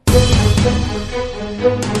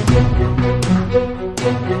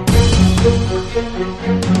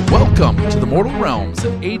Welcome to the Mortal Realms,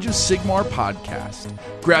 an Age of Sigmar podcast.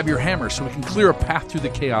 Grab your hammer so we can clear a path through the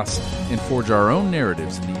chaos and forge our own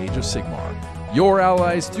narratives in the Age of Sigmar. Your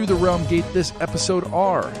allies through the Realm Gate this episode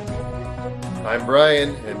are... I'm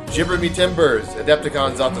Brian, and gibber me timbers,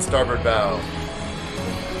 Adepticon's off the starboard bow.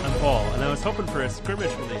 I'm Paul, and I was hoping for a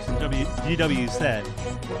skirmish release, and GW said,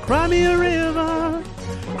 "Cry me a river,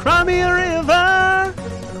 cry me a river."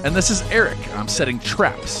 And this is Eric. I'm setting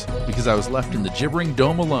traps because I was left in the Gibbering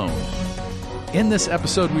Dome alone. In this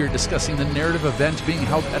episode, we are discussing the narrative event being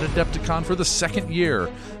held at Adepticon for the second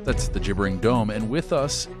year. That's the Gibbering Dome, and with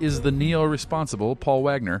us is the Neo-responsible, Paul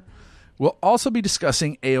Wagner. We'll also be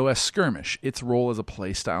discussing AOS Skirmish, its role as a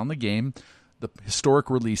playstyle in the game, the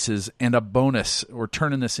historic releases, and a bonus. We're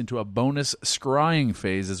turning this into a bonus scrying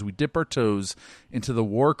phase as we dip our toes into the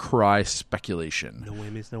Warcry speculation. No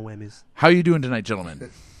whammies, no whammies. How are you doing tonight,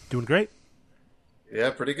 gentlemen? Doing great.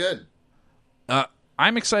 Yeah, pretty good.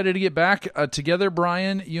 I'm excited to get back together,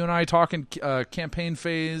 Brian. You and I talking campaign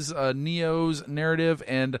phase, Neo's narrative,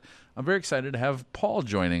 and I'm very excited to have Paul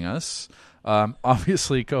joining us.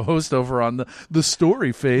 Obviously co-host over on the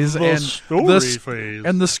story phase and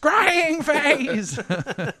the scrying phase.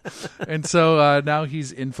 And so now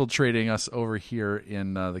he's infiltrating us over here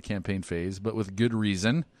in the campaign phase, but with good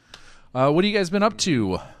reason. What have you guys been up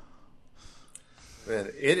to?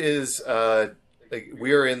 Man, it is like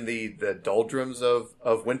we are in the doldrums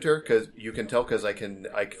of winter, because you can tell, because I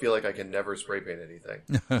feel like I can never spray paint anything.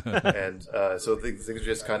 And so things are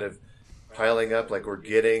just kind of piling up. Like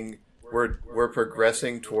we're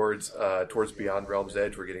progressing towards Beyond Realm's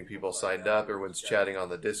Edge. We're getting people signed up. Everyone's chatting on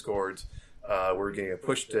the Discords. We're getting a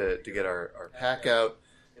push to get our pack out.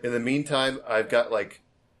 In the meantime, I've got like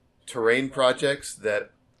terrain projects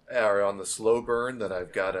that are on the slow burn that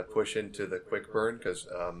I've got to push into the quick burn, because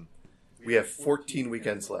we have 14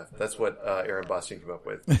 weekends left. That's what Aaron Bastian came up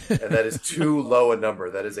with, and that is too low a number.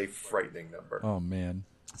 That is a frightening number. Oh man,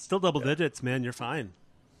 still double digits, man. You're fine.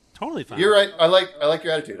 Totally fine. You're right. I like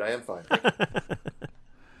your attitude. I am fine.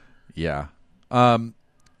 Yeah.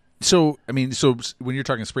 So when you're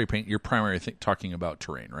talking spray paint, you're primarily talking about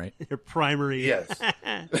terrain, right? Your primary. Yes.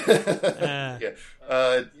 Yeah.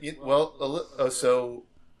 So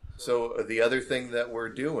the other thing that we're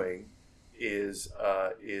doing is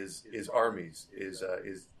armies,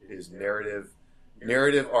 is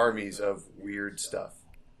narrative armies of weird stuff.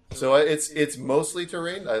 So it's mostly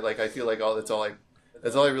terrain. I feel like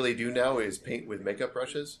that's all I really do now is paint with makeup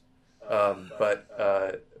brushes. But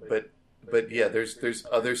yeah, there's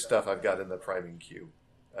other stuff I've got in the priming queue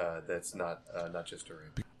that's not just terrain.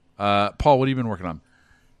 Paul, what have you been working on?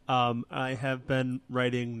 I have been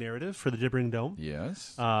writing narrative for the Gibbering Dome.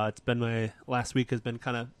 Yes. It's been my last week has been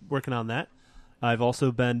kind of working on that. I've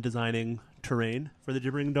also been designing terrain for the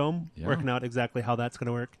Gibbering Dome, working out exactly how that's going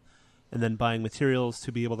to work, and then buying materials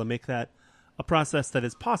to be able to make that a process that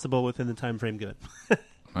is possible within the time frame given.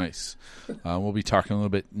 Nice. We'll be talking a little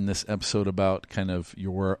bit in this episode about kind of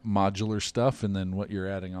your modular stuff and then what you're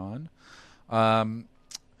adding on.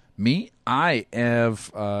 I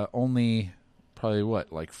have only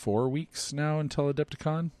probably 4 weeks now until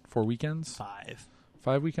Adepticon? 4 weekends?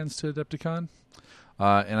 5 weekends to Adepticon.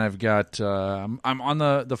 And I've got I'm on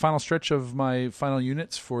the final stretch of my final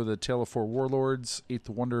units for the Tale of Four Warlords, Eighth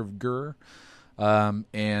Wonder of Gur,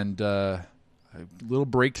 and a little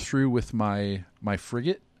breakthrough with my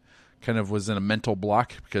frigate. Kind of was in a mental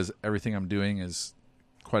block because everything I'm doing is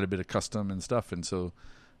quite a bit of custom and stuff, and so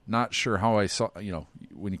not sure how I saw.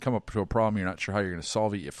 When you come up to a problem, you're not sure how you're going to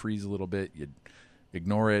solve it. You freeze a little bit. You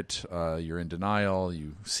ignore it. You're in denial.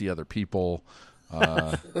 You see other people.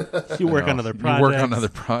 You work on other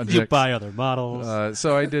projects. You buy other models.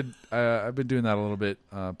 So I did. I've been doing that a little bit,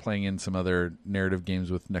 playing in some other narrative games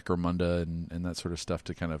with Necromunda and that sort of stuff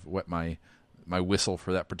to kind of wet my whistle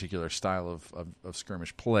for that particular style of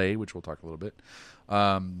skirmish play, which we'll talk a little bit.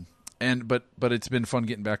 But it's been fun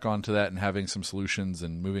getting back onto that and having some solutions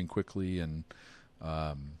and moving quickly and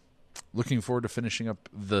looking forward to finishing up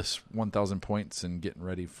this 1,000 points and getting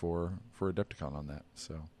ready for Adepticon on that.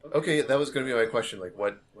 So okay, that was going to be my question. Like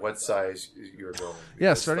what size you're going?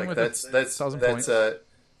 Yeah, starting with that's 1,000 points.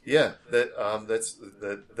 Yeah, that's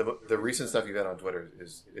the recent stuff you've had on Twitter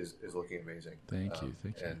is looking amazing. Thank you.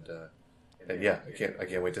 And yeah, I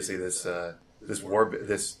can't wait to see this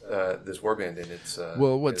warband in its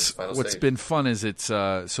what's been fun is it's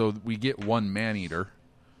so we get one man-eater.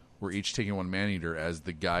 We're each taking one man-eater as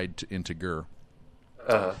the guide into Gur.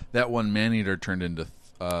 That one man-eater turned into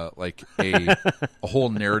like a whole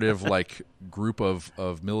narrative like group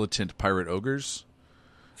of militant pirate ogres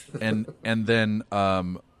and then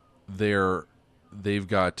they've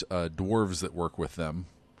got dwarves that work with them.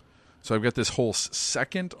 So I've got this whole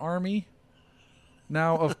second army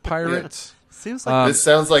now of pirates. Seems like this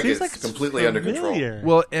sounds like it's familiar. completely under control.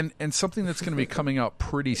 Well, and something that's going to be coming out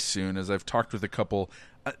pretty soon, as I've talked with a couple.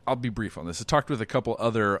 I'll be brief on this. I talked with a couple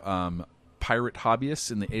other pirate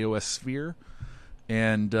hobbyists in the AOS sphere,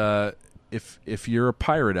 and if you're a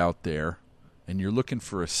pirate out there and you're looking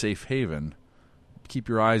for a safe haven, keep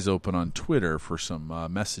your eyes open on Twitter for some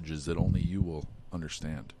messages that only you will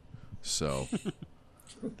understand. So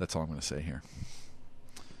that's all I'm going to say here.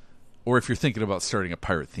 Or if you're thinking about starting a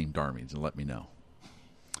pirate-themed army, then let me know.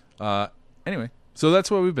 Anyway, so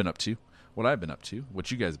that's what we've been up to, what I've been up to,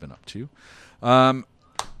 what you guys have been up to.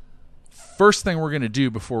 First thing we're going to do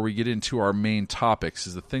before we get into our main topics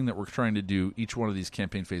is the thing that we're trying to do each one of these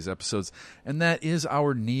campaign phase episodes, and that is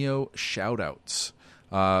our Neo shoutouts.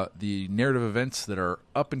 The narrative events that are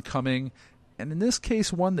up and coming, and in this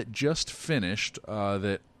case, one that just finished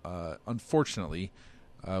that unfortunately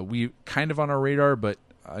we kind of on our radar, but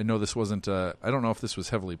I know this wasn't. I don't know if this was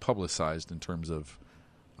heavily publicized in terms of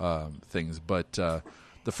things, but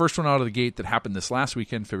the first one out of the gate that happened this last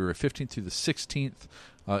weekend, February 15th through the 16th,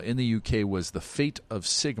 in the UK, was The Fate of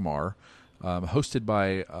Sigmar, hosted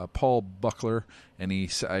by Paul Buckler, and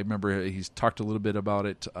I remember he's talked a little bit about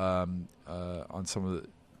it on some of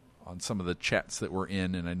the chats that we're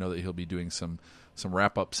in, and I know that he'll be doing some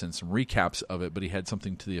wrap ups and some recaps of it. But he had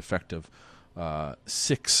something to the effect of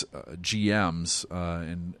 6 GMs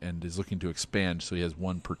and is looking to expand, so he has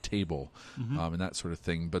one per table, and that sort of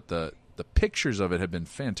thing. But the pictures of it have been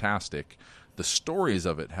fantastic. The stories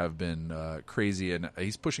of it have been crazy, and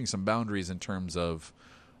he's pushing some boundaries in terms of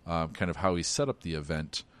kind of how he set up the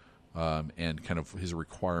event and kind of his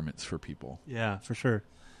requirements for people. Yeah, for sure.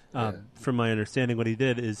 From my understanding, what he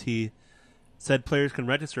did is he said players can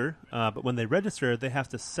register, but when they register, they have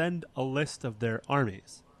to send a list of their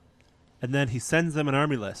armies. And then he sends them an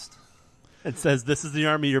army list and says, this is the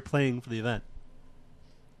army you're playing for the event.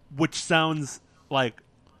 Which sounds like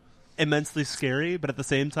immensely scary, but at the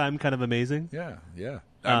same time kind of amazing. Yeah.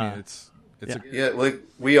 I mean, it's like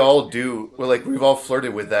we all do. Well, like we've all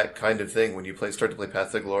flirted with that kind of thing when you start to play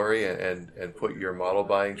Path to Glory and put your model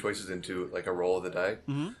buying choices into like a roll of the die.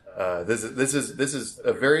 Mm-hmm. This is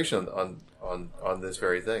a variation on this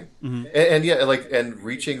very thing, and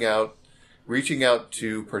reaching out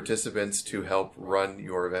to participants to help run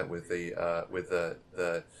your event with the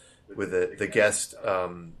guest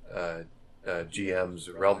GMs,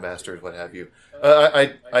 Realm Masters, what have you.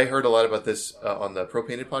 I heard a lot about this on the Pro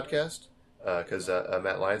Painted podcast because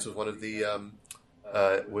Matt Lyons was one of the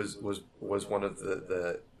was one of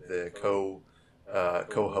the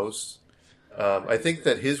co-hosts. I think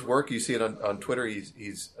that his work, you see it on Twitter. He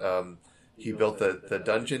built the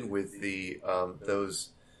dungeon with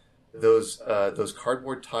those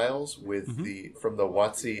cardboard tiles with from the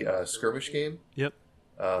WotC skirmish game. Yep.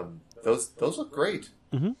 Those look great.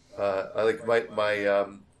 Mm-hmm. I like my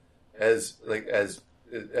as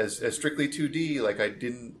strictly 2D. Like I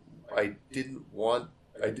didn't want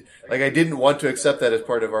to accept that as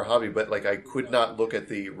part of our hobby, but like I could not look at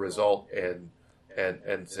the result and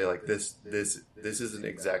say like this isn't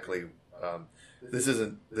exactly this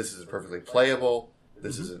isn't perfectly playable.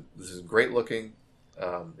 This isn't great looking.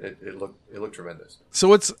 It looked tremendous. So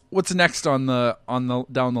what's next on the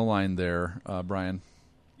down the line there, Brian?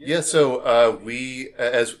 Yeah, so we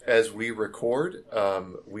as we record,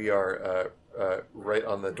 we are right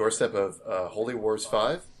on the doorstep of Holy Wars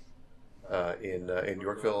 5 in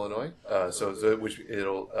Yorkville, Illinois. By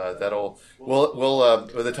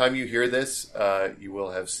the time you hear this, you will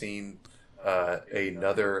have seen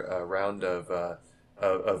another round of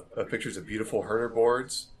pictures of beautiful Herner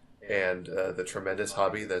boards and the tremendous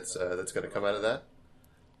hobby that's going to come out of that.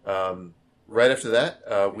 Right after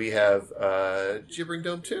that, we have Gibbering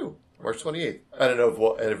Dome 2, March 28th. I don't know if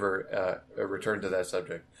we'll ever return to that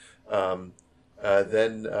subject.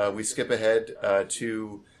 Then we skip ahead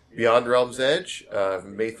to Beyond Realm's Edge,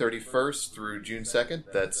 May 31st through June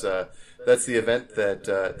 2nd. That's the event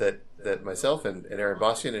that myself and Aaron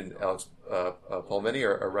Bastian and Alex Palmeni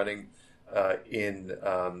are running in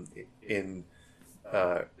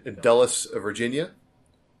Dulles, Virginia,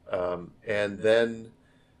 and then.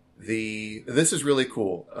 This is really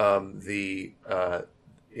cool. In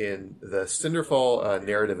the Cinderfall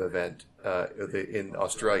narrative event in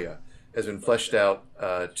Australia has been fleshed out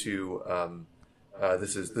to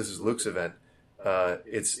this is Luke's event.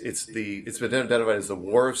 It's been identified as the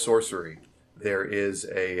War of Sorcery. There's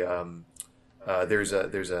a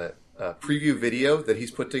preview video that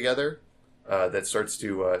he's put together that starts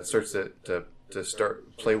to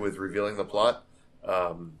start play with revealing the plot.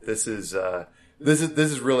 This is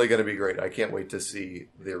really going to be great. I can't wait to see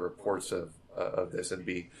the reports of this and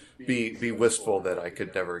be wistful that I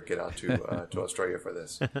could never get out to Australia for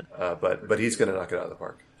this. But he's going to knock it out of the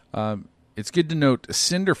park. It's good to note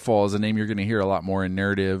Cinderfall is a name you're going to hear a lot more in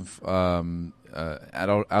narrative out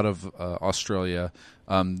of Australia.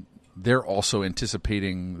 They're also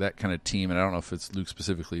anticipating that kind of team, and I don't know if it's Luke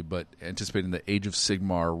specifically, but anticipating the Age of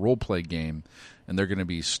Sigmar roleplay game, and they're going to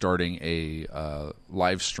be starting a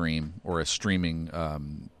live stream or a streaming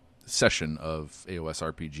session of AOS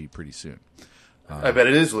RPG pretty soon. I bet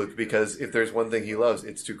it is Luke, because if there's one thing he loves,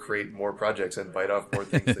 it's to create more projects and bite off more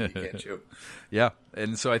things that he can't chew. Yeah,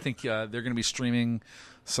 and so I think they're going to be streaming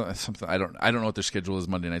something. I don't know what their schedule is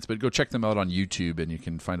Monday nights, but go check them out on YouTube, and you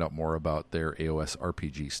can find out more about their AOS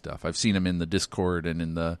RPG stuff. I've seen them in the Discord and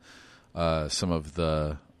in the some of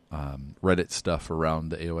the Reddit stuff around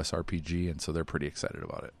the AOS RPG, and so they're pretty excited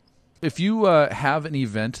about it. If you have an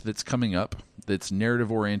event that's coming up that's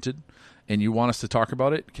narrative oriented, and you want us to talk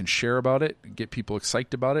about it, can share about it, get people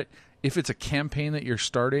excited about it. If it's a campaign that you're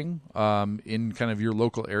starting in kind of your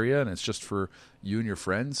local area and it's just for you and your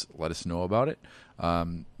friends, let us know about it.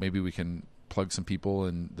 Maybe we can plug some people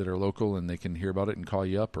that are local and they can hear about it and call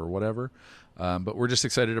you up or whatever. But we're just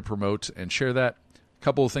excited to promote and share that. A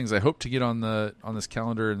couple of things I hope to get on this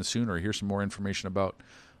calendar in the soon, or hear some more information about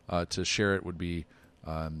to share it, would be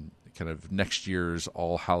kind of next year's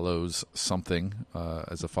All Hallows something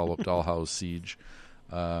as a follow-up to All Hallows Siege,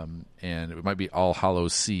 and it might be All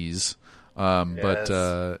Hallows Seas, yes.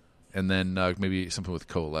 But and then maybe something with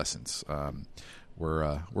Coalescence.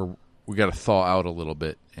 We got to thaw out a little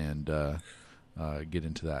bit and get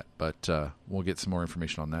into that, but we'll get some more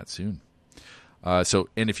information on that soon.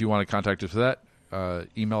 And if you want to contact us for that,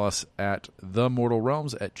 email us at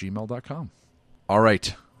themortalrealms@gmail.com. All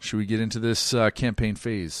right, should we get into this campaign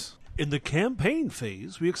phase? In the campaign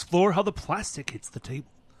phase, we explore how the plastic hits the table,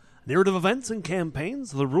 narrative events and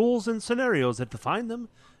campaigns, the rules and scenarios that define them,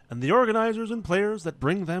 and the organizers and players that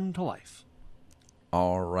bring them to life.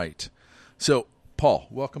 All right. So, Paul,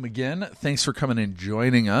 welcome again. Thanks for coming and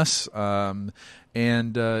joining us. And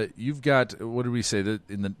you've got, what did we say,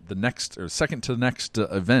 in the next, or second to the next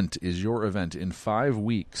event is your event in 5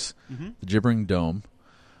 weeks, the Gibbering Dome.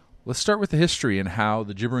 Let's start with the history and how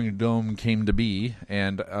the Gibbering Dome came to be,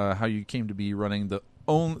 and how you came to be running the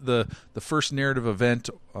first narrative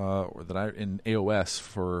event in AOS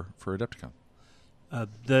for Adepticon.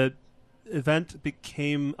 The event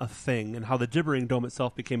became a thing, and how the Gibbering Dome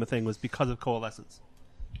itself became a thing was because of Coalescence.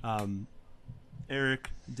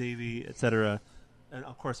 Eric, Davey, etc., and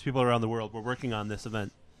of course people around the world were working on this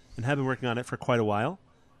event and have been working on it for quite a while,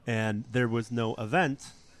 and there was no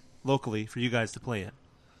event locally for you guys to play in.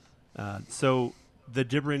 So the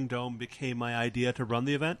Gibbering Dome became my idea to run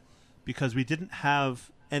the event, because we didn't have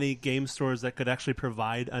any game stores that could actually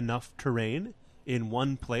provide enough terrain in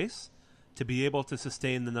one place to be able to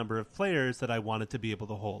sustain the number of players that I wanted to be able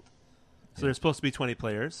to hold. So there's supposed to be 20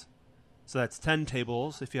 players. So that's 10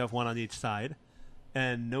 tables if you have one on each side,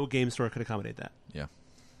 and no game store could accommodate that. Yeah.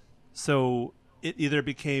 So it either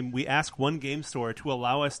became we ask one game store to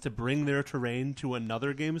allow us to bring their terrain to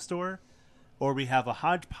another game store, or we have a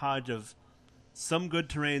hodgepodge of some good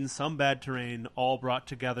terrain, some bad terrain, all brought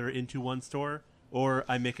together into one store, or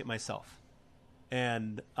I make it myself.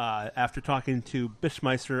 And after talking to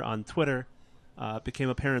Bishmeister on Twitter, it became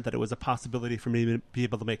apparent that it was a possibility for me to be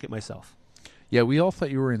able to make it myself. Yeah, we all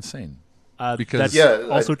thought you were insane. Because that's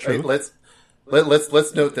also true.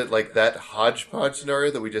 Let's note that, like, that hodgepodge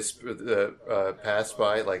scenario that we just passed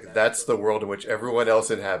by, like, that's the world in which everyone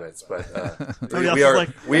else inhabits. But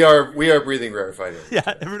we are breathing rarefied air.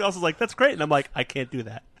 Yeah, everyone else is like, that's great, and I'm like, I can't do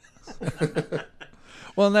that.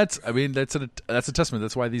 Well, and that's a testament.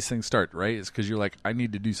 That's why these things start, right? It's because you're like, I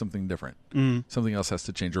need to do something different. Something else has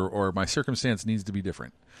to change, or my circumstance needs to be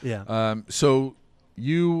different. Yeah. So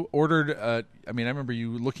you ordered. I remember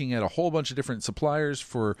you looking at a whole bunch of different suppliers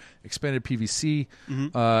for expanded PVC,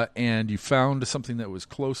 and you found something that was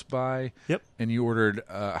close by. Yep. And you ordered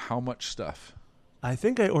how much stuff? I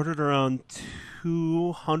think I ordered around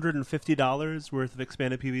 $250 worth of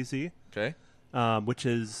expanded PVC. Okay. Which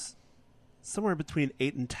is somewhere between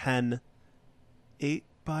 8 and 10 8x4,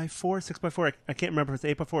 6x4. I can't remember if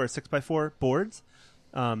it's 8x4 or 6x4 boards.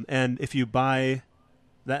 And if you buy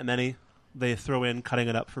that many, they throw in cutting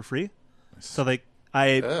it up for free. Nice. So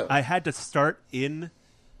I had to start in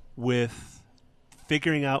with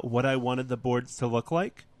figuring out what I wanted the boards to look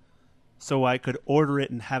like, so I could order it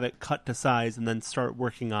and have it cut to size, and then start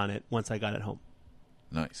working on it once I got it home.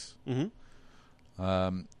 Nice.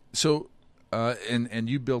 Mm-hmm. So and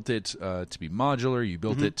you built it to be modular. You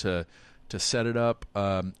built it to set it up,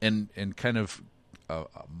 and kind of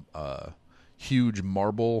a huge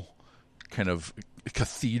marble kind of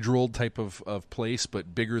cathedral type of place,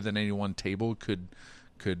 but bigger than any one table could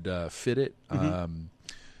fit it.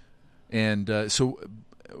 So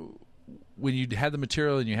when you had the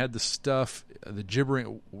material and you had the stuff,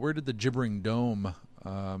 where did the Gibbering Dome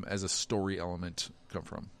as a story element come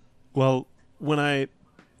from? Well, when I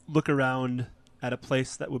look around at a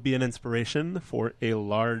place that would be an inspiration for a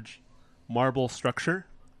large marble structure,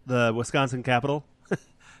 the Wisconsin Capitol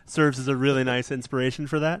serves as a really nice inspiration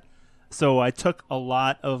for that. So I took a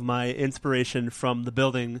lot of my inspiration from the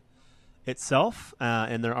building itself,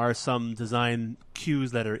 and there are some design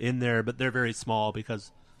cues that are in there, but they're very small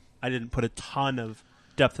because I didn't put a ton of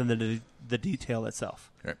depth into the detail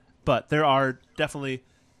itself. Okay. But there are definitely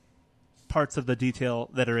parts of the detail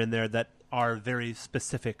that are in there that are very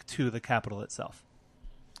specific to the Capitol itself.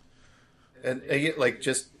 And again, like,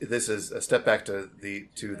 just this is a step back to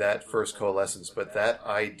that first coalescence, but that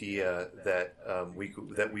idea that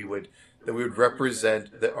we would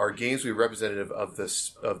represent, that our games would be representative of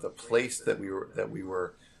the place that we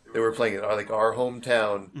were playing in, like our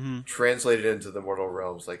hometown, translated into the mortal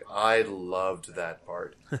realms. Like, I loved that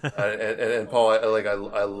part, and Paul,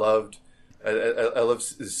 I loved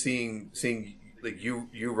seeing like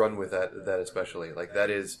you run with that especially. Like,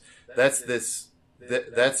 that's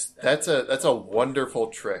a wonderful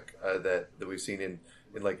trick that we've seen in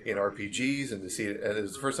RPGs, and to see it, and it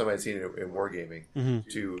was the first time I'd seen it in wargaming.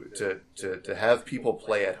 To have people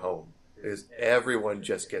play at home is everyone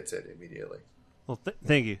just gets it immediately. Well,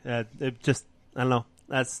 thank you. It just, I don't know.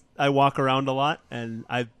 I walk around a lot, and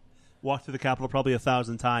I've walked through the Capitol probably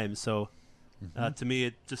 1,000 times. So to me,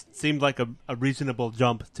 it just seemed like a reasonable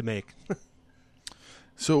jump to make.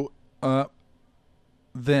 So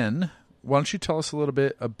then, why don't you tell us a little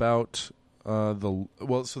bit about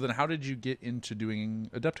so then how did you get into doing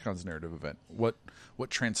Adepticon's narrative event? What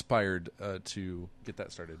transpired to get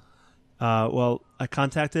that started? Well, I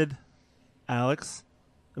contacted Alex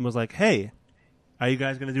and was like, hey, are you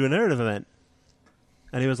guys going to do a narrative event?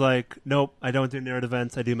 And he was like, nope, I don't do narrative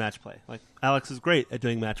events. I do match play. Like, Alex is great at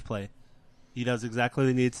doing match play. He does exactly what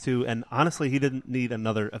he needs to. And honestly, he didn't need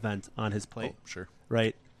another event on his plate. Oh, sure.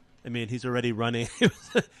 Right? I mean, he's already running.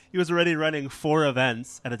 He was already running 4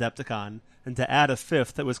 events at Adepticon, and to add a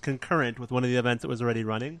 5th that was concurrent with one of the events that was already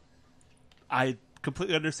running, I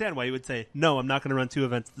completely understand why you would say, no, I'm not going to run 2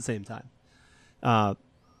 events at the same time.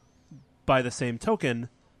 By the same token,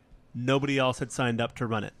 nobody else had signed up to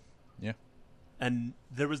run it. Yeah. And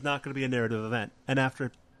there was not going to be a narrative event. And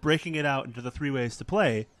after breaking it out into the 3 ways to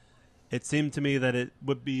play, it seemed to me that it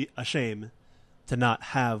would be a shame to not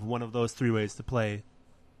have one of those 3 ways to play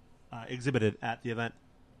exhibited at the event.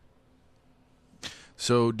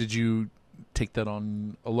 So did you take that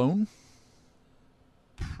on alone?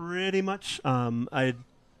 Pretty much. A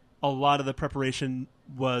lot of the preparation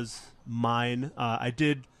was mine. I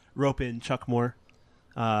did rope in Chuck Moore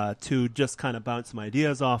to just kind of bounce some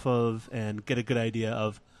ideas off of and get a good idea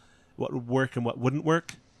of what would work and what wouldn't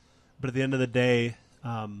work. But at the end of the day,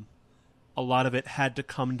 a lot of it had to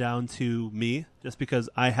come down to me, just because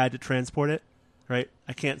I had to transport it. Right?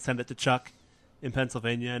 I can't send it to Chuck in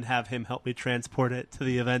Pennsylvania and have him help me transport it to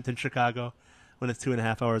the event in Chicago when it's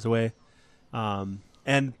 2.5 hours away.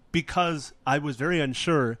 And because I was very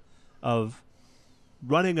unsure of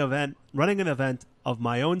running an event of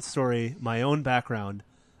my own story, my own background,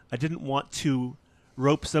 I didn't want to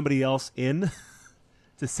rope somebody else in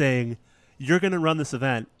to saying, you're going to run this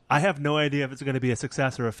event. I have no idea if it's going to be a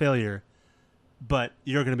success or a failure, but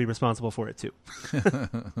you're going to be responsible for it too.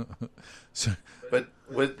 But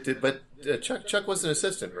Chuck was an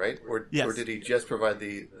assistant, right? Yes. Or did he just provide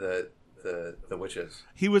the witches?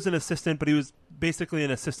 He was an assistant, but he was basically an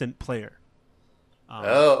assistant player.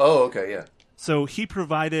 Okay, yeah. So he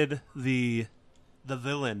provided the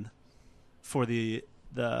villain for the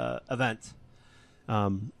event.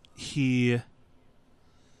 He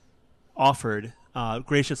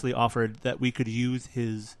graciously offered that we could use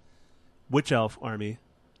his witch elf army,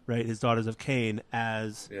 right, his Daughters of Cain,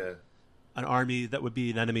 as an army that would be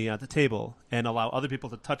an enemy at the table, and allow other people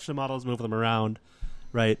to touch the models, move them around,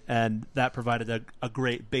 right? And that provided a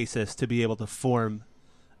great basis to be able to form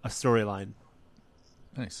a storyline.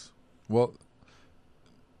 Nice. Well,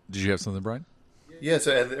 did you have something, Brian? Yeah,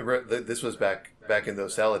 so and this was back in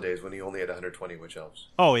those salad days when he only had 120 witch elves.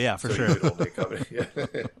 Oh yeah, for sure. He would only come in, yeah.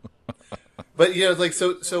 But like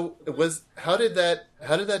so how did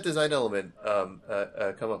that design element come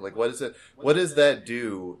up? Like, what does that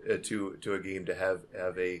do to a game to have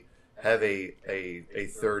have a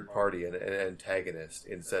third party, an antagonist,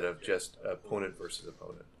 instead of just opponent versus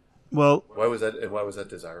opponent? Well, why was that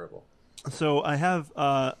desirable? So I have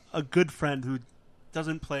a good friend who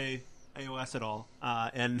doesn't play AOS at all,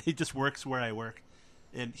 and he just works where I work.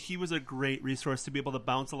 And he was a great resource to be able to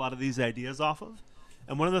bounce a lot of these ideas off of.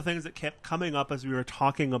 And one of the things that kept coming up as we were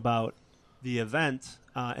talking about the event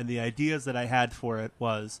and the ideas that I had for it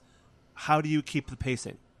was, how do you keep the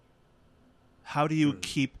pacing? How do you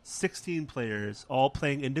keep 16 players all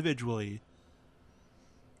playing individually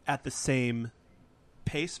at the same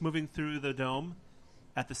pace moving through the dome,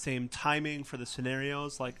 at the same timing for the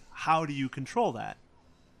scenarios? Like, how do you control that?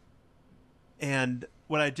 And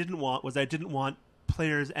what I didn't want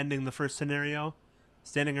players ending the first scenario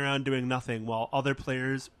standing around doing nothing while other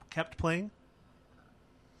players kept playing.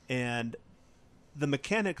 And the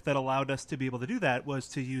mechanic that allowed us to be able to do that was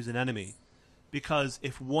to use an enemy. Because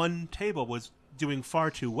if one table was doing far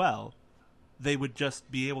too well, they would just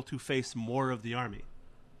be able to face more of the army,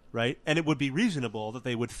 right? And it would be reasonable that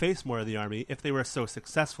they would face more of the army if they were so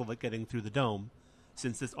successful at getting through the dome,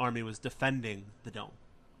 since this army was defending the dome.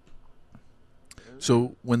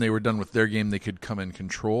 So when they were done with their game, they could come and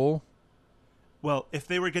control? Well, if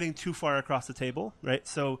they were getting too far across the table, right?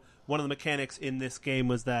 So one of the mechanics in this game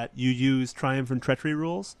was that you use Triumph and Treachery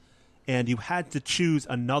rules, and you had to choose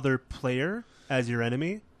another player as your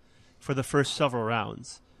enemy for the first several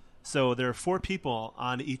rounds. So there are 4 people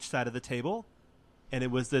on each side of the table, and it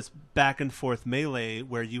was this back and forth melee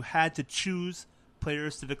where you had to choose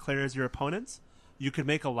players to declare as your opponents. You could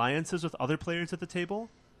make alliances with other players at the table,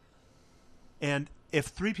 and if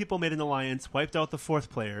 3 people made an alliance, wiped out the 4th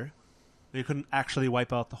player, they couldn't actually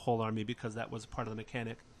wipe out the whole army because that was part of the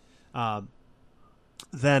mechanic,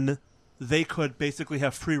 then they could basically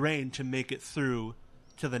have free reign to make it through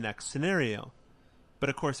to the next scenario. But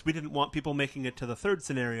of course, we didn't want people making it to the 3rd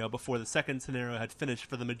scenario before the 2nd scenario had finished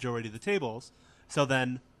for the majority of the tables. So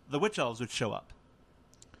then the Witch Elves would show up.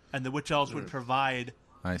 And the Witch Elves would provide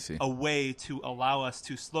a way to allow us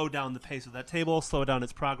to slow down the pace of that table, slow down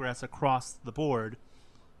its progress across the board,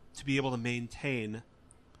 to be able to maintain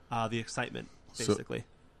the excitement, basically.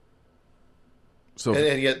 So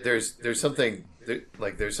and yet there's something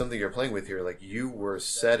there's something you're playing with here. Like, you were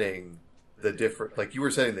setting the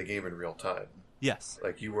game in real time. Yes.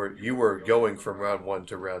 Like, you were going from round 1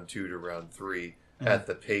 to round 2 to round 3 at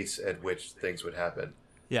the pace at which things would happen.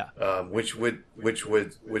 Yeah. Which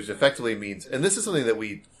effectively means, and this is something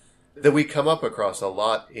that we come up across a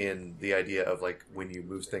lot in the idea of, like, when you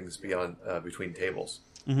move things beyond between tables,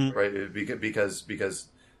 right? Because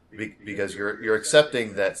you're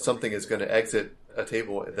accepting that something is going to exit a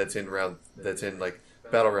table that's in like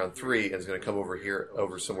battle round 3 and is going to come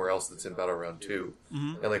over somewhere else that's in battle round 2,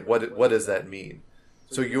 and like what does that mean?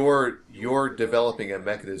 So you're developing a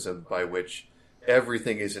mechanism by which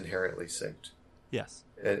everything is inherently synced. Yes.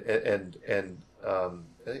 And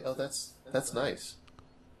that's nice.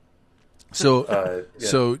 So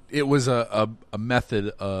so it was a method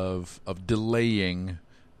of delaying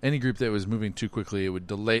any group that was moving too quickly. It would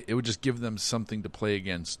delay. It would just give them something to play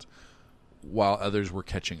against while others were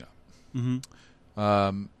catching up.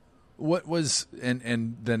 Mm-hmm. What was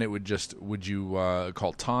and then it would just, would you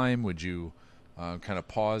call time? Would you kind of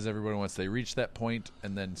pause everybody once they reach that point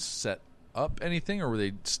and then set up anything, or were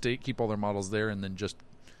they keep all their models there and then just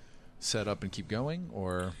set up and keep going?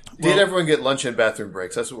 Or did everyone get lunch and bathroom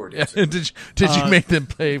breaks? That's what we're doing. Yeah. Did you make them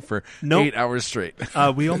play for 8 hours straight?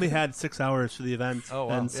 We only had 6 hours for the event. Oh,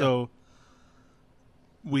 wow. And so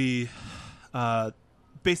we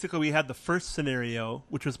basically we had the first scenario,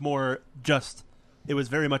 which was more just, it was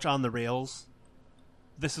very much on the rails.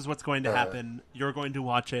 This is what's going to happen. You're going to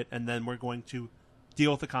watch it, and then we're going to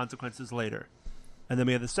deal with the consequences later. And then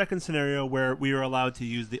we had the second scenario where we were allowed to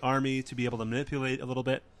use the army to be able to manipulate a little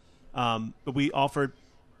bit. But we offered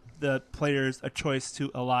the players a choice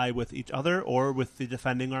to ally with each other or with the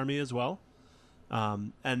defending army as well.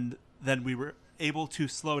 And then we were able to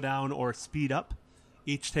slow down or speed up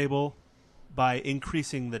each table by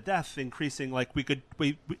increasing the depth, I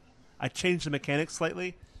changed the mechanics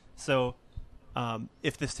slightly. So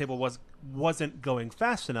if this table wasn't going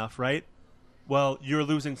fast enough, right? Well, you're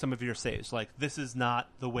losing some of your saves. Like, this is not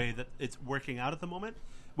the way that it's working out at the moment,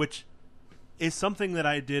 which is something that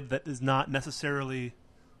I did that is not necessarily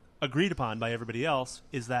agreed upon by everybody else,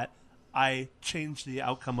 is that I changed the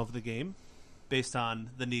outcome of the game based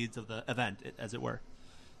on the needs of the event, as it were.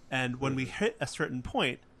 And when we hit a certain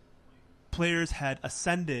point, players had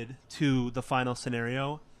ascended to the final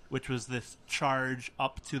scenario, which was this charge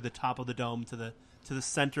up to the top of the dome, to the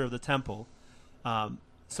center of the temple.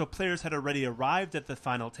 So players had already arrived at the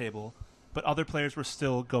final table, but other players were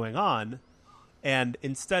still going on. And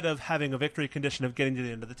instead of having a victory condition of getting to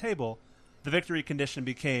the end of the table, the victory condition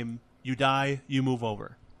became you die, you move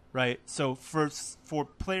over, right? So for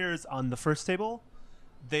players on the first table,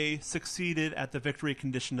 they succeeded at the victory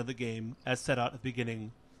condition of the game as set out at the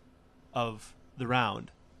beginning of the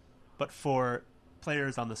round. But for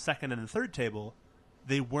players on the second and the third table,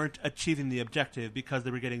 they weren't achieving the objective because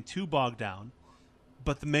they were getting too bogged down.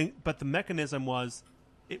 But the mechanism was,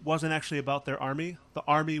 it wasn't actually about their army. The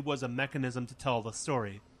army was a mechanism to tell the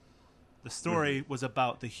story. The story was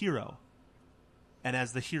about the hero. And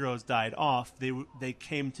as the heroes died off, they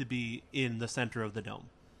came to be in the center of the dome.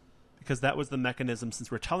 Because that was the mechanism. Since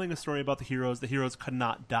we're telling a story about the heroes could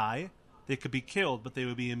not die. They could be killed, but they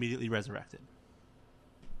would be immediately resurrected.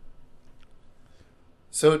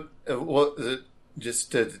 So,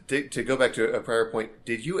 just to go back to a prior point,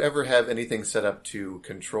 did you ever have anything set up to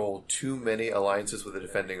control too many alliances with a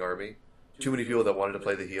defending army? Too many people that wanted to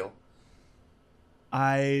play the heel?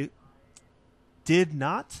 I did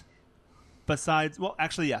not. Besides, well,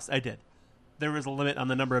 actually, yes, I did. There was a limit on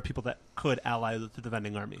the number of people that could ally with the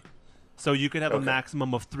defending army. So you could have a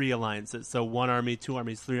maximum of 3 alliances. So 1 army, 2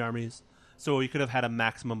 armies, 3 armies. So you could have had a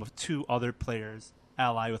maximum of 2 other players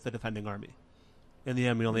ally with the defending army. In the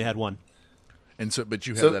end, we only had 1. And so, but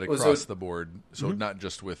you had that across the board. So not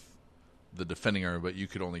just with the defending army, but you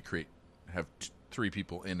could only have 3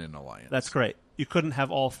 people in an alliance. That's great. You couldn't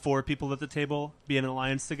have all 4 people at the table be in an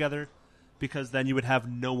alliance together, because then you would have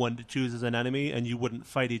no one to choose as an enemy, and you wouldn't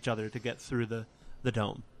fight each other to get through the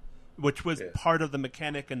dome. Which was part of the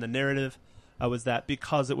mechanic and the narrative, was that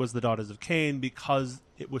because it was the Daughters of Cain, because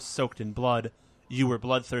it was soaked in blood, you were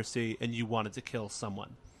bloodthirsty and you wanted to kill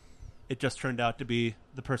someone. It just turned out to be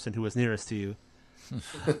the person who was nearest to you.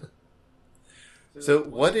 So,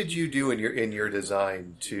 what did you do in your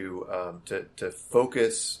design to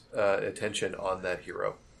focus attention on that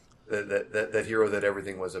hero, that hero that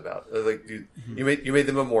everything was about? Like you made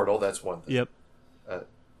them immortal. That's one thing. Yep.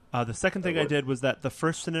 The second thing I did was that the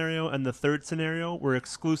first scenario and the third scenario were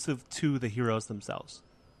exclusive to the heroes themselves.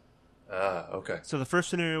 Okay. So the first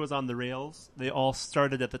scenario was on the rails. They all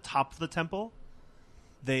started at the top of the temple.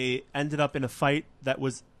 They ended up in a fight that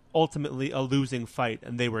was ultimately a losing fight,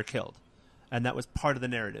 and they were killed. And that was part of the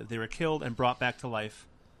narrative. They were killed and brought back to life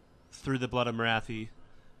through the blood of Marathi.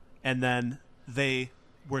 And then they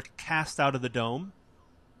were cast out of the dome.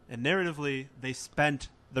 And narratively, they spent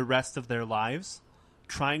the rest of their lives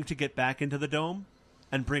trying to get back into the dome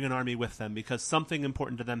and bring an army with them because something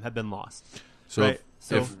important to them had been lost. So, right?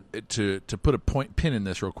 to put a pin in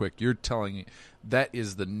this real quick, you're telling me that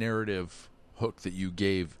is the narrative hook that you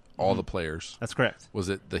gave all the players. That's correct. Was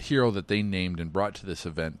it the hero that they named and brought to this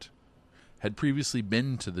event had previously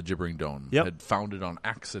been to the Gibbering Dome, had found it on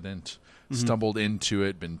accident, stumbled into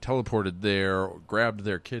it, been teleported there, grabbed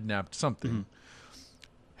there, kidnapped, something,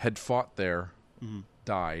 had fought there,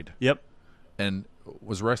 died, and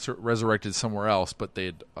was resurrected somewhere else, but they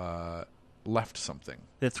had left something.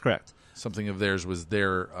 That's correct. Something of theirs was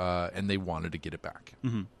there, and they wanted to get it back.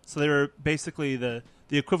 So they were basically the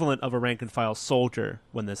equivalent of a rank-and-file soldier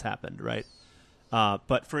when this happened, right?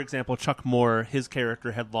 But, for example, Chuck Moore, his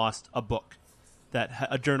character had lost a book,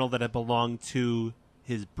 a journal that had belonged to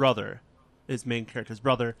his brother, his main character's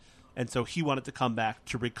brother, and so he wanted to come back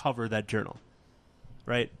to recover that journal,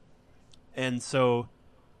 right? And so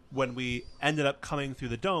when we ended up coming through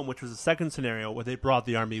the dome, which was the second scenario where they brought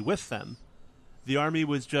the army with them, the army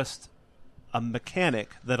was just a mechanic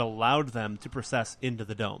that allowed them to process into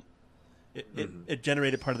the dome. It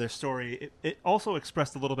generated part of their story. It also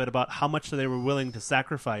expressed a little bit about how much they were willing to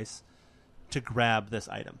sacrifice to grab this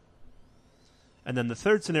item. And then the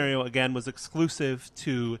third scenario, again, was exclusive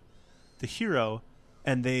to the hero,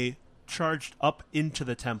 and they charged up into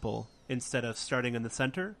the temple instead of starting in the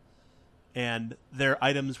center, and their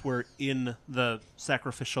items were in the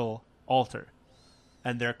sacrificial altar.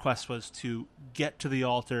 And their quest was to get to the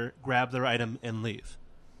altar, grab their item, and leave.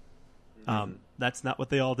 That's not what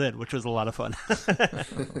they all did, which was a lot of fun.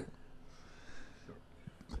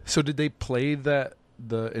 So did they play the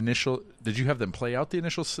initial... Did you have them play out the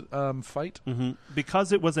initial fight?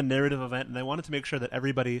 Because it was a narrative event, and I wanted to make sure that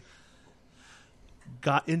everybody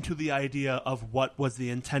got into the idea of what was the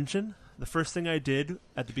intention, the first thing I did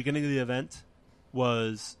at the beginning of the event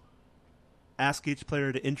was ask each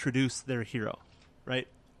player to introduce their hero, right?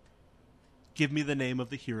 Give me the name of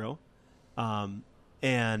the hero.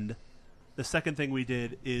 And the second thing we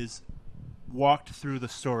did is walked through the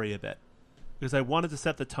story a bit. Because I wanted to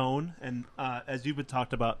set the tone, and as you've been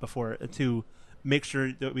talked about before, to make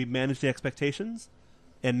sure that we manage the expectations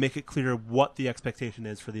and make it clear what the expectation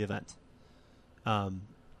is for the event.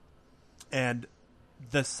 And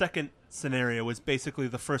the second scenario was basically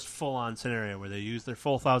the first full-on scenario where they used their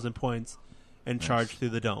full 1,000 points and charged through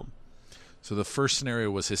the dome. So the first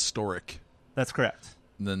scenario was historic. That's correct.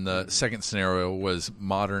 And then the second scenario was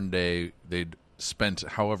modern day. They'd spent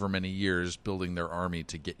however many years building their army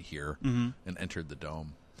to get here and entered the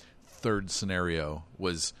dome. Third scenario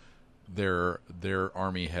was their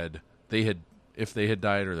army if they had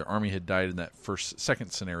died or their army had died in that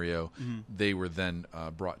second scenario, they were then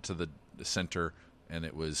brought to the center, and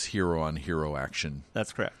it was hero on hero action.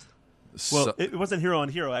 That's correct. Well, it wasn't hero on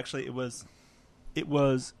hero. Actually, it was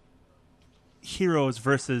heroes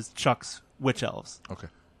versus Chuck's witch elves. Okay.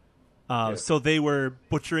 So they were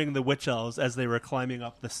butchering the witch elves as they were climbing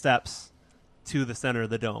up the steps to the center of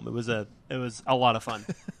the dome. It was a lot of fun.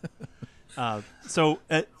 So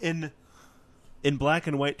in black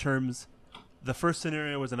and white terms, the first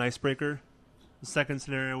scenario was an icebreaker, the second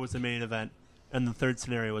scenario was the main event, and the third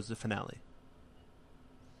scenario was the finale.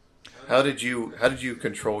 How did you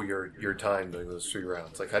control your time during those 3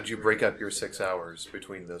 rounds? Like, how did you break up your 6 hours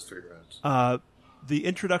between those 3 rounds? The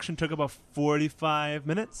introduction took about 45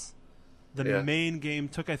 minutes. The main game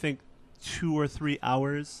took, I think, 2 or 3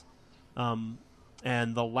 hours.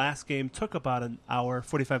 And the last game took about an hour,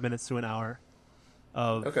 45 minutes to an hour.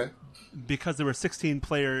 Because there were 16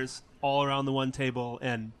 players all around the one table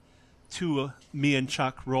and me and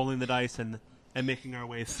Chuck rolling the dice and making our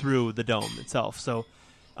way through the dome itself. So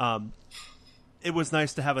it was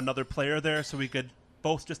nice to have another player there so we could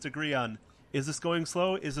both just agree on, is this going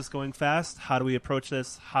slow? Is this going fast? How do we approach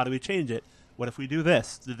this? How do we change it? What if we do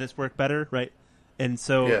this? Did this work better? Right? And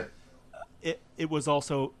so it was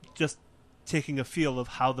also just taking a feel of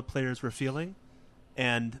how the players were feeling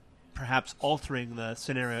and perhaps altering the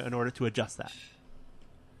scenario in order to adjust that.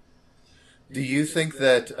 Do you think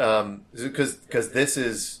that because this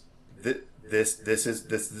is the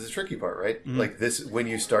tricky part, right? Mm-hmm. Like this, when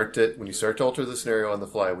you start to alter the scenario on the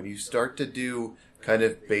fly, when you start to do kind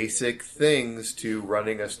of basic things to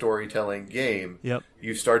running a storytelling game,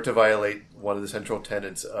 you start to violate one of the central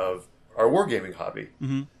tenets of our wargaming hobby.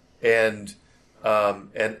 Mm-hmm. And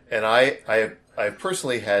I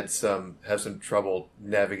personally have some trouble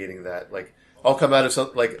navigating that. Like, I'll come out of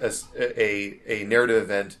something like a narrative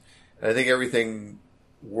event, and I think everything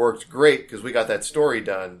worked great because we got that story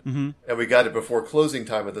done, and we got it before closing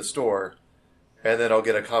time of the store, and then I'll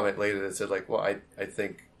get a comment later that said, like, well, I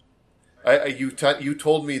think you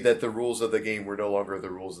told me that the rules of the game were no longer the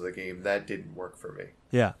rules of the game. That didn't work for me.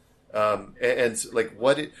 Yeah. And like,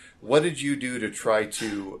 what did you do to try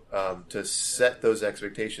to set those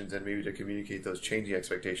expectations and maybe to communicate those changing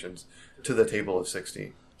expectations to the table of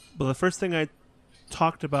 16? Well, the first thing I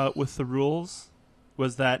talked about with the rules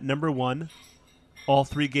was that, number one, all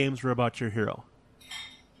 3 games were about your hero,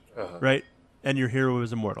 right? And your hero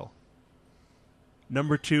was immortal.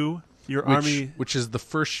 Number 2, your army... Which is the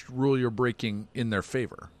first rule you're breaking in their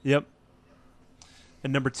favor. Yep.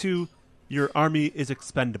 And number 2, your army is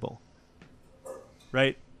expendable,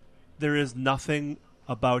 right? There is nothing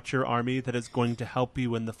about your army that is going to help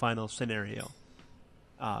you in the final scenario.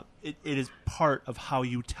 It is part of how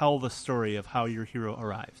you tell the story of how your hero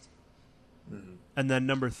arrived. Mm-hmm. And then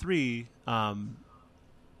number 3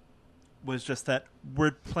 was just that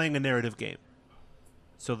we're playing a narrative game.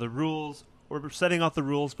 So the rules, we're setting out the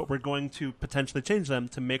rules, but we're going to potentially change them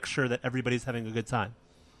to make sure that everybody's having a good time.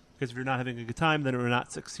 Because if you're not having a good time, then we're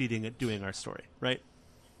not succeeding at doing our story, right?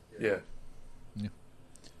 Yeah.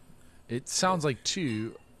 It sounds like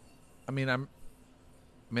too. You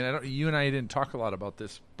and I didn't talk a lot about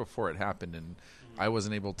this before it happened, and I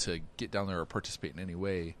wasn't able to get down there or participate in any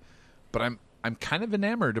way. But I'm kind of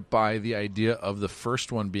enamored by the idea of the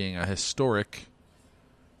first one being a historic.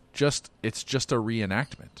 It's just a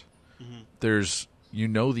reenactment. Mm-hmm. There's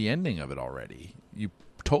the ending of it already. You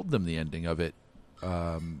told them the ending of it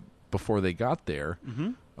before they got there,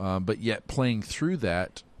 but yet playing through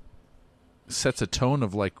that sets a tone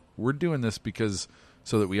of like, we're doing this because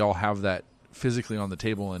so that we all have that physically on the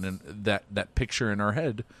table and in that picture in our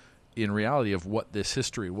head in reality of what this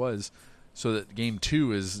history was, so that game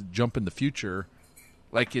 2 is jump in the future.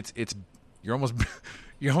 Like it's you're almost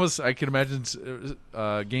I can imagine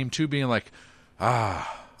game 2 being like,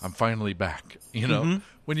 I'm finally back,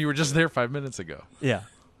 when you were just there 5 minutes ago. Yeah.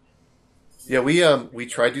 Yeah, we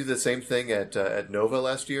tried to do the same thing at Nova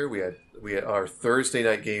last year. We had our Thursday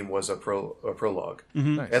night game was a prologue,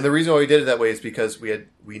 nice. And the reason why we did it that way is because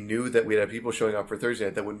we knew that we'd have people showing up for Thursday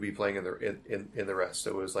night that wouldn't be playing in the rest. So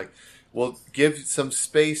it was like, we'll give some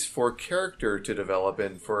space for character to develop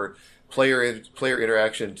and for player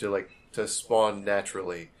interaction to spawn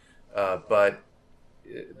naturally, but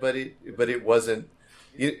it wasn't.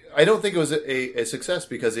 I don't think it was a success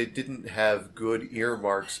because it didn't have good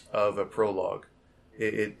earmarks of a prologue.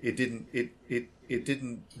 It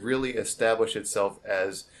didn't really establish itself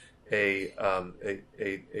as a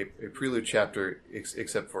prelude chapter,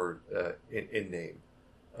 except for in name.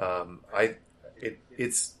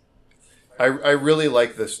 I really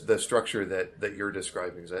like the structure that you're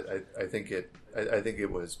describing. I think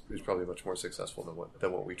it was probably much more successful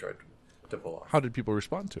than what we tried to pull off. How did people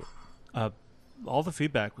respond to it? All the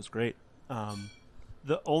feedback was great.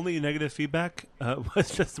 The only negative feedback was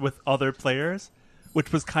just with other players,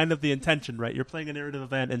 which was kind of the intention, right? You're playing a narrative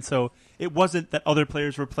event, and so it wasn't that other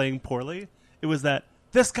players were playing poorly. It was that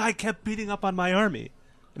this guy kept beating up on my army.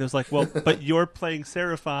 And it was like, well, but you're playing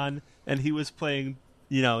Seraphon, and he was playing,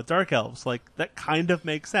 Dark Elves. Like, that kind of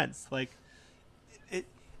makes sense. Like,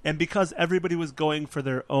 and because everybody was going for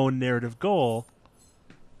their own narrative goal,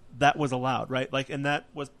 that was allowed, right? Like, and that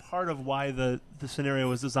was part of why the scenario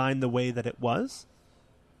was designed the way that it was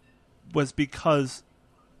because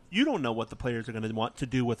you don't know what the players are going to want to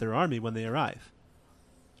do with their army when they arrive,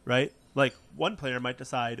 right? Like, one player might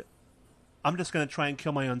decide, I'm just going to try and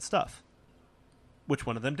kill my own stuff. Which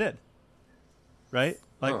one of them did, right?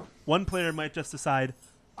 Like, one player might just decide,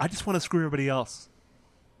 I just want to screw everybody else.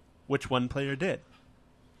 Which one player did.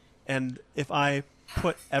 And if I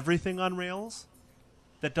put everything on rails,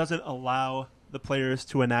 that doesn't allow the players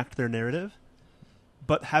to enact their narrative.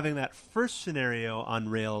 But having that first scenario on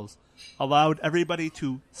rails allowed everybody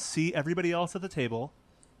to see everybody else at the table,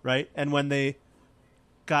 right? And when they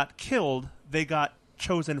got killed, they got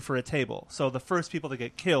chosen for a table. So the first people to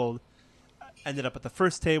get killed ended up at the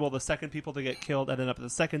first table, the second people to get killed ended up at the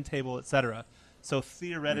second table, etc. So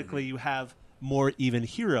theoretically, you have more even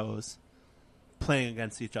heroes playing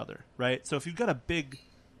against each other, right? So if you've got a big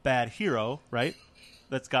bad hero, right,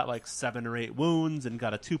 that's got like 7 or 8 wounds and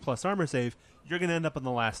got a 2+ armor save, you're going to end up on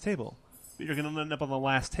the last table. But you're going to end up on the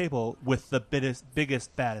last table with the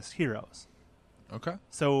biggest, baddest heroes. Okay.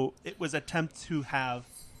 So it was attempt to have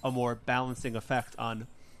a more balancing effect on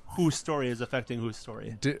whose story is affecting whose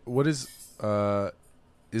story. Is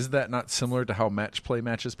that not similar to how match play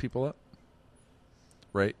matches people up?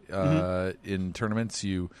 Right? In tournaments,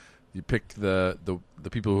 you pick the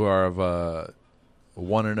people who are of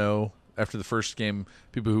 1-0 after the first game.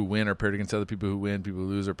 People who win are paired against other people who win. People who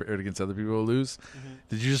lose are paired against other people who lose.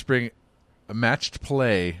 Did you just bring a matched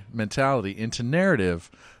play mentality into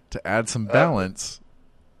narrative to add some balance?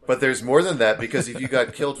 But there's more than that, because if you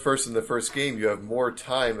got killed first in the first game, you have more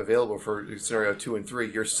time available for scenario 2 and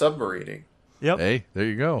 3. You're submarining. Yep. Hey, there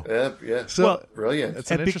you go. Yeah. So, brilliant.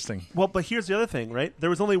 That's interesting. But here's the other thing, right? There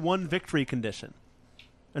was only one victory condition.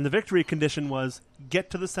 And the victory condition was get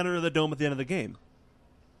to the center of the dome at the end of the game.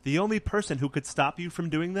 The only person who could stop you from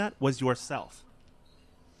doing that was yourself.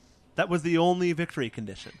 That was the only victory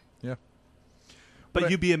condition. Yeah. But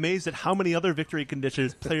you'd be amazed at how many other victory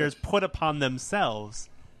conditions players put upon themselves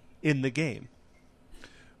in the game.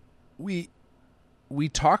 We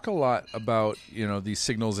talk a lot about, these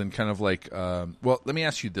signals and kind of like, well, let me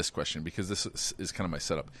ask you this question, because this is kind of my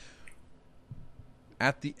setup.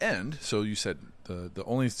 At the end, so you said the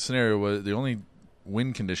only scenario was, the only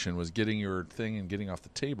win condition was getting your thing and getting off the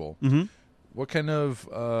table. Mm-hmm. What kind of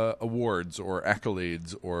awards or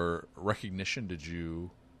accolades or recognition did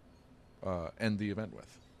you end the event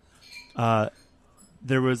with?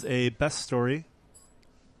 There was a best story.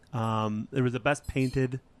 There was a best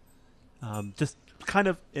painted, just kind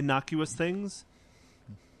of innocuous things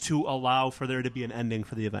to allow for there to be an ending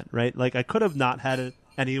for the event, right? Like, I could have not had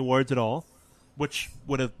any awards at all, which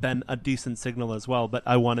would have been a decent signal as well, but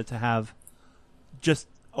I wanted to have just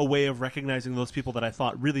a way of recognizing those people that I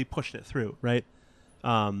thought really pushed it through, right?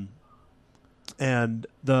 And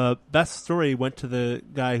the best story went to the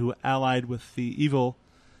guy who allied with the evil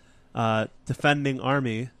defending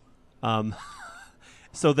army,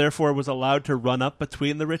 so therefore was allowed to run up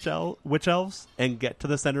between the witch elves and get to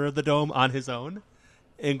the center of the dome on his own,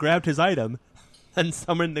 and grabbed his item and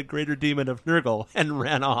summoned the greater demon of Nurgle and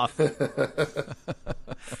ran off,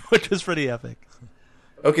 which was pretty epic.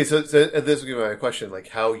 Okay, so this will be my question: like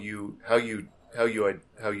how you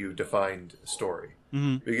defined story,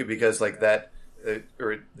 because like that,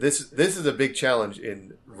 or this is a big challenge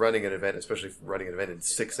in running an event, especially running an event in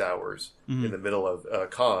 6 hours in the middle of a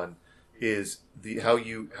con. Is how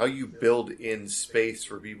you build in space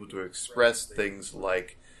for people to express things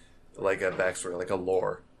like a backstory, like a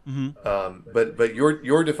lore. But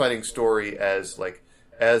you're defining story as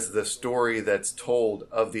the story that's told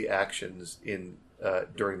of the actions in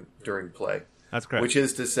during play. That's correct. Which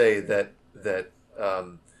is to say that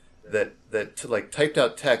like typed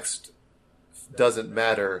out text doesn't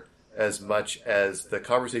matter as much as the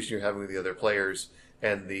conversation you're having with the other players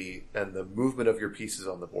and the movement of your pieces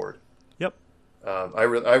on the board. Yep. I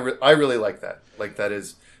really like that. Like that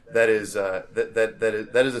is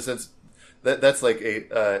a sense that's like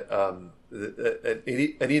an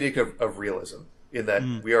edict of realism in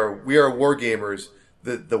that we are war gamers.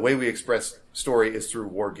 The way we express story is through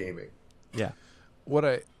war gaming. Yeah.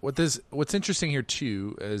 What's interesting here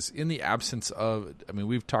too is in the absence of, I mean,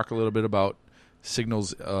 we've talked a little bit about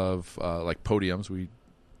signals of like podiums. We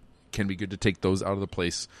can be good to take those out of the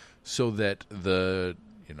place so that the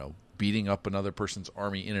beating up another person's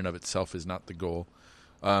army in and of itself is not the goal.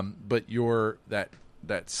 But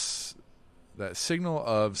that signal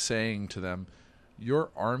of saying to them, your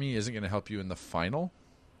army isn't going to help you in the final.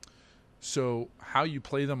 So how you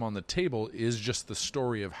play them on the table is just the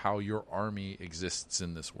story of how your army exists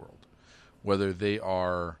in this world. Whether they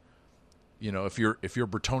are, if your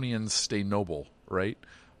Bretonnians stay noble, right,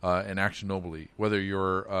 and act nobly. Whether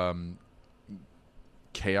your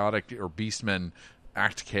chaotic or beastmen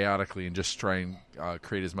act chaotically and just try and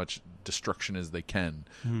create as much destruction as they can.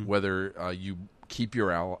 Mm-hmm. Whether you keep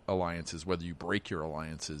your alliances, whether you break your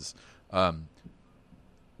alliances.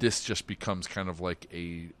 This just becomes kind of like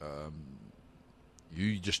a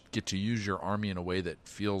you just get to use your army in a way that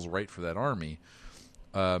feels right for that army,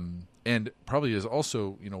 and probably is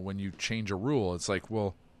also when you change a rule, it's like,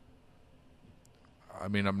 well, I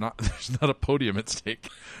mean, there's not a podium at stake,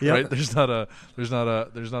 yep. Right? There's not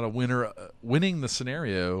a winner. Winning the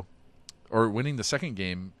scenario or winning the second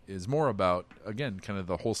game is more about, again, kind of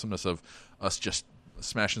the wholesomeness of us just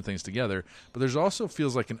smashing things together. But there's also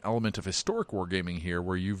feels like an element of historic wargaming here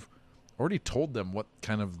where you've already told them what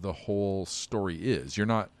kind of the whole story is. You're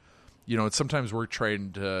not, it's sometimes we're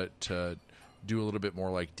trying to do a little bit more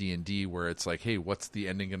like D&D where it's like, hey, what's the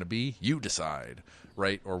ending going to be? You decide,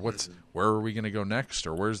 right? Or where are we going to go next?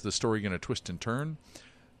 Or where's the story going to twist and turn?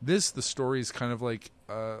 The story is kind of like,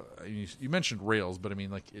 you mentioned Rails, but I mean,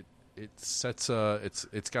 like it sets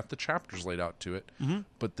it's got the chapters laid out to it, mm-hmm.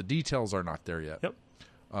 but the details are not there yet. Yep.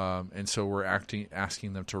 And so we're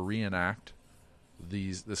asking them to reenact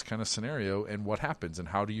this kind of scenario and what happens and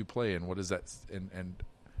how do you play and what is that and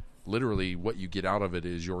literally what you get out of it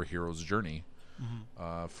is your hero's journey,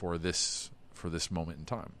 mm-hmm. For this moment in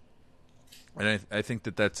time. And I think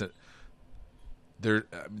that's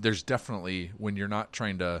there's definitely when you're not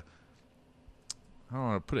trying to, I don't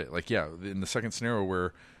want to put it like, yeah, in the second scenario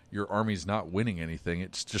where your army's not winning anything,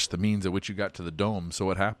 it's just the means at which you got to the dome.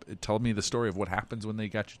 So tell me the story of what happens when they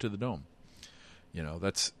got you to the dome.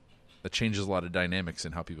 That changes a lot of dynamics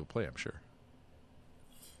in how people play, I'm sure.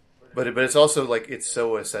 But it's also like it's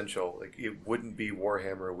so essential. Like it wouldn't be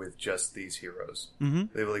Warhammer with just these heroes.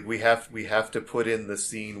 Mm-hmm. They like we have to put in the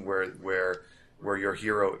scene where your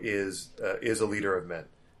hero is a leader of men,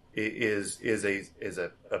 is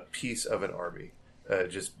a piece of an army.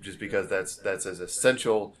 Just because that's as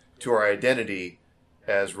essential to our identity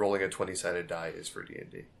as rolling a 20-sided die is for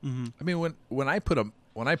D&D. Mm-hmm. I mean, when I put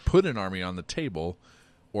an army on the table,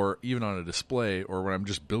 or even on a display, or when I'm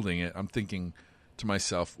just building it, I'm thinking to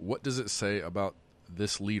myself, what does it say about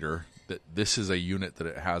this leader that this is a unit that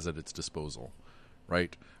it has at its disposal,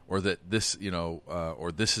 right? Or that this,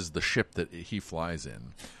 or this is the ship that he flies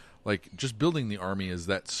in. Like just building the army is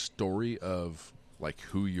that story of like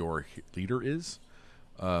who your leader is.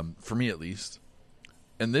 For me at least,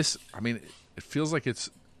 and this, I mean, it feels like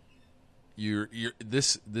it's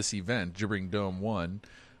this event, Gibbering Dome 1,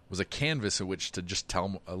 was a canvas in which to just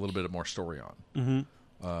tell a little bit more story on.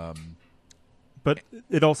 Mm-hmm. But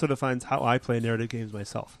it also defines how I play narrative games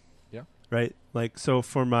myself. Yeah. Right? Like, so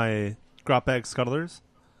for my Grotbag Scuttlers,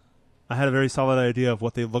 I had a very solid idea of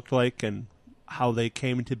what they looked like and how they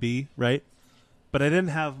came to be, right? But I didn't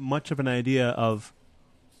have much of an idea of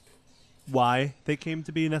why they came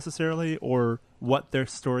to be necessarily or what their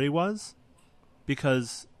story was,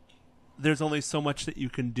 because there's only so much that you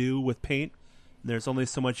can do with paint. There's only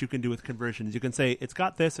so much you can do with conversions. You can say it's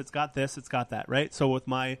got this, it's got this, it's got that, right? So with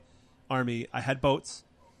my army, I had boats,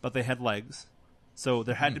 but they had legs, so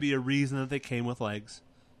there had to be a reason that they came with legs,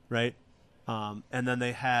 right? And then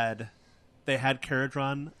they had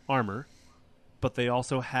Caradron armor, but they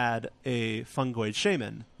also had a fungoid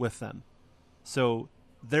shaman with them. So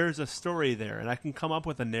there's a story there, and I can come up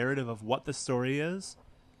with a narrative of what the story is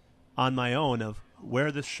on my own of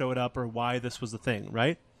where this showed up or why this was the thing,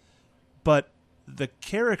 right? But the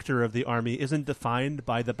character of the army isn't defined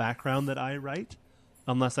by the background that I write,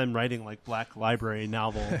 unless I'm writing like Black Library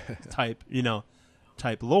novel type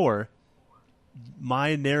lore.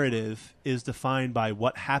 My narrative is defined by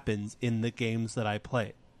what happens in the games that I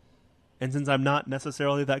play. And since I'm not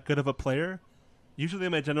necessarily that good of a player, usually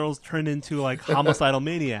my generals turn into like homicidal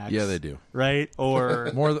maniacs. Yeah, they do. Right? Or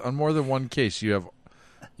on more than one case, you've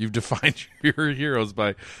defined your heroes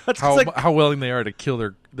by That's how willing they are to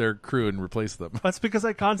kill their crew and replace them. That's because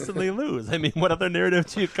I constantly lose. I mean, what other narrative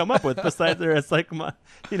do you come up with besides there? It's like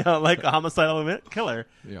like a homicidal killer.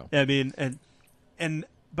 Yeah. I mean,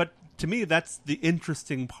 but to me, that's the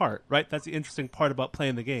interesting part, right? That's the interesting part about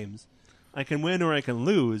playing the games. I can win or I can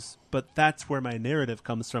lose, but that's where my narrative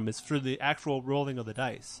comes from, is through the actual rolling of the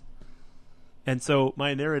dice. And so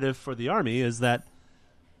my narrative for the army is that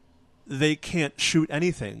they can't shoot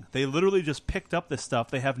anything. They literally just picked up this stuff.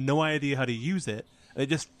 They have no idea how to use it. They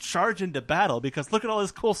just charge into battle because look at all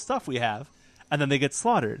this cool stuff we have, and then they get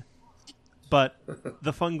slaughtered. But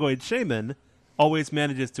the fungoid shaman always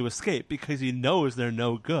manages to escape because he knows they're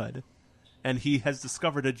no good. And he has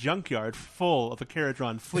discovered a junkyard full of a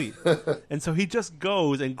Caradron fleet. And so he just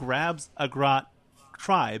goes and grabs a Grot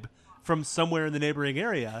tribe from somewhere in the neighboring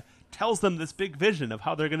area, tells them this big vision of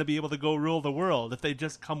how they're going to be able to go rule the world if they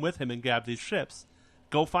just come with him and grab these ships.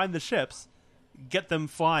 Go find the ships, get them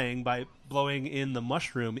flying by blowing in the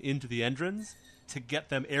mushroom into the engines to get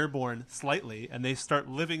them airborne slightly, and they start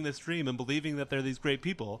living this dream and believing that they're these great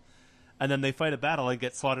people, and then they fight a battle and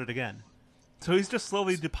get slaughtered again. So he's just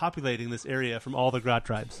slowly depopulating this area from all the Grot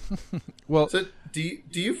tribes. Well, so do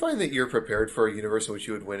you find that you're prepared for a universe in which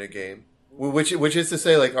you would win a game? Which is to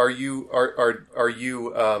say, like, do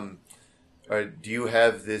you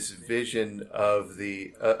have this vision of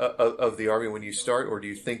the army when you start, or do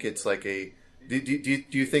you think it's like do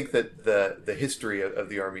you think that the history of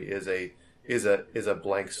the army is a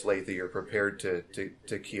blank slate that you're prepared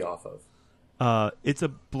to key off of? It's a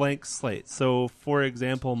blank slate. So, for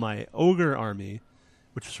example, my Ogre army,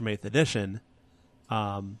 which was from 8th edition,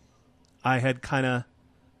 I had kind of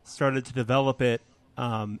started to develop it,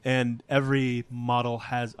 and every model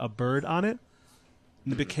has a bird on it.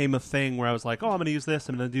 And it became a thing where I was like, oh, I'm going to use this,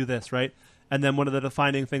 I'm going to do this, right? And then one of the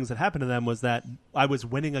defining things that happened to them was that I was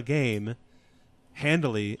winning a game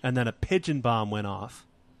handily, and then a pigeon bomb went off.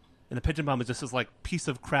 And the pigeon bomb is just this like piece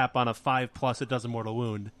of crap on a 5+ it does a mortal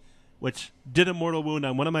wound, which did a mortal wound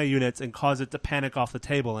on one of my units and caused it to panic off the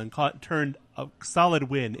table and turned a solid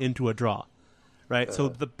win into a draw, right? So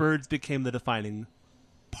the birds became the defining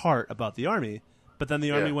part about the army, but then the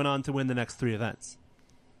army went on to win the next 3 events,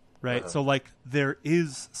 right? So, like, there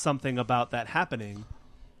is something about that happening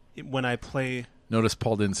when I play... Notice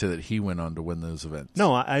Paul didn't say that he went on to win those events.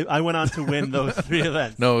 No, I went on to win those 3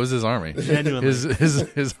 events. No, it was his army. Genuinely.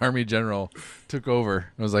 His army general took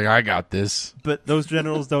over and was like, I got this. But those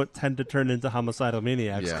generals don't tend to turn into homicidal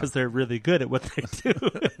maniacs because they're really good at what they do.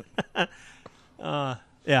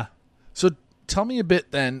 Yeah. So tell me a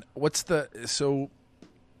bit then, we kind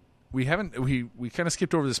of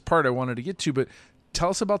skipped over this part I wanted to get to, but tell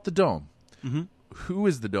us about the dome. Mm-hmm. Who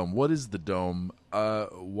is the dome? What is the dome?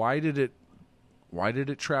 Why did it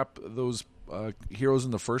trap those heroes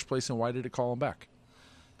in the first place, and why did it call them back?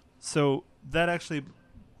 So that actually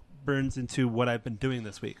burns into what I've been doing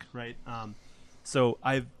this week, right? So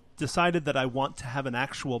I've decided that I want to have an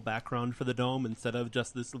actual background for the dome instead of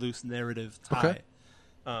just this loose narrative tie.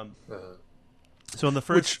 Okay. So in the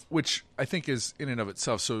first... Which I think is in and of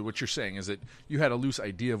itself, so what you're saying is that you had a loose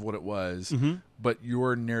idea of what it was, but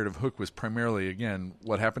your narrative hook was primarily, again,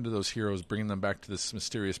 what happened to those heroes, bringing them back to this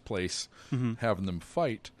mysterious place, having them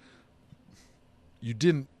fight. You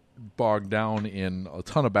didn't bog down in a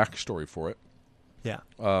ton of backstory for it. Yeah.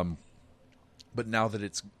 But now that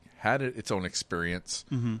it's had its own experience,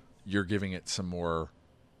 you're giving it some more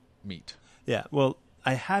meat. Yeah, well,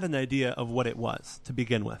 I had an idea of what it was to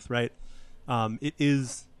begin with, right? It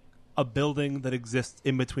is a building that exists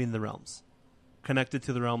in between the realms, connected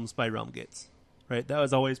to the realms by realm gates, right? That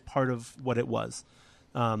was always part of what it was.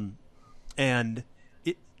 And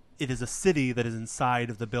it is a city that is inside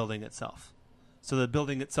of the building itself. So the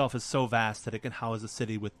building itself is so vast that it can house a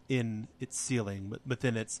city within its ceiling,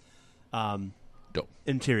 within its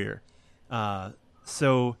interior.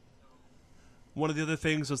 So one of the other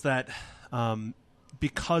things was that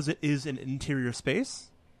because it is an interior space,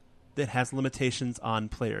 that has limitations on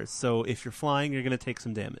players. So if you're flying, you're going to take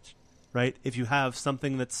some damage, right? If you have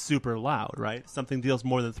something that's super loud, right? Something deals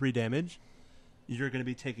more than 3 damage, you're going to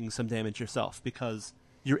be taking some damage yourself because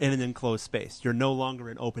you're in an enclosed space. You're no longer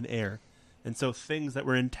in open air. And so things that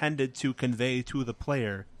were intended to convey to the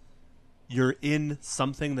player, you're in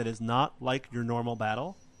something that is not like your normal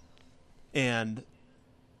battle. And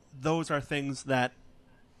those are things that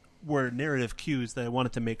were narrative cues that I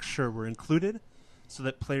wanted to make sure were included, so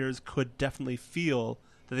that players could definitely feel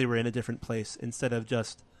that they were in a different place instead of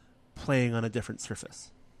just playing on a different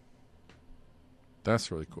surface. That's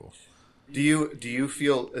really cool. Do you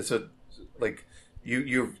feel so like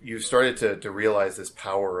you started to realize this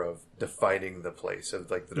power of defining the place, of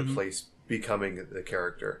like the place becoming the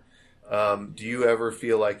character? Do you ever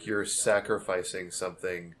feel like you're sacrificing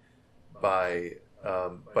something by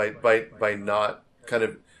not kind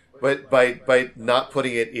of by not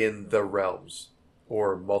putting it in the realms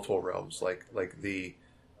or multiple realms, like you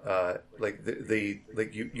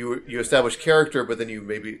establish character, but then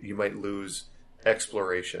you might lose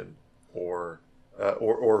exploration or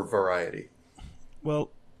variety.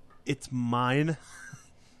 Well, it's mine.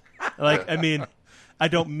 Like, I mean, I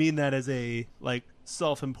don't mean that as a like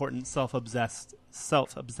self-important, self-obsessed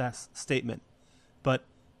statement, but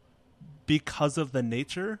because of the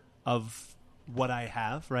nature of what I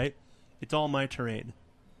have, right? It's all my terrain.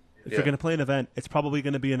 If you're going to play an event, it's probably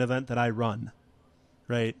going to be an event that I run,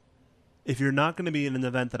 right? If you're not going to be in an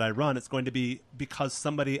event that I run, it's going to be because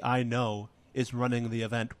somebody I know is running the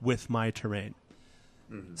event with my terrain.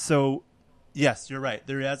 Mm-hmm. So, yes, you're right.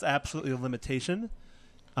 There is absolutely a limitation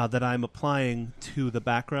that I'm applying to the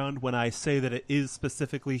background when I say that it is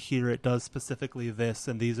specifically here, it does specifically this,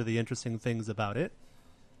 and these are the interesting things about it.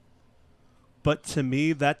 But to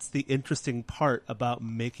me, that's the interesting part about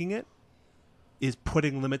making it, is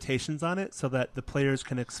putting limitations on it so that the players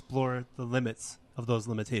can explore the limits of those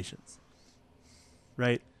limitations.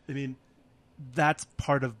 Right? I mean, that's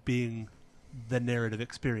part of being the narrative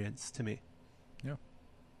experience to me. Yeah.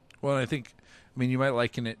 Well, I think, you might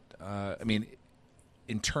liken it,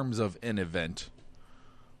 in terms of an event,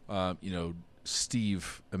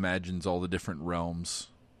 Steve imagines all the different realms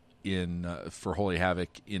in for Holy Havoc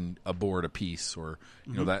in a board a piece, or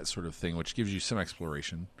that sort of thing, which gives you some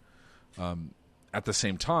exploration. At the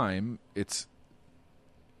same time, if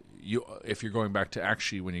you're going back to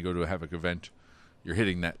actually when you go to a Havoc event, you're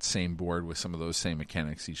hitting that same board with some of those same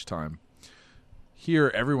mechanics each time.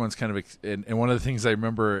 Here, everyone's kind of, and one of the things I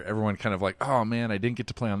remember, everyone kind of like, oh man, I didn't get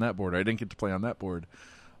to play on that board. I didn't get to play on that board.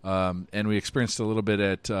 And we experienced a little bit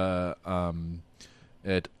at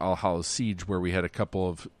All Hallows Siege, where we had a couple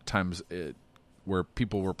of times where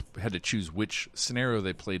people had to choose which scenario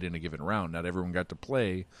they played in a given round. Not everyone got to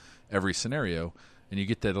play every scenario, and you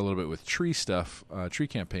get that a little bit with tree stuff, tree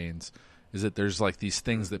campaigns, is that there's like these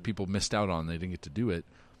things that people missed out on. They didn't get to do it.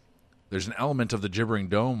 There's an element of the Gibbering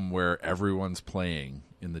Dome where everyone's playing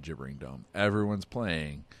in the Gibbering Dome. Everyone's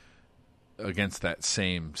playing against that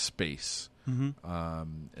same space. Mm-hmm.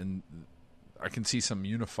 And I can see some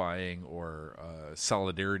unifying or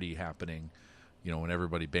solidarity happening, when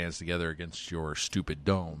everybody bands together against your stupid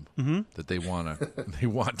dome that they want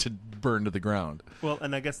to burn to the ground. Well,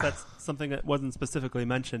 and I guess that's something that wasn't specifically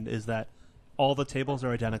mentioned, is that all the tables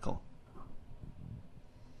are identical.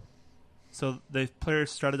 So the players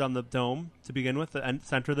started on the dome to begin with, the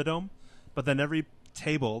center of the dome, but then every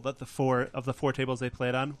table that the four tables they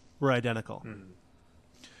played on were identical. Mm.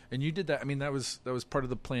 And you did that. That was part of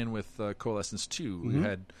the plan with Coalescence too. Mm-hmm. We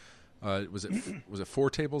had was it 4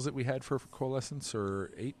 tables that we had for Coalescence,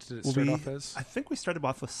 or 8? Did it start off as? I think we started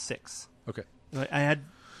off with 6. Okay. I had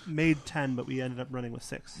made 10, but we ended up running with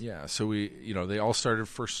 6. Yeah. So we, they all started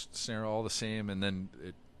first scenario all the same, and then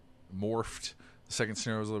it morphed. The second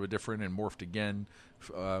scenario was a little bit different and morphed again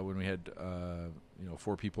when we had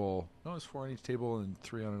 4 people. No, it was 4 on each table and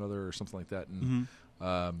 3 on another, or something like that. And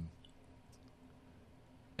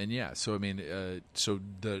and yeah, so so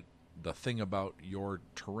the thing about your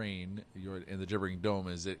terrain, in the Gibbering Dome,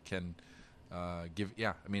 is it can give.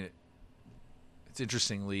 Yeah, it's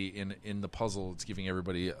interestingly in the puzzle, it's giving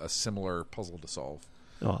everybody a similar puzzle to solve.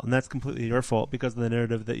 Oh, and that's completely your fault because of the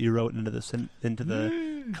narrative that you wrote into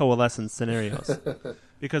the Coalescence scenarios.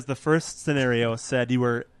 Because the first scenario said you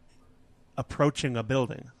were approaching a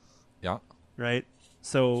building. Yeah. Right?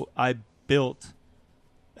 So I built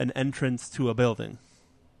an entrance to a building.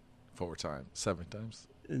 4 times. 7 times.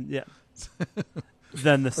 Yeah.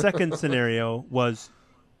 Then the second scenario was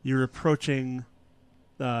you're approaching,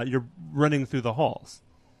 you're running through the halls.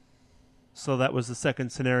 So that was the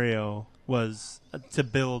second scenario, was to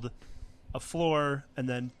build a floor and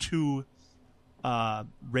then 2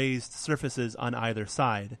 raised surfaces on either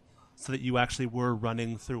side so that you actually were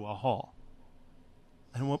running through a hall.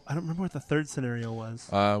 I don't remember what the third scenario was.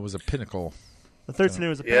 It was a pinnacle. The third scenario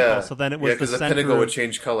was a pinnacle, so then it was the center. Yeah, because the pinnacle would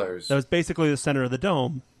change colors. That was basically the center of the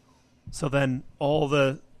dome. So then all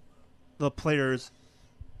the players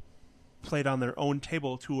played on their own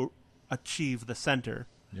table to achieve the center.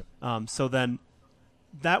 Yep. So then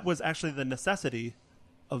that was actually the necessity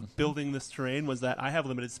of building this terrain, was that I have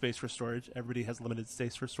limited space for storage. Everybody has limited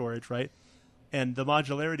space for storage, right? And the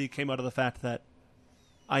modularity came out of the fact that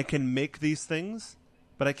I can make these things,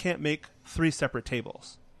 but I can't make 3 separate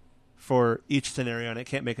tables for each scenario, and I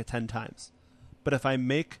can't make it 10 times. But if I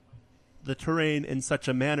make the terrain in such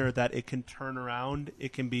a manner that it can turn around,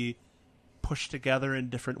 it can be pushed together in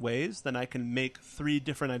different ways, then I can make 3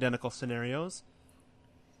 different identical scenarios.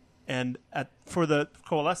 And for the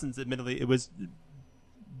Coalescence, admittedly, it was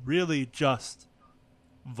really just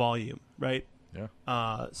volume, right?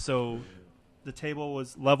 Yeah. So the table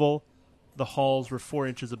was level, the halls were 4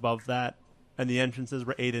 inches above that, and the entrances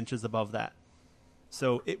were 8 inches above that.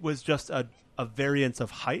 So it was just a variance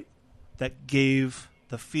of height that gave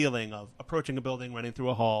the feeling of approaching a building, running through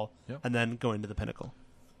a hall, and then going to the pinnacle.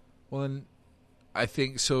 Well, then I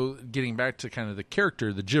think so. Getting back to kind of the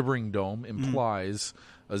character, the Gibbering Dome implies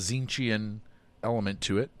a Zinchian element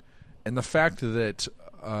to it, and the fact that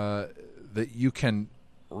that you can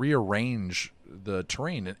rearrange the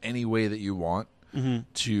terrain in any way that you want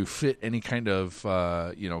to fit any kind of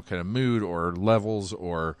kind of mood or levels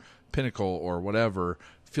or pinnacle or whatever,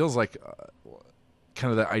 feels like kind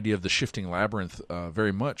of the idea of the shifting labyrinth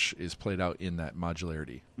very much is played out in that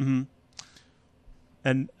modularity. Mm-hmm.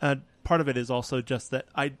 And part of it is also just that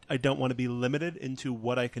I don't want to be limited into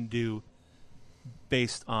what I can do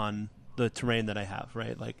based on the terrain that I have,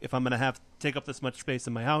 right? Like if I'm going to take up this much space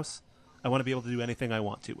in my house, I want to be able to do anything I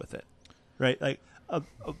want to with it, right? Like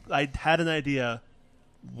I had an idea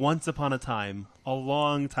once upon a time, a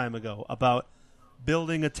long time ago, about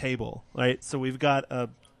building a table, right? So we've got a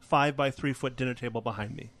 5 by 3 foot dinner table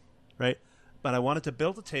behind me, right? But I wanted to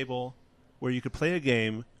build a table where you could play a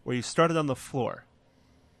game where you started on the floor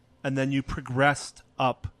and then you progressed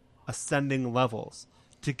up ascending levels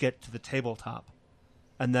to get to the tabletop.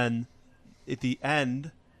 And then at the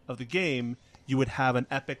end of the game, you would have an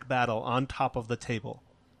epic battle on top of the table.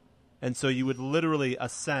 And so you would literally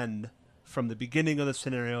ascend from the beginning of the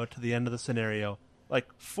scenario to the end of the scenario, like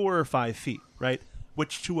 4 or 5 feet, right?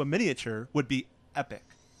 Which to a miniature would be epic.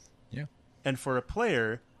 Yeah. And for a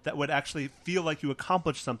player, that would actually feel like you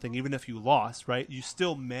accomplished something even if you lost, right? You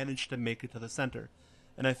still managed to make it to the center.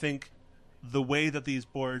 And I think the way that these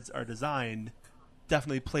boards are designed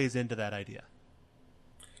definitely plays into that idea.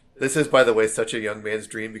 This is, by the way, such a young man's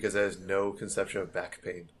dream because it has no conception of back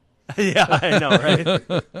pain. Yeah, I know,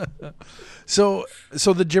 right? So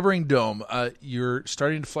the Gibbering Dome, you're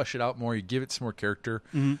starting to flesh it out more. You give it some more character.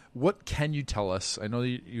 Mm-hmm. What can you tell us? I know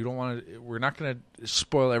you don't want to. We're not going to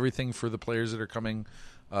spoil everything for the players that are coming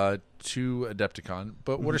to Adepticon.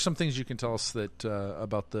 But what are some things you can tell us that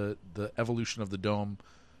about the evolution of the dome?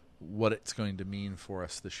 What it's going to mean for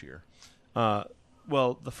us this year?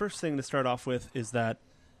 Well, the first thing to start off with is that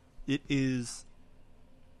it is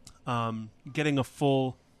getting a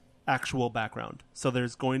full actual background. So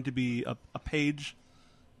there's going to be a page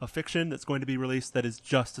of fiction that's going to be released that is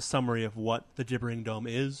just a summary of what the Gibbering Dome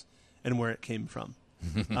is and where it came from.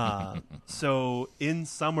 So in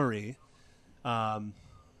summary,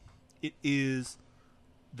 it is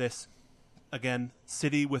this, again,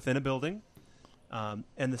 city within a building. And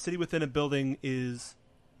the city within a building is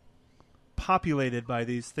populated by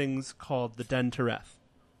these things called the Den Tereth.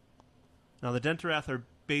 Now, the Den Tereth are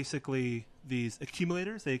basically these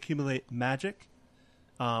accumulators. They accumulate magic,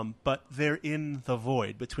 but they're in the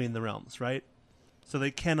void between the realms, right? So they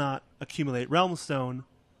cannot accumulate realm stone,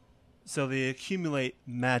 so they accumulate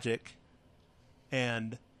magic,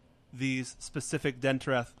 and these specific Den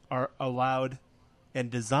Tereth are allowed and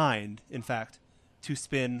designed, in fact, to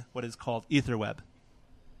spin what is called Etherweb.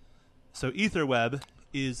 So Etherweb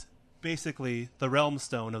is basically the realm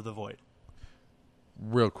stone of the void.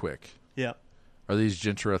 Real quick. Yeah. Are these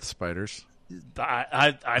Jintereth spiders?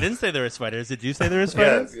 I didn't say there were spiders. Did you say there were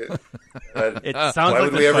spiders? Yeah. It sounds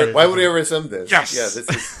like why would we ever assume this? Yes! Yeah, this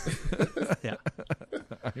is... Yeah.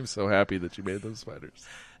 I'm so happy that you made those spiders.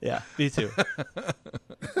 Yeah, me too.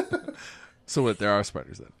 So what? There are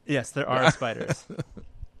spiders then? Yes, there are spiders.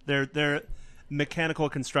 They're mechanical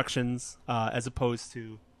constructions as opposed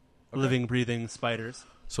to living, breathing spiders.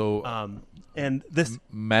 So, and this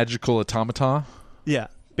magical automata. Yeah,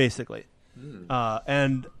 basically.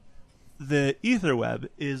 And the Etherweb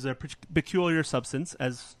is a peculiar substance,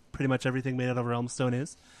 as pretty much everything made out of realm stone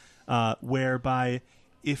is, whereby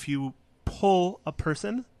if you pull a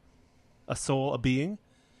person, a soul, a being,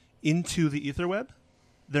 into the Etherweb,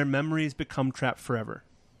 their memories become trapped forever.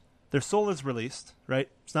 Their soul is released, right?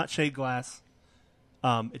 It's not shade glass.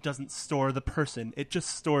 It doesn't store the person. It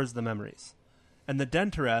just stores the memories. And the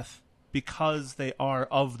Den Tereth, because they are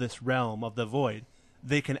of this realm of the void,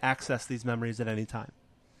 they can access these memories at any time.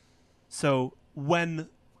 So when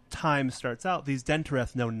time starts out, these Den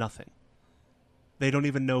Tereth know nothing. They don't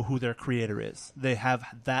even know who their creator is. They have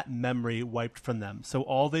that memory wiped from them. So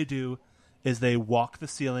all they do is they walk the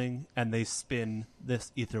ceiling and they spin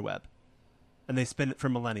this Etherweb. and they spin it for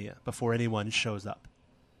millennia before anyone shows up.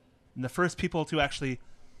 And the first people to actually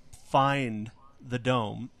find the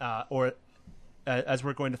dome, or as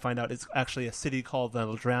we're going to find out, it's actually a city called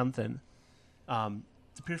Veldranthen.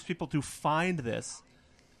 The first people to find this,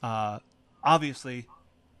 obviously,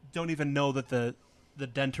 don't even know that the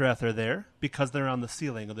Dentereth are there because they're on the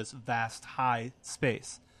ceiling of this vast, high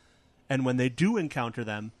space. And when they do encounter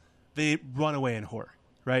them, they run away in horror,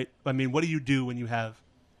 right? I mean, what do you do when you have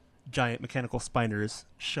giant mechanical spiners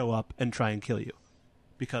show up and try and kill you?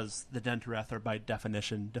 Because the Dentereth are, by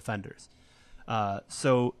definition, defenders.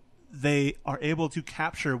 So they are able to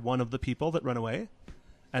capture one of the people that run away,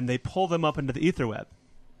 and they pull them up into the ether web.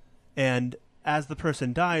 And as the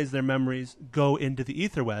person dies, their memories go into the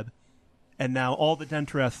ether web, and now all the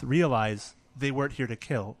Dentereth realize they weren't here to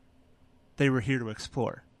kill. They were here to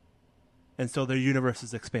explore. And so their universe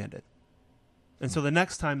is expanded. And so the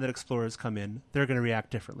next time that explorers come in, they're going to react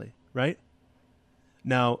differently, right?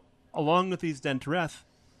 Now, along with these Dentereth,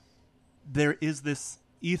 there is this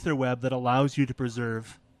ether web that allows you to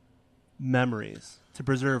preserve memories, to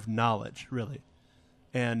preserve knowledge, really.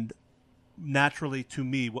 And naturally, to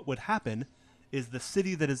me, what would happen is the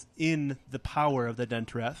city that is in the power of the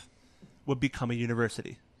Dentereth would become a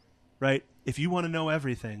university, right? If you want to know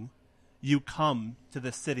everything, you come to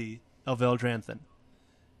the city of Veldranthen.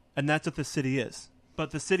 And that's what the city is.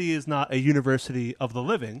 But the city is not a university of the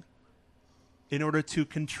living. In order to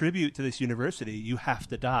contribute to this university, you have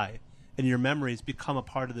to die. And your memories become a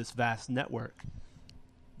part of this vast network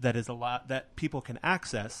that is a lot that people can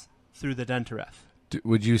access through the Dentereth.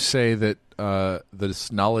 Would you say that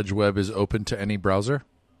this knowledge web is open to any browser?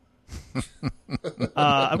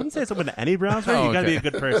 I wouldn't say it's open to any browser. You got to be a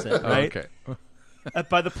good person, right? Okay.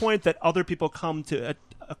 By the point that other people come to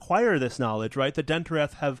acquire this knowledge, right? The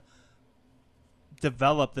Dentereth have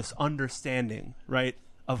developed this understanding, right,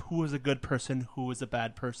 of who is a good person, who is a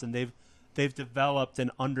bad person. They've developed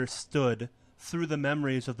and understood through the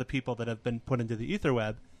memories of the people that have been put into the ether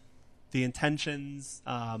web, the intentions,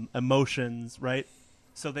 emotions, right?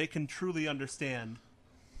 So they can truly understand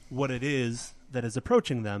what it is that is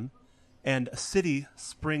approaching them, and a city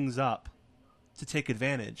springs up to take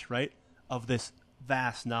advantage, right, of this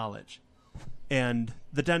vast knowledge. And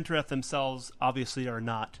the Dentereth themselves obviously are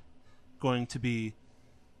not going to be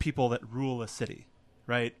people that rule a city,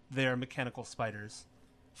 right? They are mechanical spiders.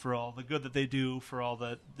 For all the good that they do, for all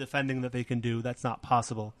the defending that they can do, that's not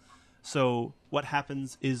possible. So what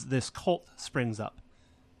happens is this cult springs up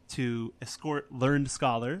to escort learned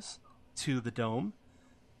scholars to the dome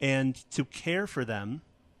and to care for them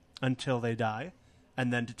until they die,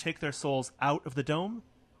 and then to take their souls out of the dome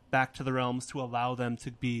back to the realms to allow them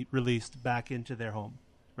to be released back into their home,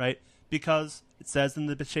 right? Because it says in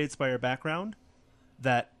the Shadespire background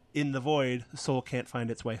that in the void, the soul can't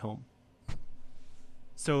find its way home.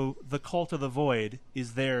 So the Cult of the Void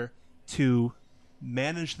is there to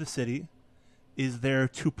manage the city, is there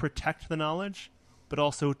to protect the knowledge, but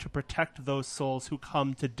also to protect those souls who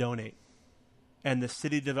come to donate. And the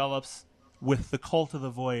city develops with the Cult of the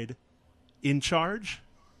Void in charge,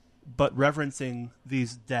 but reverencing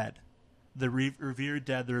these dead, the revered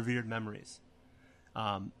dead, the revered memories.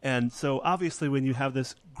 And so obviously when you have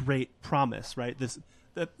this great promise, right,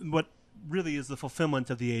 what really is the fulfillment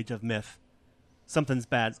of the Age of Myth, something's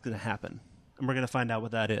bad's going to happen, and we're going to find out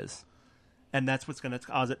what that is. And that's what's going to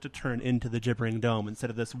cause it to turn into the Gibbering Dome instead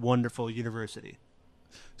of this wonderful university.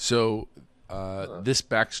 So this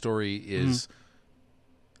backstory is,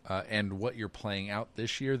 and what you're playing out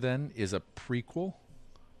this year then is a prequel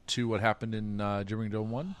to what happened in Gibbering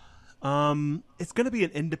Dome 1? It's going to be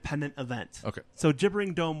an independent event. Okay. So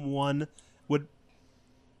Gibbering Dome 1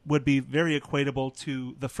 would be very equatable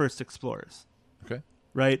to the first Explorers. Okay.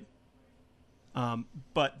 Right?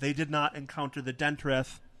 But they did not encounter the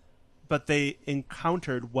Dentereth, but they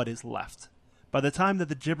encountered what is left. By the time that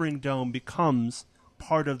the Gibbering Dome becomes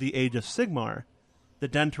part of the Age of Sigmar, the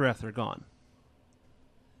Dentereth are gone.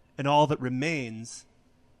 And all that remains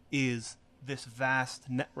is this vast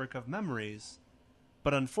network of memories,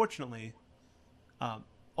 but unfortunately,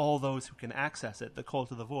 all those who can access it, the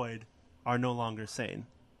Cult of the Void, are no longer sane,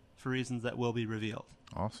 for reasons that will be revealed.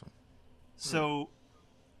 Awesome. So,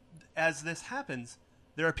 as this happens,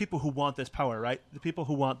 there are people who want this power, right? The people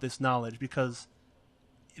who want this knowledge, because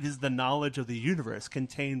it is the knowledge of the universe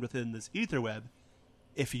contained within this ether web,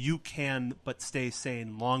 if you can but stay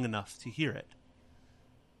sane long enough to hear it.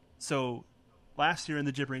 So, last year in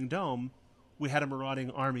the Gibbering Dome, we had a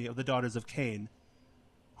marauding army of the Daughters of Cain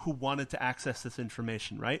who wanted to access this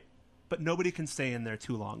information, right? But nobody can stay in there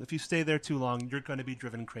too long. If you stay there too long, you're going to be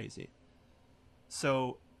driven crazy.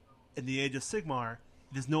 So, in the Age of Sigmar,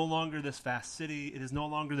 It is no longer this vast city. It is no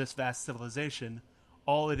longer this vast civilization.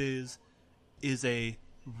 All it is a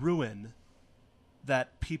ruin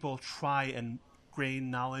that people try and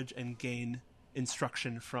gain knowledge and gain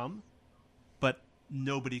instruction from, but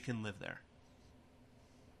nobody can live there.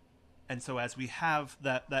 And so as we have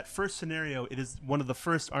that first scenario, it is one of the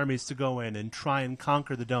first armies to go in and try and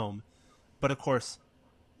conquer the dome. But of course,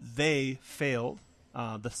 they failed.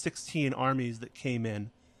 The 16 armies that came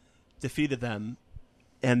in defeated them,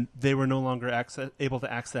 and they were no longer able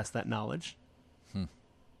to access that knowledge.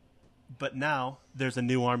 But now there's a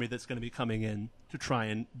new army that's going to be coming in to try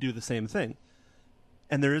and do the same thing.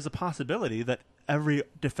 And there is a possibility that every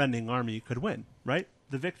defending army could win, right?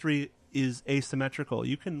 The victory is asymmetrical.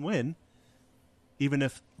 You can win even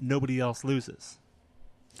if nobody else loses.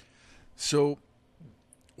 So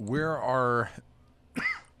where are...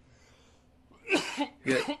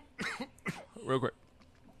 Real quick.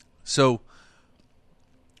 So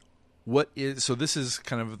this is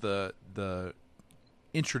kind of the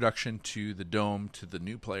introduction to the Dome to the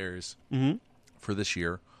new players for this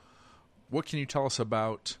year. What can you tell us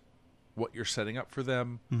about what you're setting up for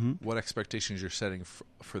them? What expectations you're setting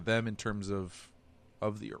for them in terms of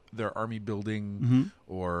their army building,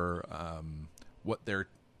 or what they're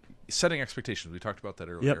setting expectations? We talked about that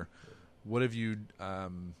earlier. Yep. What have you?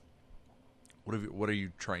 What are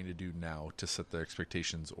you trying to do now to set their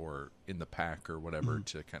expectations, or in the pack, or whatever,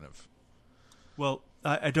 to kind of? Well,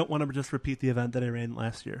 I don't want to just repeat the event that I ran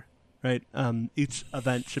last year, right? Each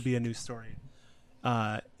event should be a new story.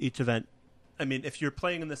 Each event, I mean, if you're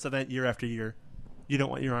playing in this event year after year, you don't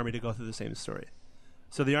want your army to go through the same story.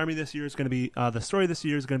 So the army this year is going to be, the story this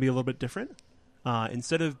year is going to be a little bit different.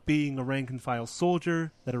 Instead of being a rank and file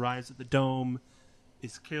soldier that arrives at the Dome,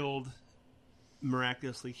 is killed,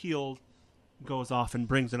 miraculously healed, goes off and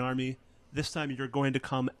brings an army, this time you're going to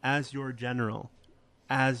come as your general,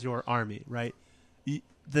 as your army, right?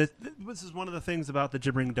 This is one of the things about the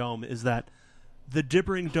Gibbering Dome, is that the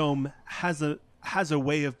Gibbering Dome has a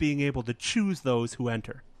way of being able to choose those who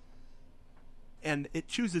enter. And it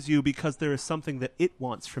chooses you because there is something that it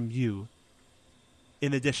wants from you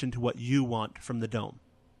in addition to what you want from the Dome.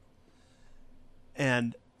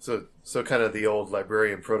 And so kind of the old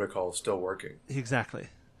librarian protocol is still working. Exactly.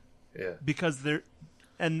 Yeah. Because they're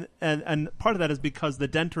and part of that is because the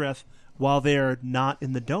Dentoreth, while they are not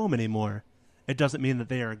in the Dome anymore, it doesn't mean that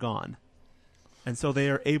they are gone. And so they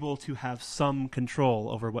are able to have some control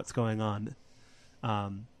over what's going on.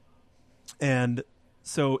 And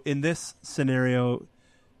so in this scenario,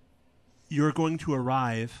 you're going to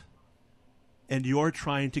arrive and you're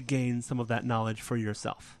trying to gain some of that knowledge for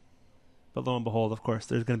yourself. But lo and behold, of course,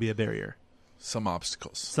 there's going to be a barrier. Some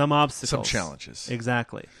obstacles. Some challenges.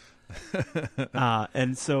 Exactly.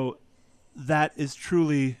 And so that is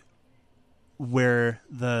truly where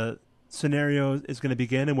the scenario is going to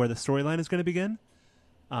begin and where the storyline is going to begin.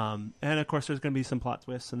 And of course, there's going to be some plot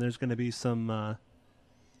twists, and there's going to be some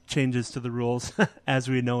changes to the rules as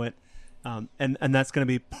we know it, and that's going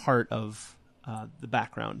to be part of the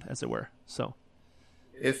background, as it were. So,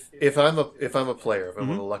 if I'm a player, if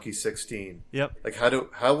I'm on a lucky 16, yep. Like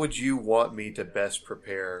how would you want me to best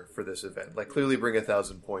prepare for this event? Like, clearly bring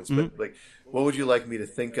 1,000 points, but like, what would you like me to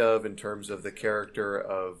think of in terms of the character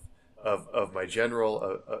of my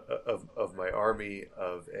general, of my army,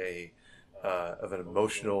 of an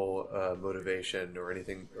emotional motivation, or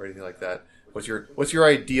anything like that? What's your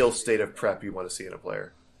ideal state of prep you want to see in a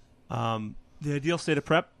player? The ideal state of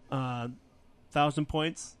prep, 1,000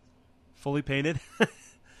 points, fully painted.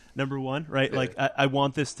 Number one, right? Yeah. Like I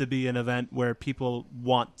want this to be an event where people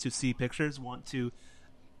want to see pictures, want to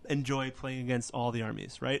enjoy playing against all the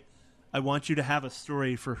armies, right? I want you to have a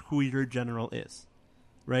story for who your general is,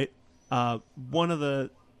 right? One of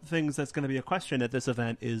the things that's going to be a question at this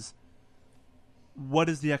event is, what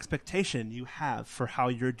is the expectation you have for how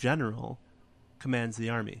your general commands the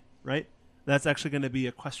army, right? That's actually going to be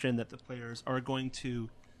a question that the players are going to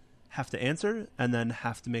have to answer and then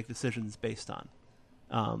have to make decisions based on.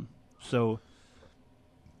 So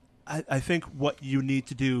I think what you need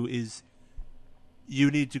to do is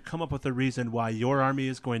you need to come up with a reason why your army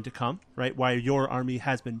is going to come, right? Why your army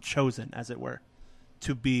has been chosen, as it were,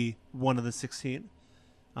 to be one of the 16.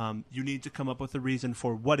 You need to come up with a reason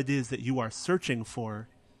for what it is that you are searching for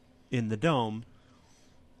in the Dome.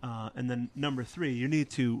 And then number 3, you need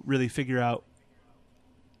to really figure out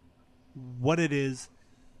what it is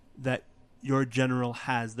that your general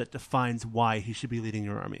has that defines why he should be leading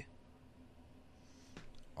your army.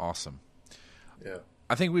 Awesome. Yeah.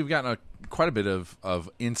 I think we've gotten quite a bit of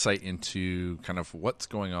insight into kind of what's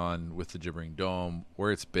going on with the Gibbering Dome,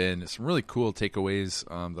 where it's been. Some really cool takeaways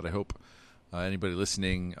that I hope anybody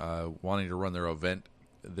listening wanting to run their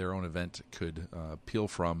own event could peel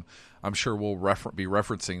from. I'm sure we'll be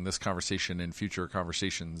referencing this conversation in future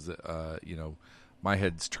conversations. My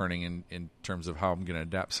head's turning in terms of how I'm going to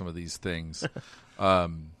adapt some of these things.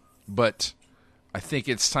 But I think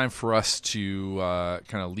it's time for us to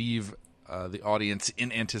kind of leave the audience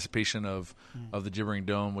in anticipation of the Gibbering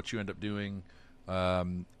Dome, what you end up doing, I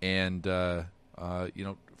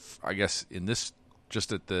guess in this,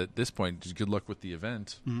 just at this point, just good luck with the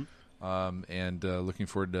event, and looking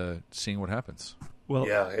forward to seeing what happens. Well,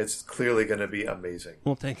 yeah, it's clearly going to be amazing.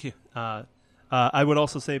 Well, thank you. I would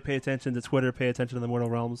also say pay attention to Twitter, pay attention to the Mortal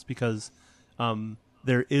Realms, because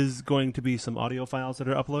there is going to be some audio files that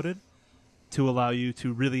are uploaded to allow you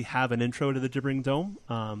to really have an intro to the Gibbering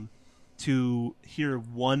Dome, to hear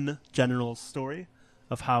one general story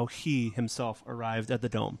of how he himself arrived at the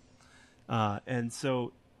Dome. And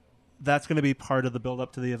so that's going to be part of the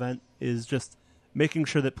build-up to the event, is just making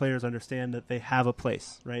sure that players understand that they have a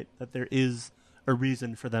place, right? That there is a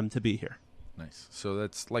reason for them to be here. Nice. So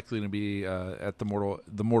that's likely to be at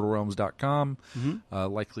themortalrealms.com,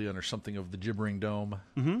 likely under something of the Gibbering Dome.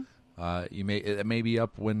 It may be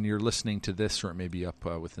up when you're listening to this, or it may be up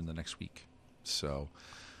within the next week. So,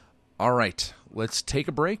 all right, let's take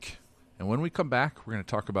a break. And when we come back, we're going to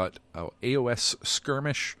talk about AOS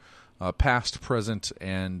Skirmish, past, present,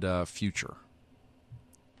 and future.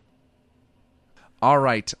 All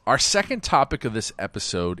right, our second topic of this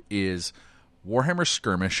episode is Warhammer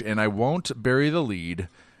Skirmish, and I won't bury the lead.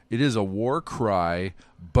 It is a Warcry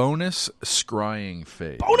bonus scrying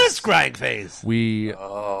phase. Bonus scrying phase. We knew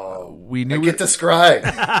I get to scry.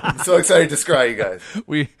 I'm so excited to scry, you guys.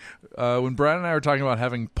 When Brian and I were talking about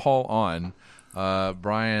having Paul on,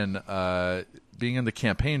 Brian, being in the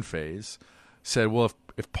campaign phase, said, "Well,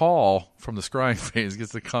 if Paul from the scrying phase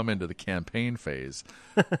gets to come into the campaign phase,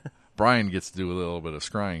 Brian gets to do a little bit of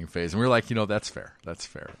scrying phase." And we were like, that's fair. That's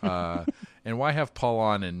fair. And why have Paul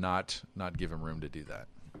on and not give him room to do that?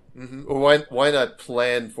 Well, why not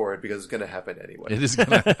plan for it, because it's going to happen anyway. It is going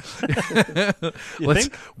to. Let's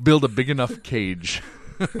build a big enough cage.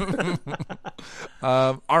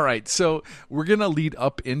 All right, so we're going to lead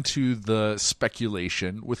up into the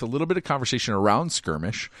speculation with a little bit of conversation around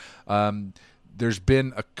Skirmish. There's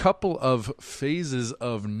been a couple of phases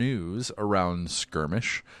of news around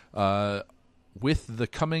Skirmish with the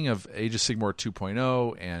coming of Age of Sigmar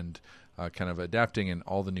 2.0 and kind of adapting, and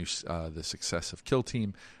all the new the success of Kill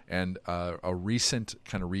Team, and a recent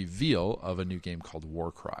kind of reveal of a new game called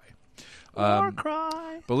Warcry.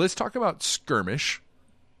 Warcry. But let's talk about Skirmish.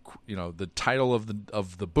 The title of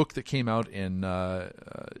the book that came out in.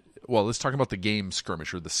 Let's talk about the game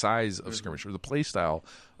Skirmish, or the size of Skirmish, or the play style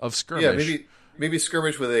of Skirmish. Yeah, maybe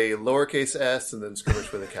Skirmish with a lowercase s, and then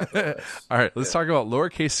Skirmish with a capital S. All right, let's talk about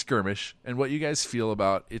lowercase Skirmish and what you guys feel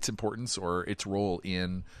about its importance or its role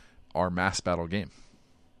in our mass battle game.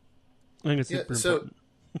 I think it's super important.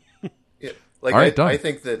 I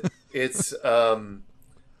think that it's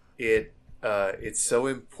it's so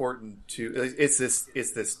important to it's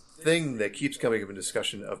this thing that keeps coming up in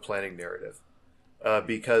discussion of planning narrative,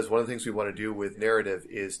 because one of the things we want to do with narrative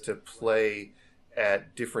is to play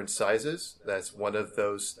at different sizes. That's one of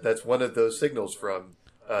those signals from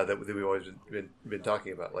that we've always been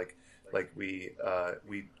talking about. Like we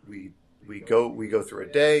go through a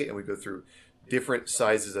day, and we go through different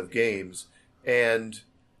sizes of games, and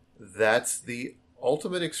that's the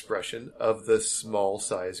ultimate expression of the small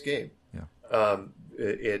size game. Yeah.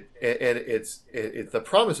 It's the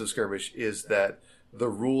promise of Skirmish is that the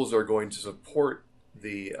rules are going to support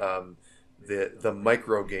the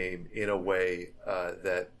micro game in a way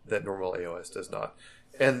that normal AOS does not.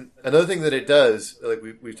 And another thing that it does, like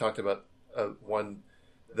we've talked about,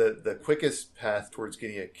 the quickest path towards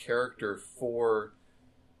getting a character for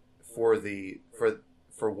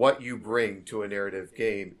what you bring to a narrative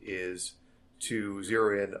game is to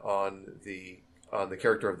zero in on the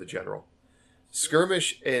character of the general.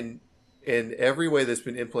 Skirmish, in every way that's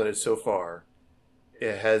been implemented so far,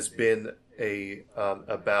 it has been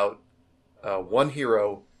about one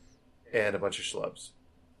hero and a bunch of schlubs.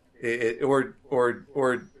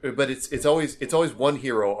 But it's always one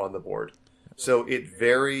hero on the board. So it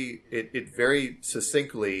very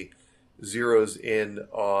succinctly zeroes in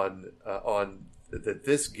on that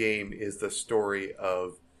this game is the story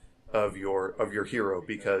of your hero,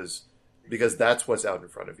 because that's what's out in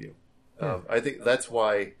front of you. I think that's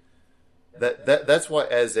why that's why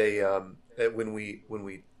as a when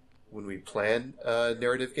we plan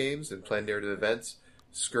narrative games and plan narrative events,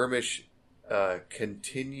 Skirmish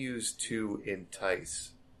continues to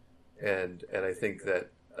entice, and I think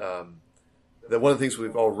that that one of the things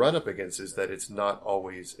we've all run up against is that it's not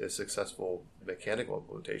always a successful mechanical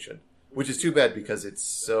implementation, which is too bad because it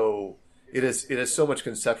has so much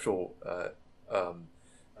conceptual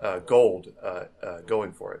gold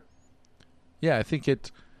going for it. Yeah, I think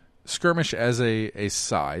skirmish as a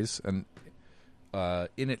size and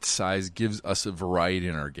in its size gives us a variety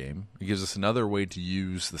in our game. It gives us another way to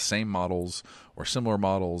use the same models or similar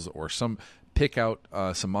models or pick out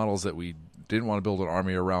some models that we didn't want to build an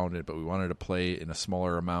army around it, but we wanted to play in a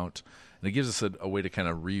smaller amount. And it gives us a way to kind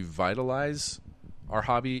of revitalize our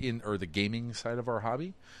hobby or the gaming side of our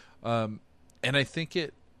hobby. And I think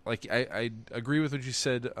I agree with what you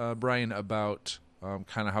said, Brian, about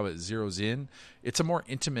kind of how it zeroes in. It's a more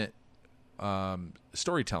intimate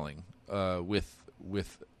storytelling with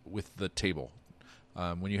the table.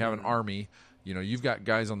 When you have an army, you've got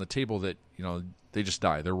guys on the table that they just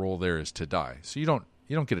die. Their role there is to die, so you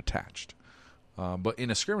don't get attached. But in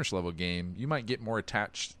a skirmish level game, you might get more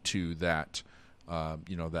attached to that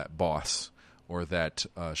that boss or that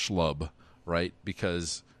schlub, right?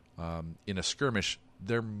 Because in a skirmish,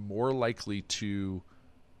 they're more likely to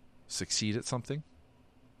succeed at something,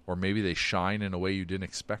 or maybe they shine in a way you didn't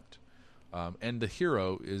expect. And the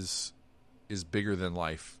hero is bigger than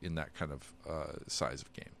life in that kind of size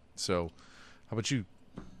of game. So, how about you,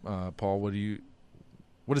 Paul?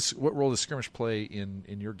 What role does skirmish play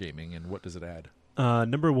in your gaming, and what does it add?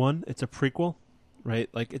 Number one, it's a prequel, right?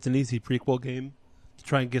 Like, it's an easy prequel game to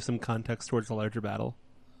try and give some context towards the larger battle,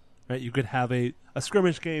 right? You could have a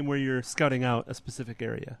skirmish game where you're scouting out a specific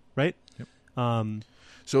area, right? Yep.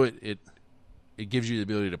 So it gives you the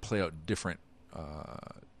ability to play out different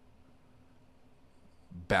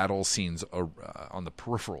battle scenes on the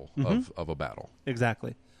peripheral of a battle.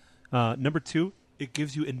 Exactly. Number two, it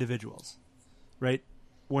gives you individuals, right?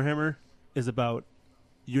 Warhammer is about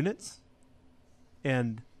units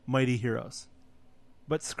and mighty heroes,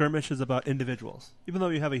 but skirmish is about individuals. Even though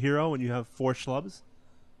you have a hero and you have 4 schlubs,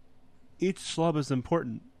 each schlub is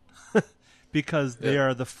important because they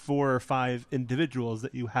are the 4 or 5 individuals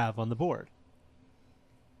that you have on the board.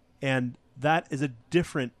 And that is a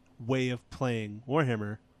different way of playing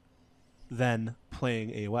Warhammer than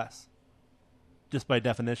playing AOS, just by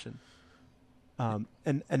definition.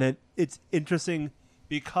 It's interesting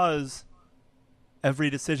because every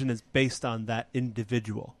decision is based on that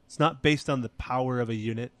individual. It's not based on the power of a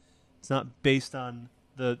unit. It's not based on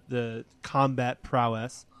the combat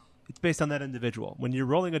prowess. It's based on that individual. When you're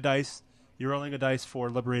rolling a dice, you're rolling a dice for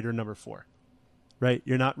Liberator number 4, right?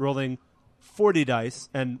 You're not rolling 40 dice,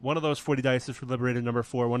 and one of those 40 dice is for Liberator number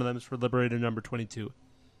 4, one of them is for Liberator number 22,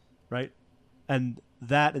 right? And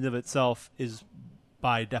that in of itself is,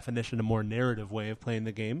 by definition, a more narrative way of playing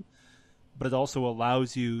the game, but it also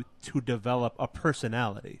allows you to develop a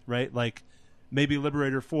personality, right? Like, maybe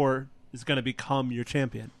Liberator 4 is going to become your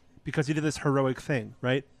champion because he did this heroic thing,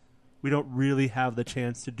 right? We don't really have the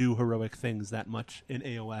chance to do heroic things that much in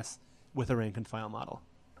AOS with a rank and file model.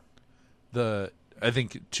 I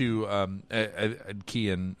think, too, I'd key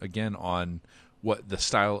in again on what the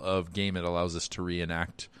style of game it allows us to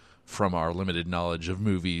reenact from our limited knowledge of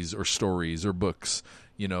movies or stories or books.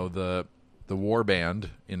 The war band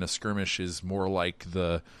in a skirmish is more like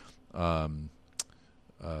the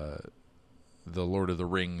Lord of the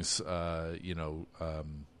Rings,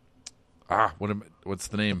 what's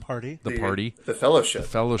the name? The party. The party. The Fellowship. The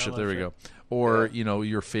Fellowship. There we go. Or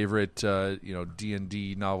your favorite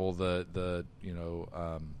D&D novel.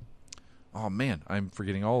 Oh man, I'm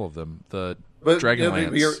forgetting all of them. The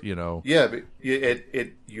Dragonlance. Yeah, but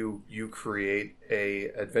you create a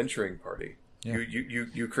adventuring party. Yeah.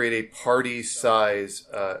 You create a party size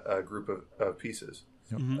group of pieces.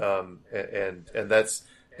 Yep.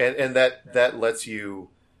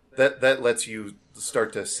 That lets you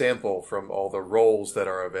start to sample from all the roles that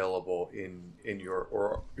are available in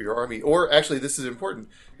your army. Or actually, this is important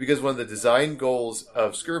because one of the design goals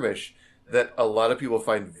of skirmish that a lot of people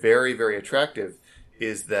find very, very attractive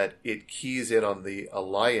is that it keys in on the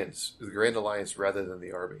alliance, the Grand Alliance, rather than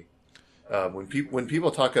the army. When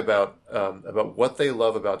people talk about what they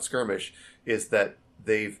love about skirmish is that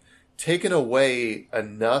they've taken away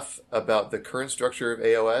enough about the current structure of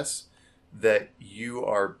AOS that you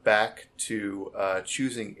are back to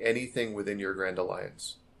choosing anything within your Grand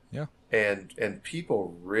Alliance. Yeah, and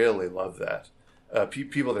people really love that.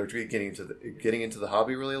 People that are getting into the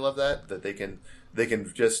hobby really love that they can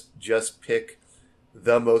just pick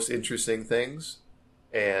the most interesting things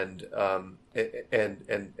and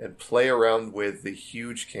play around with the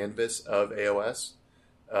huge canvas of AOS,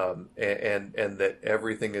 and that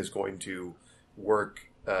everything is going to work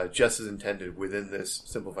just as intended within this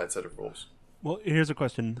simplified set of rules. Well, here's a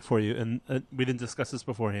question for you, and we didn't discuss this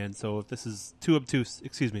beforehand, so if this is too obtuse,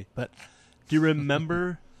 excuse me. But do you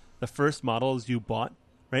remember the first models you bought?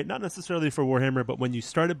 Right, not necessarily for Warhammer, but when you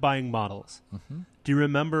started buying models, do you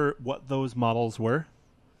remember what those models were?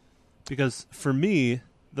 Because for me,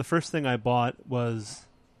 the first thing I bought was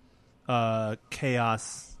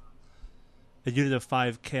Chaos, a unit of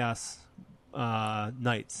 5 Chaos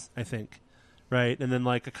Knights, I think, right? And then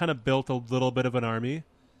like I kind of built a little bit of an army.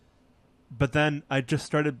 But then I just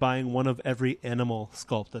started buying one of every animal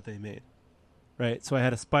sculpt that they made, right? So I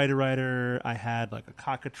had a Spider Rider, I had like a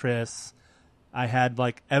Cockatrice, I had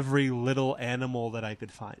like every little animal that I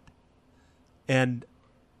could find. And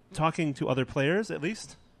talking to other players, at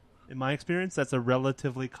least, in my experience, that's a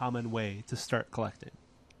relatively common way to start collecting.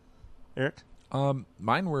 Eric?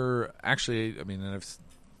 Mine were actually, I mean, and I've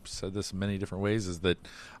said this in many different ways, is that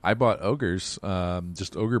I bought ogres,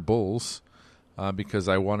 just ogre bulls, because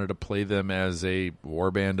I wanted to play them as a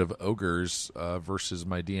warband of ogres versus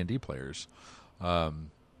my D&D players.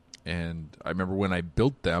 And I remember when I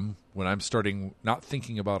built them, when I'm starting not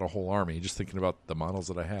thinking about a whole army, just thinking about the models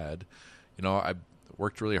that I had, I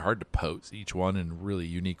worked really hard to pose each one in a really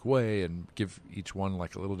unique way and give each one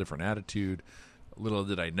like a little different attitude. Little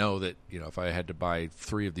did I know that, if I had to buy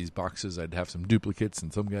 3 of these boxes, I'd have some duplicates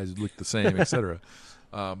and some guys would look the same, etc.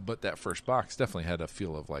 But that first box definitely had a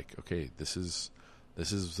feel of like, okay, this is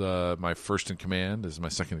my first in command, this is my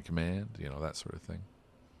second in command, that sort of thing.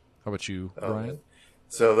 How about you, Brian?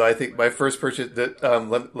 So I think my first purchase.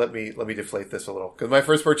 Let me deflate this a little, because my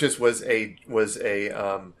first purchase was a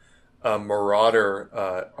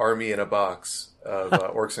Marauder army in a box of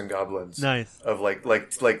orcs and goblins. Nice. Of like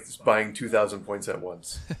buying 2,000 points at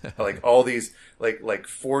once. Like all these like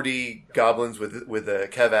 40 goblins with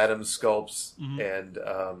Kev Adams sculpts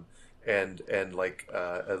and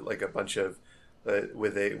like a bunch of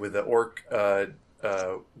with the orc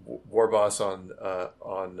war boss on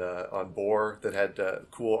boar that had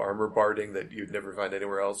cool armor barding that you'd never find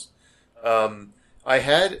anywhere else.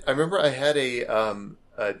 I remember I had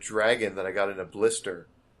a dragon that I got in a blister,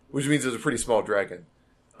 which means it was a pretty small dragon.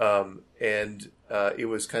 And it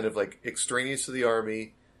was kind of like extraneous to the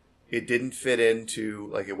army. It didn't fit into,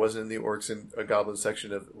 like, it wasn't in the orcs and goblins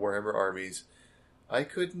section of Warhammer armies. I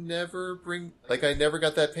could never I never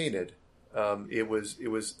got that painted. It was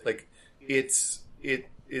like,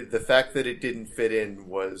 the fact that it didn't fit in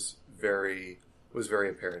was very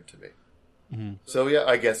apparent to me. Mm-hmm. So yeah,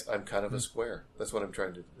 I guess I'm kind of a square. That's what I'm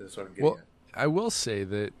getting at. I will say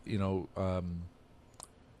that,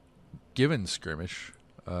 given Skirmish,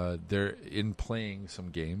 they're in playing some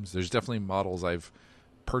games, there's definitely models I've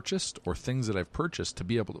purchased or things that I've purchased to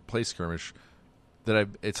be able to play Skirmish that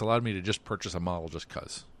it's allowed me to just purchase a model just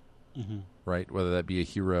because. Mm-hmm. Right? Whether that be a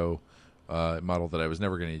hero model that I was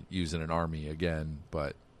never going to use in an army again,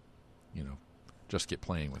 but, just get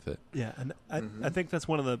playing with it. Yeah, and I think that's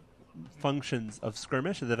one of the functions of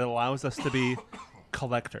Skirmish, that it allows us to be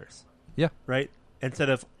collectors. Yeah. Right? Instead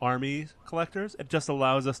of army collectors, it just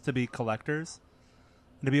allows us to be collectors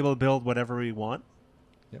and to be able to build whatever we want.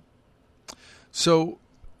 Yep. So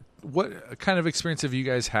what kind of experience have you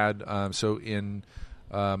guys had? So in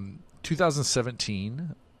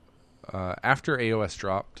 2017, after AOS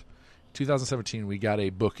dropped, 2017, we got a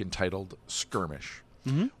book entitled Skirmish.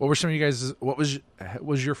 Mm-hmm. What were some of you guys? What was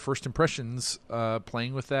your first impressions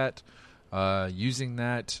playing with that, using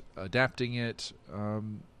that, adapting it?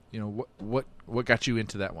 What got you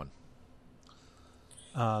into that one?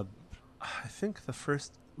 I think the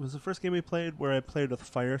first game we played where I played with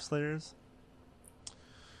Fire Slayers. Do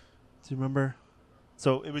you remember?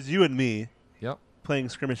 So it was you and me. Yep. Playing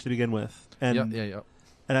Skirmish to begin with, and yep.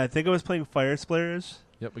 And I think I was playing Fire Slayers.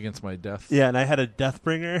 Yep, against my death. Yeah, and I had a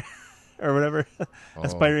Deathbringer or whatever,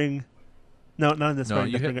 aspiring. No, not an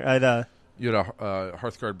aspiring Deathbringer. You had a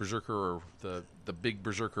Hearthguard Berserker, or the big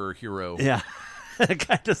Berserker hero. Yeah. The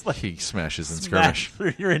guy just he smashes in Skirmish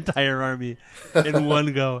through your entire army in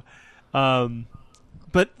one go.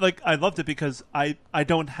 But like I loved it because I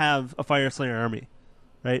don't have a Fire Slayer army,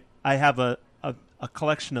 right? I have a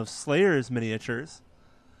collection of Slayers miniatures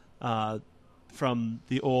from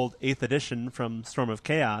the old 8th edition from Storm of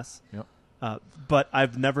Chaos. Yep. But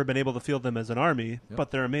I've never been able to field them as an army. Yep.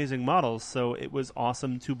 But they're amazing models, so it was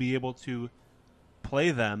awesome to be able to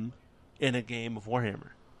play them in a game of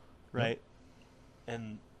Warhammer, right? Yep.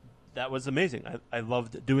 And that was amazing. I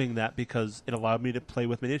loved doing that because it allowed me to play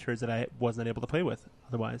with miniatures that I wasn't able to play with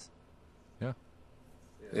otherwise. Yeah.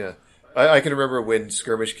 Yeah. I can remember when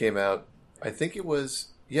Skirmish came out. I think it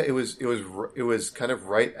was kind of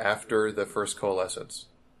right after the first Coalescence.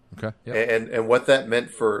 Okay. Yep. And what that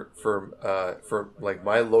meant for like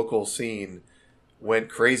my local scene went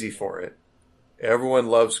crazy for it. Everyone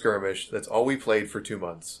loved Skirmish. That's all we played for 2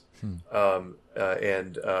 months. We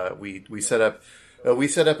set up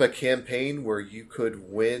a campaign where you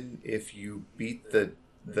could win if you beat a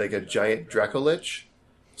giant Dracolich.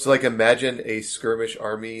 So like imagine a Skirmish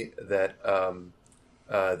army that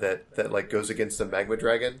like goes against the Magma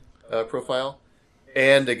Dragon profile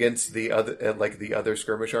and against the other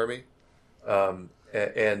Skirmish army. And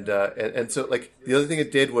so like the other thing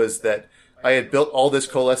it did was that I had built all this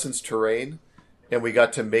coalescence terrain, and we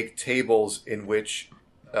got to make tables in which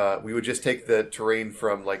we would just take the terrain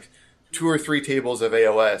from like 2 or 3 tables of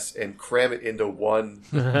AOS and cram it into one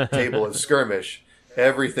table of Skirmish.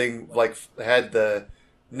 Everything like had the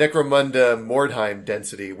Necromunda Mordheim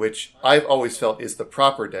density, which I've always felt is the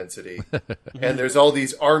proper density, and there's all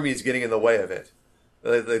these armies getting in the way of it.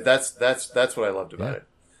 That's what I loved about it.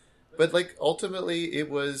 But like ultimately, it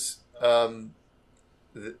was there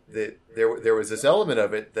was this element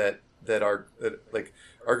of it that our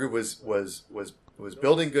group was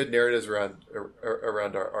building good narratives around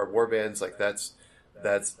our war bands. Like this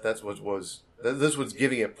was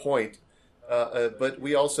giving it point. But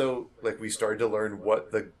we also we started to learn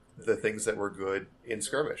what the things that were good in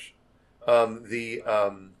Skirmish. The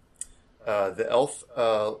elf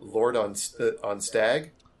lord on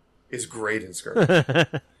Stag is great in Skirmish.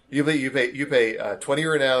 You pay 20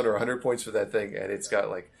 renown or 100 points for that thing, and it's got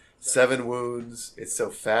like 7 wounds. It's so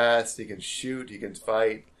fast. He can shoot. He can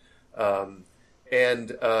fight. And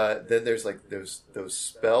then there's like those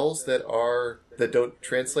spells that don't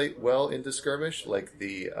translate well into Skirmish, like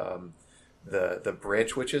the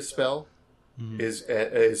Branch Witches spell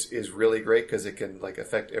is really great because it can like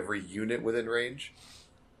affect every unit within range.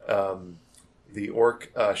 The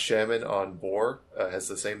Orc Shaman on Boar has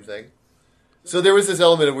the same thing. So there was this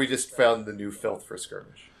element of we just found the new filth for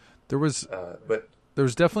Skirmish. There was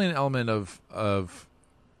definitely an element of I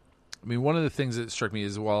mean, one of the things that struck me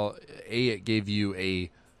is it gave you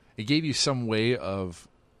some way of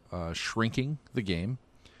shrinking the game,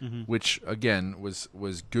 which again was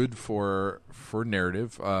good for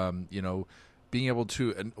narrative. Being able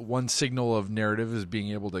to one signal of narrative is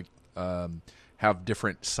being able to have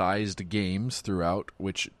different sized games throughout,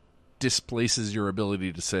 which displaces your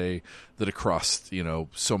ability to say that across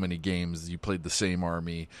so many games you played the same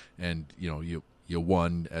army and you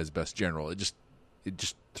won as best general. It just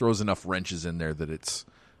throws enough wrenches in there that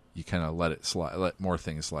you kind of let it slide, let more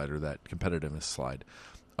things slide, or that competitiveness slide.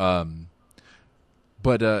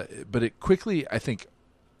 But it quickly, I think,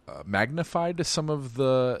 magnified some of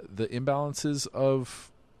the imbalances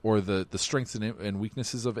or the strengths and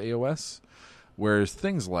weaknesses of AOS, whereas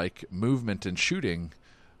things like movement and shooting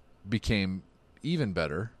became even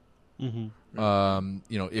better.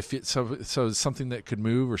 If it's so something that could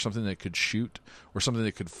move or something that could shoot or something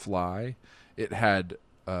that could fly, it had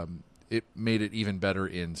it made it even better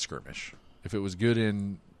in Skirmish. If it was good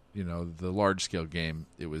in the large scale game,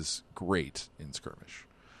 it was great in Skirmish.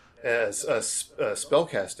 As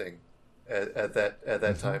spellcasting at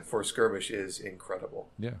that time for Skirmish is incredible.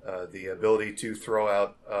 Yeah, the ability to throw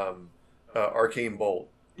out Arcane Bolt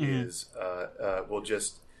is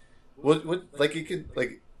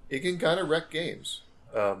it can kind of wreck games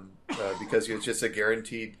because it's just a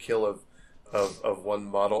guaranteed kill of one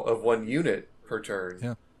model of one unit per turn.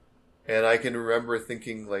 Yeah. And I can remember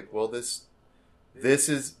thinking like, well, this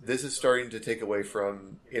is starting to take away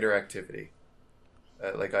from interactivity.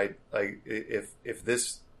 If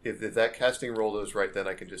that casting roll goes right, then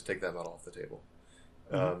I can just take that model off the table.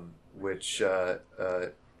 Which it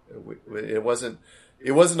wasn't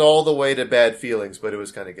all the way to bad feelings, but it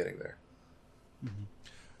was kind of getting there.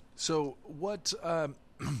 So what?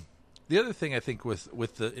 The other thing I think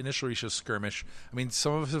with the initial release of Skirmish, I mean,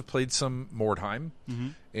 some of us have played some Mordheim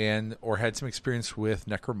or had some experience with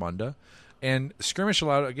Necromunda, and Skirmish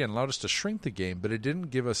allowed us to shrink the game, but it didn't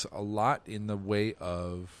give us a lot in the way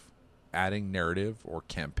of adding narrative or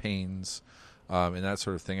campaigns and that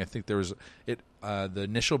sort of thing. I think there was the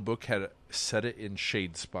initial book had set it in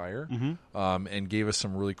Shadespire and gave us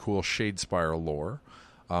some really cool Shadespire lore.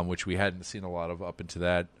 Which we hadn't seen a lot of up into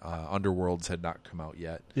that. Underworlds had not come out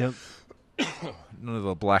yet. Yep. None of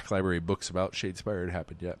the Black Library books about Shadespire had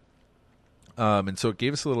happened yet. And so it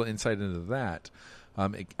gave us a little insight into that. I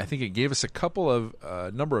think it gave us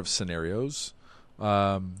a number of scenarios.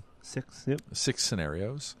 6, yep. 6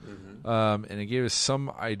 scenarios. And it gave us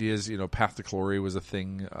some ideas. Path to Glory was a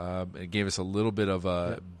thing. It gave us a little bit of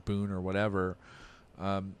a boon or whatever.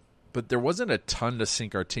 But there wasn't a ton to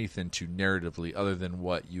sink our teeth into narratively other than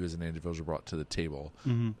what you as an individual brought to the table.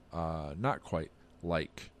 Not quite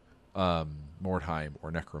like Mordheim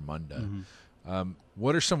or Necromunda.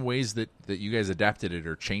 What are some ways that you guys adapted it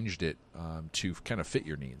or changed it to kind of fit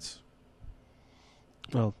your needs?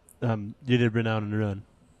 Well, you did Renown and Ruin.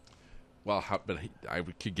 Well, I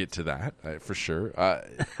could get to that for sure. You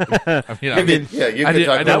could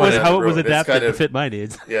talk that was about how it was Ruin. adapted to fit my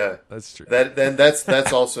needs. Yeah, that's true.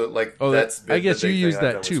 That's also like that's. I guess you used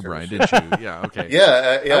that too, Brian, didn't you? Yeah, okay.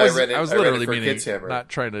 Yeah, I was literally meaning not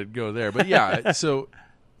trying to go there, but yeah. So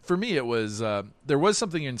for me, it was there was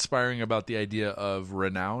something inspiring about the idea of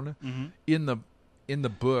renown in the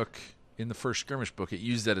book, in the first skirmish book. It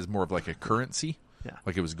used that as more of like a currency,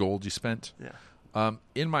 like it was gold you spent. Yeah.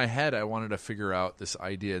 In my head, I wanted to figure out this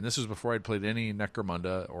idea, and this was before I'd played any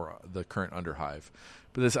Necromunda or the current Underhive,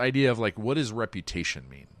 but this idea of like, what does reputation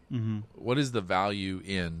mean? Mm-hmm. What is the value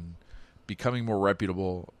in becoming more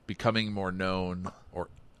reputable, becoming more known, or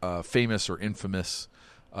famous or infamous,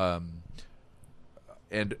 and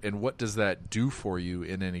what does that do for you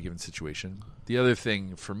in any given situation? The other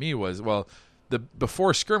thing for me was,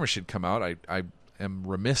 before Skirmish had come out, I am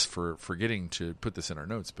remiss for forgetting to put this in our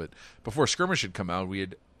notes, but before Skirmish had come out, we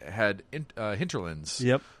had Hinterlands.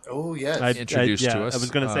 Yep. Oh yes. Introduced to us. I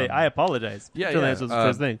was going to say I apologize. Hinterlands was the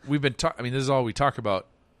first thing. We've been. This is all we talk about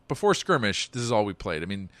before Skirmish. This is all we played. I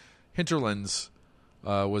mean, Hinterlands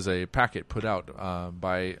was a packet put out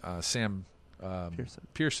by Sam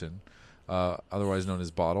Pearson, otherwise known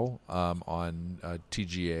as Bottle, on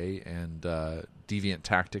TGA and Deviant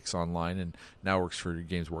Tactics online, and now works for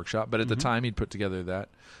Games Workshop. But at the time, he'd put together that.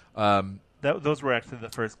 Those were actually the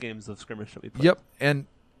first games of Skirmish that we played. Yep,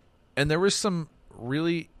 and there was some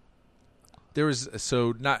really,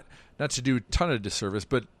 not to do a ton of disservice,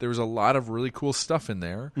 but there was a lot of really cool stuff in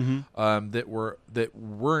there that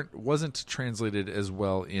wasn't translated as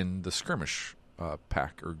well in the Skirmish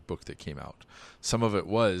pack or book that came out. Some of it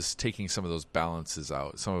was taking some of those balances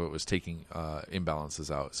out. Some of it was taking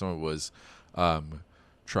imbalances out. Some of it was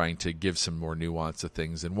trying to give some more nuance of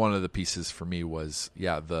things. And one of the pieces for me was,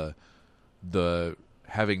 the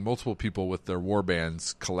having multiple people with their war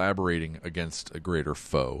bands collaborating against a greater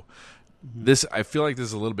foe. Mm-hmm. I feel like this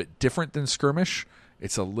is a little bit different than Skirmish.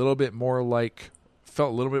 It's felt a little bit more like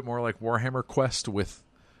Warhammer Quest with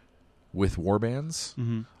war bands,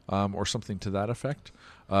 or something to that effect.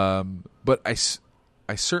 But I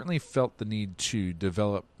certainly felt the need to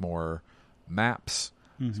develop more maps,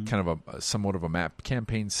 kind of somewhat of a map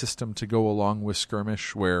campaign system to go along with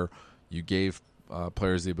Skirmish, where you gave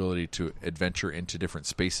players the ability to adventure into different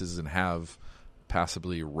spaces and have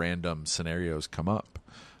passably random scenarios come up,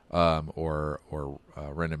 or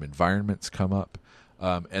random environments come up,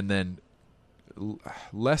 and then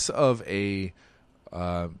less of a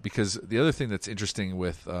because the other thing that's interesting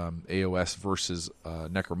with AOS versus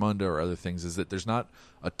Necromunda or other things is that there's not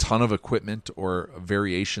a ton of equipment or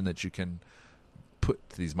variation that you can put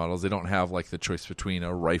to these models. They don't have like the choice between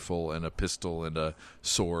a rifle and a pistol and a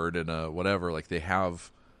sword and a whatever. Like they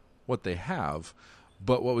have what they have.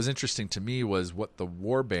 But what was interesting to me was what the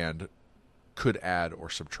warband could add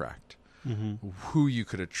or subtract. Who you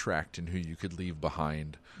could attract and who you could leave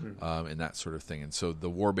behind, and that sort of thing. And so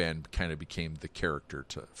the warband kind of became the character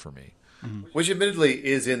for me. Which admittedly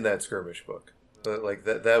is in that Skirmish book. Like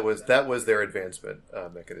that was their advancement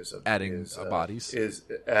mechanism. Adding bodies is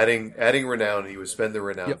adding renown. You would spend the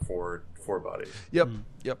renown for bodies. Yep.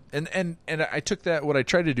 And I took that. What I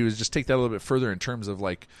tried to do is just take that a little bit further in terms of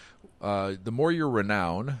like the more your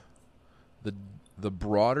renown, the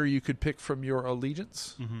broader you could pick from your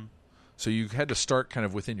allegiance. So you had to start kind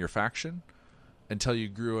of within your faction until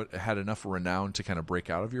you had enough renown to kind of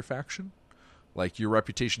break out of your faction. Like your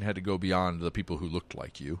reputation had to go beyond the people who looked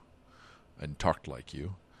like you and talked like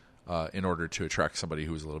you, in order to attract somebody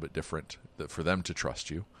who was a little bit different, for them to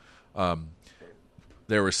trust you.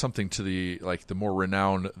 There was something to the more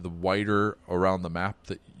renowned, the wider around the map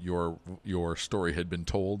that your story had been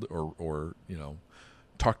told or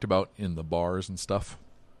talked about in the bars and stuff,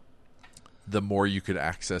 the more you could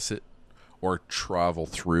access it or travel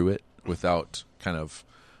through it without kind of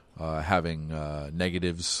having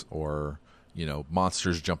negatives or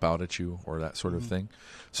monsters jump out at you or that sort of thing.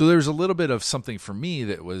 So there's a little bit of something for me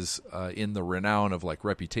that was in the renown of like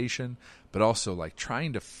reputation, but also like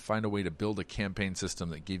trying to find a way to build a campaign system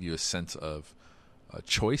that gave you a sense of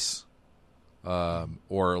choice,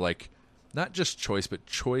 or like not just choice, but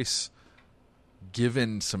choice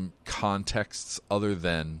given some contexts other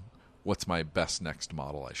than what's my best next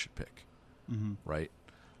model I should pick. Right.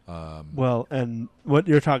 Well, and what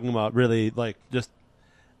you're talking about really like just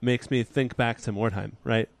makes me think back to Mordheim,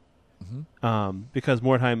 right? Because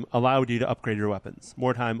Mordheim allowed you to upgrade your weapons.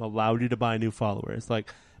 Mordheim allowed you to buy new followers.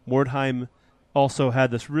 Like Mordheim also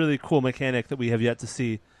had this really cool mechanic that we have yet to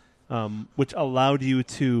see which allowed you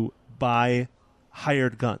to buy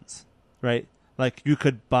hired guns, right? Like you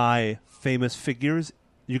could buy famous figures,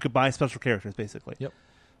 you could buy special characters, basically. Yep.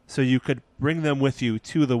 So you could bring them with you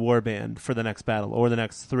to the warband for the next battle, or the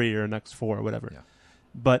next 3 or next 4 or whatever. Yeah.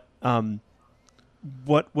 But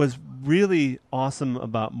what was really awesome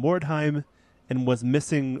about Mordheim and was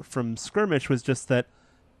missing from Skirmish was just that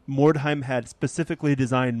Mordheim had specifically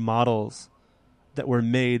designed models that were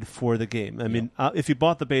made for the game. I mean, if you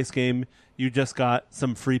bought the base game, you just got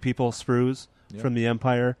some free people sprues from the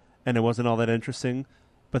Empire, and it wasn't all that interesting.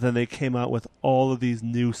 But then they came out with all of these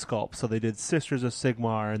new sculpts. So they did Sisters of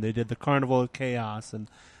Sigmar, and they did the Carnival of Chaos, and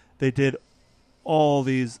they did all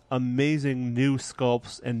these amazing new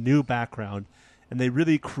sculpts and new background, and they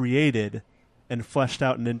really created and fleshed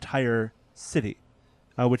out an entire city,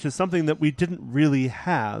 which is something that we didn't really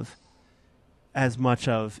have as much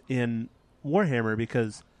of in Warhammer,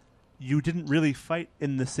 because you didn't really fight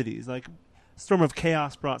in the cities. Like Storm of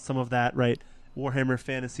Chaos brought some of that, right? Warhammer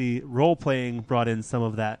Fantasy role-playing brought in some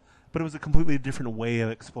of that, but it was a completely different way of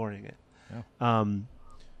exploring it. Yeah.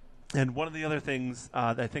 And one of the other things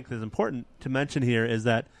that I think is important to mention here is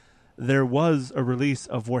that there was a release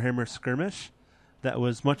of Warhammer Skirmish that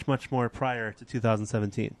was much, much more prior to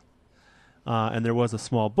 2017. And there was a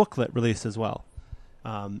small booklet released as well.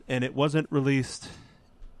 And it wasn't released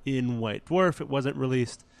in White Dwarf. It wasn't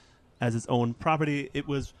released as its own property. It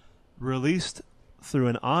was released through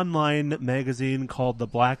an online magazine called The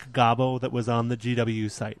Black Gobbo that was on the GW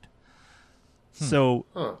site. So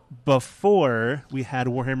before we had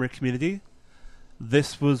Warhammer Community,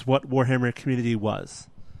 this was what Warhammer Community was.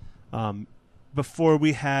 Before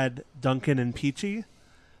we had Duncan and Peachy,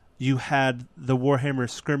 you had the Warhammer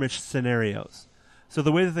Skirmish scenarios. So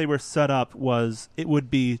the way that they were set up was it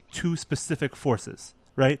would be 2 specific forces,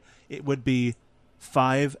 right? It would be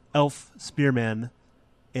 5 elf spearmen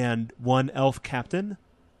and 1 elf captain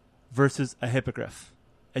versus a hippogriff,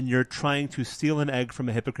 and you're trying to steal an egg from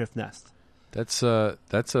a hippogriff nest. That's a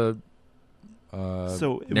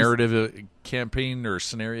narrative campaign or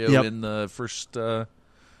scenario in the first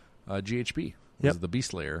GHB. Was the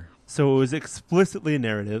Beast Layer. So it was explicitly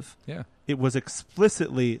narrative. Yeah. It was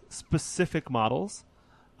explicitly specific models,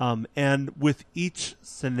 and with each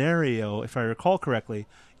scenario, if I recall correctly,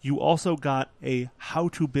 you also got a how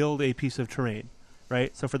to build a piece of terrain.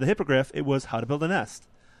 Right? So for the hippogriff, it was how to build a nest.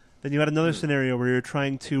 Then you had another scenario where you're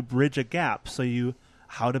trying to bridge a gap, so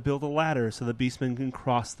how to build a ladder so the beastmen can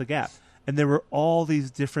cross the gap. And there were all these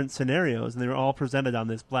different scenarios, and they were all presented on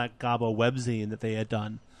this Black Gobbo webzine that they had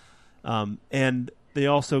done. And they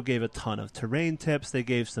also gave a ton of terrain tips. They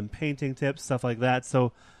gave some painting tips, stuff like that.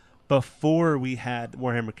 So before we had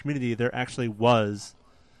Warhammer Community, there actually was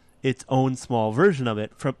its own small version of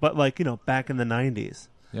it, but back in the 90s.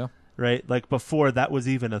 Yeah. Right? Like before that was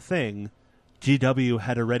even a thing, GW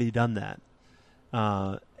had already done that.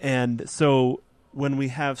 And so when we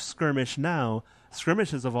have Skirmish now, Skirmish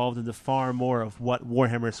has evolved into far more of what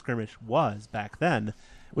Warhammer Skirmish was back then,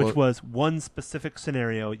 which was one specific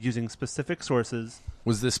scenario using specific sources.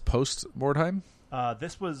 Was this post-Mordheim?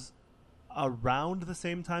 This was around the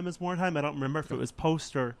same time as Mordheim. I don't remember if it was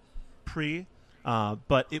post or pre,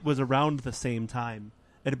 but it was around the same time.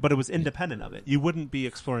 But it was independent of it. You wouldn't be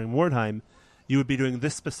exploring Mordheim. You would be doing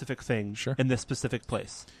this specific thing in this specific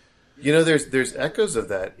place. You know, there's echoes of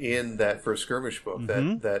that in that first Skirmish book.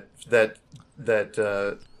 That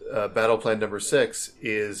Battle Plan number 6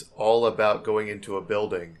 is all about going into a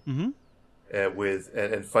building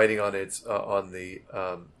and fighting on its on the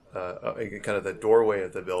kind of the doorway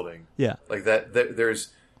of the building. Yeah, like that. There's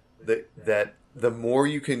that. The more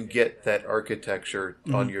you can get that architecture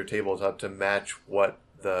on your tabletop to match what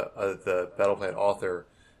the Battle Plan author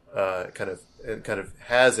kind of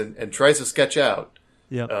has and tries to sketch out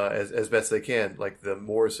as best they can, like the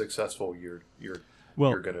more successful you're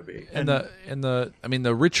going to be. And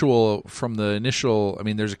the ritual from the initial. I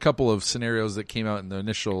mean, there's a couple of scenarios that came out in the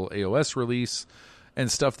initial AOS release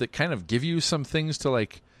and stuff that kind of give you some things to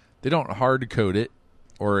like. They don't hard code it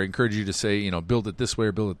or encourage you to say, build it this way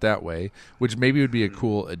or build it that way, which maybe would be a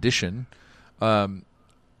cool addition.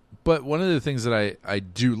 But one of the things that I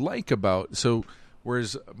do like about,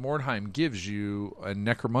 whereas Mordheim gives you, and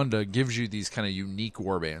Necromunda gives you these kind of unique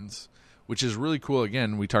warbands, which is really cool.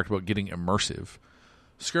 Again, we talked about getting immersive.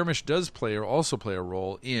 Skirmish does also play a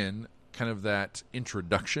role in kind of that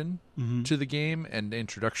introduction to the game and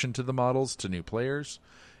introduction to the models to new players,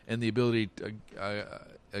 and the ability,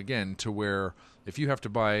 again, to where if you have to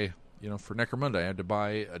buy, for Necromunda, I had to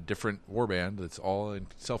buy a different warband that's all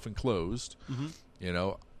self-enclosed.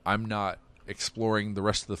 I'm not exploring the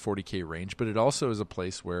rest of the 40K range, but it also is a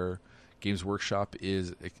place where Games Workshop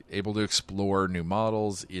is able to explore new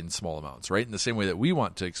models in small amounts, right? In the same way that we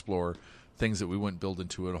want to explore things that we wouldn't build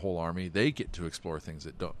into a whole army, they get to explore things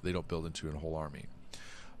that they don't build into a whole army.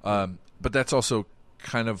 But that's also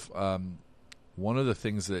kind of one of the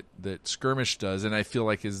things that Skirmish does, and I feel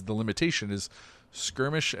like is the limitation, is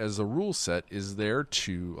Skirmish as a rule set is there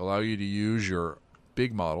to allow you to use your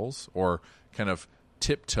big models or kind of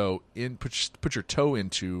tiptoe in, put your toe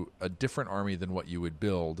into a different army than what you would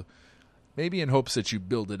build, maybe in hopes that you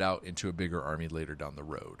build it out into a bigger army later down the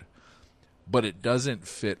road. But it doesn't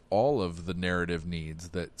fit all of the narrative needs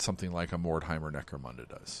that something like a Mordheim or Necromunda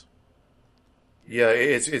does. Yeah,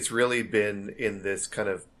 it's really been in this kind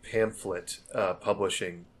of pamphlet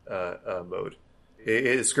publishing mode.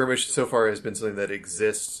 Skirmish so far has been something that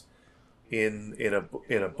exists in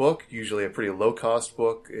a book, usually a pretty low cost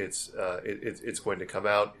book. It's going to come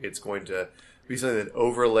out. It's going to be something that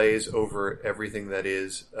overlays over everything that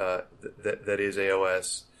is that is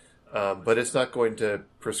AOS, but it's not going to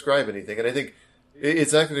prescribe anything. And I think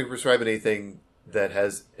it's not going to prescribe anything that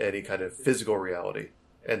has any kind of physical reality.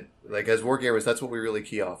 And like as wargamers, that's what we really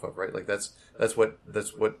key off of, right? Like that's what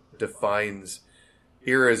defines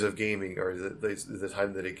eras of gaming, or the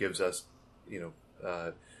time that it gives us,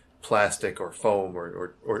 plastic or foam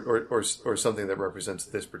or something that represents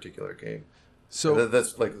this particular game. So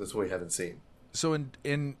that's what we haven't seen. So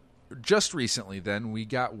in just recently, then we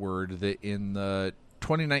got word that in the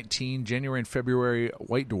 2019 January and February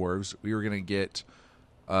White Dwarves, we were going to get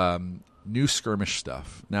new Skirmish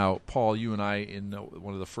stuff. Now, Paul, you and I, in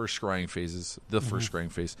one of the first scrying phases, first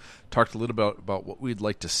scrying phase, talked a little about what we'd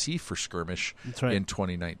like to see for Skirmish in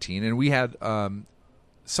 2019. And we had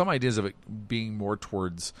some ideas of it being more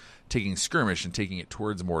towards taking Skirmish and taking it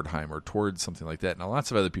towards Mordheim or towards something like that. Now,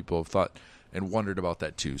 lots of other people have thought and wondered about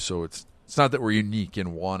that too. So it's not that we're unique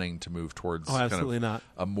in wanting to move towards not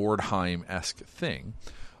a Mordheim-esque thing.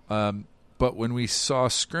 But when we saw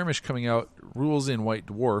Skirmish coming out, rules in White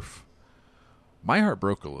Dwarf, my heart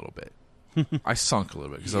broke a little bit. I sunk a little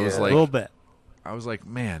bit because I was like, a little bit. I was like,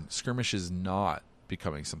 man, Skirmish is not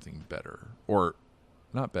becoming something better, or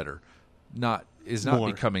not better, not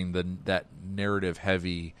becoming that narrative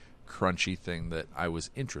heavy, crunchy thing that I was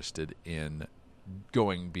interested in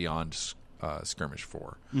going beyond Skirmish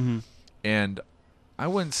for. Mm-hmm. And I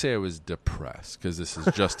wouldn't say I was depressed because this is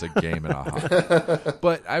just a game and a hobby.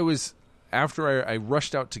 But I was, after I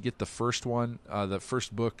rushed out to get the first one, the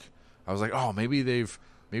first book. I was like, oh, maybe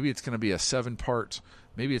it's going to be a 7-part.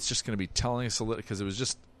 Maybe it's just going to be telling us a little, because it was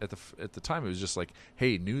just at the time it was just like,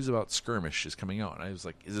 hey, news about Skirmish is coming out, and I was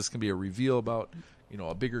like, is this going to be a reveal about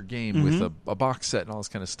a bigger game with a box set and all this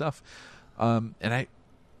kind of stuff? And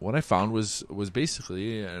what I found was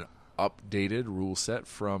basically an updated rule set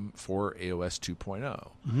for AOS 2.0.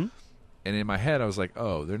 Mm-hmm. And in my head, I was like,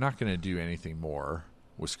 oh, they're not going to do anything more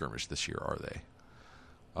with Skirmish this year, are they?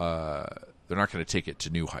 They're not going to take it to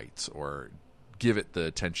new heights or give it the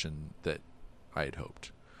attention that I had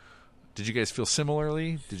hoped. Did you guys feel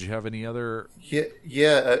similarly? Did you have any other?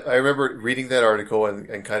 Yeah. I remember reading that article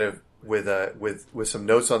and kind of with some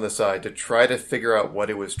notes on the side to try to figure out what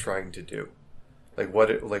it was trying to do.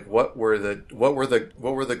 What were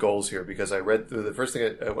the goals here? Because I read through the first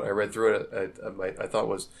thing I read through it, I thought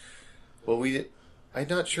was, well, I'm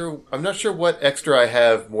not sure what extra I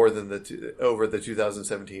have more than over the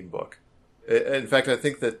 2017 book. In fact, I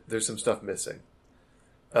think that there's some stuff missing.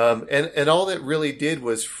 And all that really did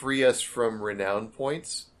was free us from renown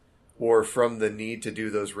points, or from the need to do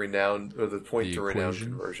those renown or the point to renown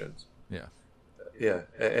conversions. Yeah. Yeah.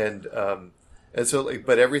 And so,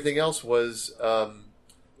 but everything else was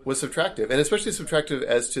subtractive, and especially subtractive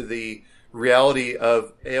as to the reality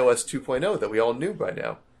of AOS 2.0 that we all knew by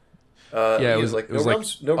now. It was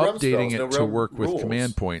updating it to work with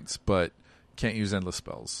command points, but can't use endless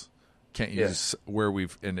spells. Can't use where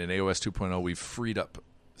we've in AOS 2.0 we've freed up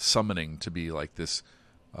summoning to be like this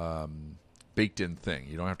baked in thing.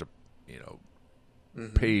 You don't have to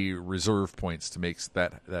pay reserve points to make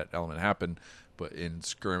that element happen. But in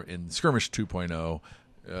Skirmish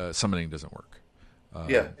 2.0, summoning doesn't work.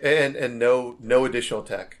 And no additional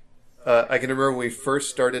tech. I can remember when we first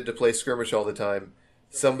started to play Skirmish all the time,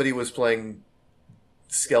 somebody was playing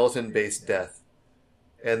skeleton-based death,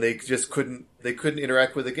 and they just couldn't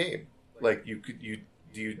interact with the game. Like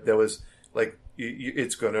this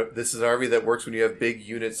is an army that works when you have big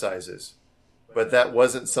unit sizes, but that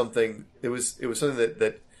wasn't something. It was something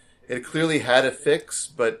that it clearly had a fix,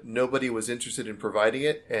 but nobody was interested in providing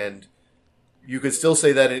it. And you could still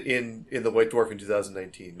say that in the White Dwarf in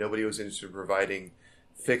 2019, nobody was interested in providing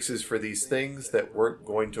fixes for these things that weren't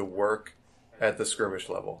going to work at the Skirmish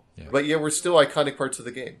level. Yeah. But we're still iconic parts of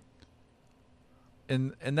the game.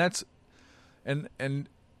 and that's and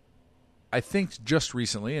I think just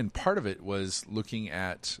recently, and part of it was looking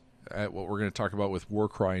at what we're going to talk about with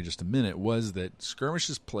Warcry in just a minute, was that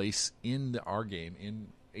Skirmish's place in our game in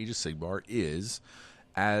Age of Sigmar is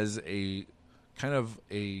as a kind of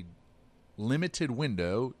a limited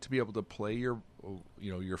window to be able to play your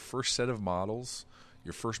first set of models,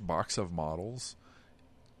 your first box of models,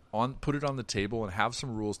 put it on the table and have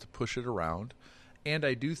some rules to push it around. And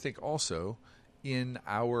I do think also in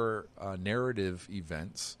our narrative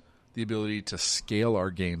events, the ability to scale our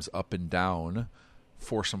games up and down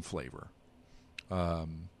for some flavor.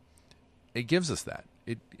 It gives us that.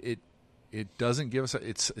 It doesn't give us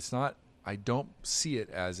it's not. I don't see it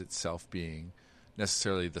as itself being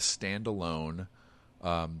necessarily the standalone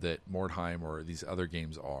that Mordheim or these other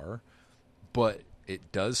games are, but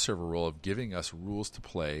it does serve a role of giving us rules to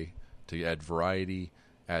play, to add variety,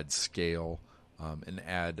 add scale, and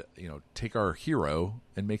add, take our hero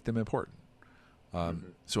and make them important.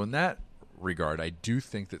 So in that regard, I do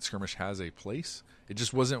think that Skirmish has a place. It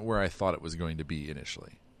just wasn't where I thought it was going to be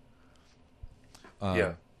initially.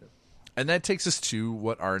 And that takes us to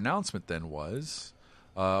what our announcement then was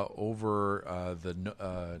over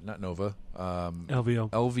not Nova,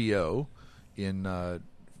 LVO in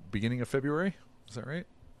beginning of February. Is that right?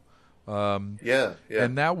 Yeah.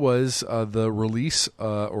 And that was the release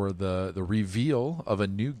or the reveal of a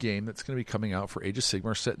new game that's going to be coming out for Age of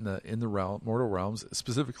Sigmar, set in the Mortal Realms,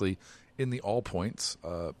 specifically in the All Points,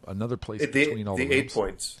 another place between all the 8 realms.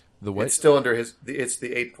 points. The what? It's still under it's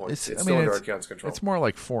the 8 points. It's still under Archeon's control. It's more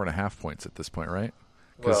like 4.5 points at this point, right?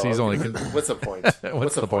 Because he's only. What's the point?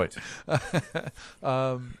 What's the point?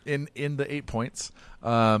 In the 8 points,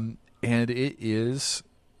 and it is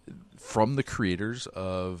from the creators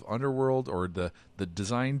of Underworld, or the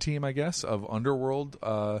design team, I guess, of Underworld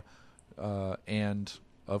and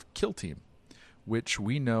of Kill Team, which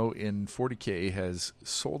we know in 40K has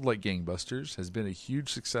sold like gangbusters, has been a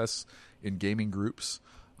huge success in gaming groups,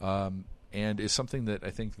 and is something that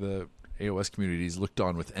I think the AOS communities looked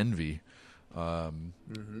on with envy.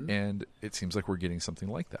 And it seems like we're getting something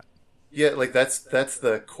like that. Yeah, like that's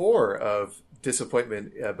the core of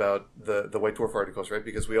disappointment about the White Dwarf articles, right?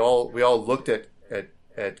 Because we all looked at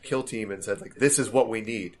Kill Team and said, like, this is what we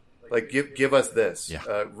need. Like, give us this.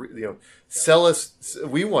 Yeah. Sell us.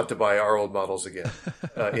 We want to buy our old models again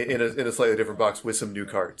in a slightly different box with some new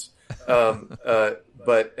cards. But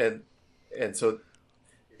so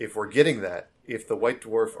if we're getting that, if the White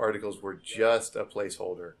Dwarf articles were just a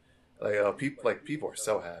placeholder, people are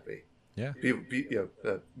so happy. Yeah, people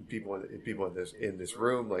in this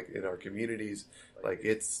room, like in our communities, like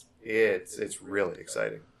it's really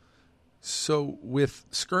exciting. So with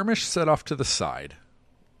Skirmish set off to the side,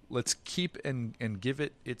 let's keep and give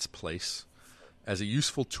it its place as a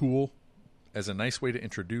useful tool, as a nice way to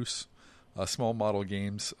introduce small model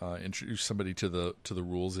games, introduce somebody to the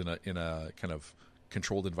rules in a kind of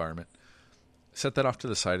controlled environment. Set that off to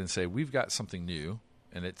the side and say, we've got something new,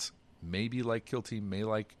 and it's maybe like Kill Team,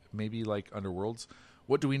 maybe like Underworlds.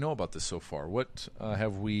 What do we know about this so far? What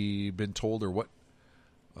have we been told, or what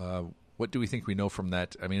do we think we know from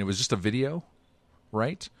that? I mean, it was just a video,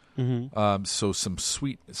 right? Mm-hmm. So some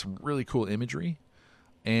really cool imagery,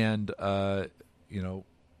 and and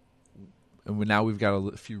now we've got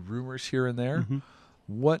a few rumors here and there. Mm-hmm.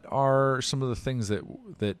 What are some of the things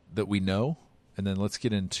that we know? And then let's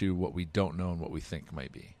get into what we don't know and what we think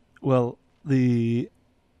might be. Well, the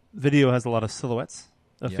video has a lot of silhouettes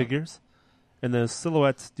of figures, and those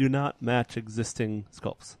silhouettes do not match existing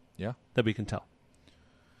sculpts. Yeah, that we can tell.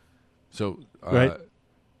 So, right.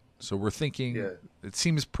 So we're thinking. Yeah. It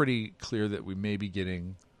seems pretty clear that we may be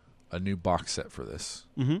getting a new box set for this.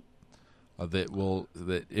 Mm-hmm.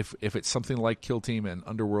 That if it's something like Kill Team and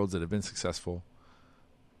Underworlds that have been successful,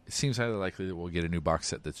 it seems highly likely that we'll get a new box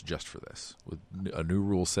set that's just for this, with a new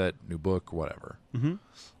rule set, new book, whatever. Mm-hmm.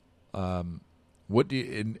 What do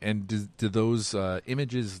you, and do those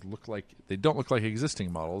images look like? They don't look like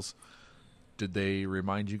existing models. Did they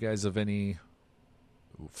remind you guys of any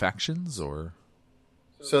factions or?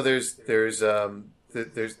 So there's definitely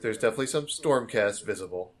some Stormcast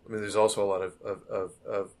visible. I mean, there's also a lot of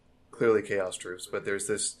clearly Chaos troops, but there's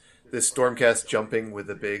this Stormcast jumping with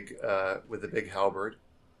the big halberd,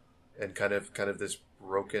 and kind of this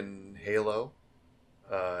broken halo.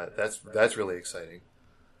 That's really exciting.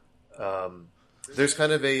 There's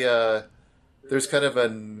kind of a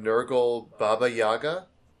Nurgle Baba Yaga,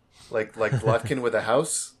 like Glotkin with a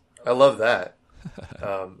house. I love that.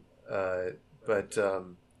 But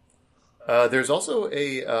there's also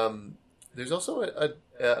a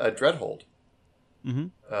Dreadhold. Mm-hmm.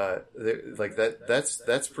 Like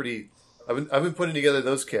that's pretty I've been putting together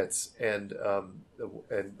those kits, and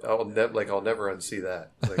I'll never unsee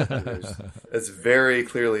that. It's very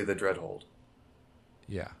clearly the Dreadhold.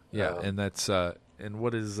 Yeah, and that's and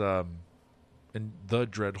what is and the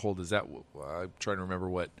Dreadhold is that? I'm trying to remember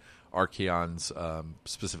what Archaon's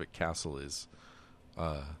specific castle is.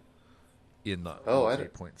 In the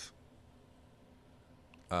 8 points.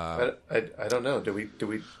 I don't know.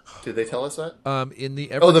 Did they tell us that? In the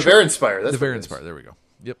the Varenspire. That's the Varenspire. There we go.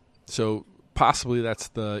 Yep. So possibly that's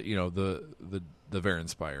the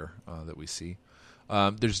Varenspire that we see.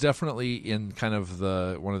 There's definitely in kind of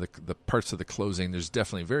one of the parts of the closing. There's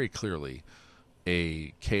definitely very clearly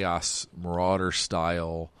a Chaos Marauder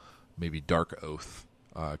style, maybe Dark Oath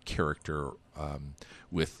character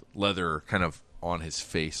with leather kind of on his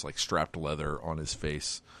face, like strapped leather on his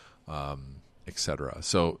face, etc.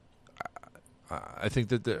 So I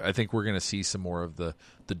think I think we're going to see some more of the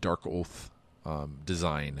Dark Oath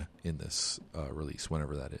design in this release,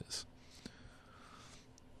 whenever that is.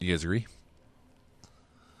 You guys agree?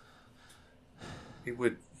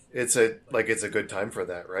 It's a good time for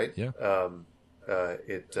that, right? Yeah.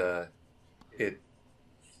 The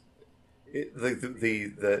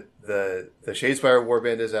Shadespire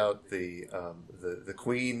Warband is out. The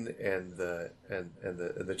Queen and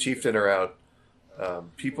the Chieftain are out.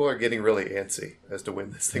 People are getting really antsy as to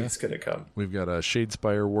when this thing's going to come. We've got a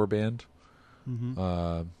Shadespire Warband.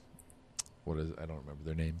 Mm-hmm. What is? I don't remember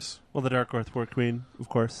their names. Well, the Dark Oath War Queen, of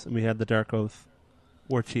course, and we had the Dark Oath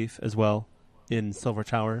War Chief as well in Silver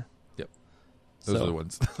Tower. Yep, those are the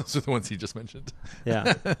ones. Those are the ones he just mentioned.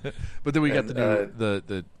 Yeah, but then we got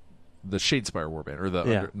the Shadespire Warband, or the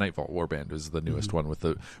Nightvault Warband is the newest one with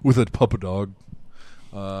a puppet dog.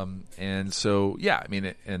 And so I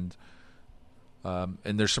mean, and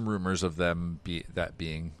there's some rumors of them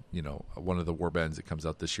being one of the warbands that comes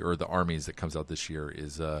out this year, or the armies that comes out this year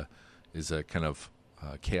is a kind of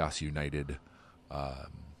Chaos United,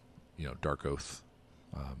 Dark Oath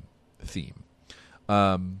theme.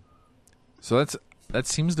 So that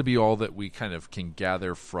seems to be all that we kind of can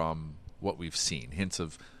gather from what we've seen. Hints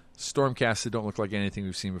of Stormcast that don't look like anything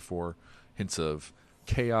we've seen before. Hints of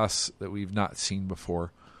Chaos that we've not seen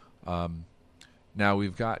before. Now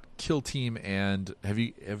we've got Kill Team, and have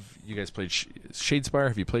you guys played Shadespire?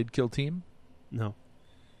 Have you played Kill Team? No,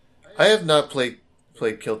 I have not played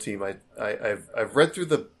Kill Team. I've read through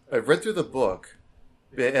the book,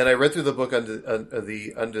 and I read through the book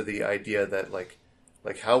under the idea that like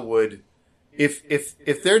how would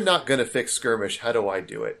if they're not going to fix skirmish, how do I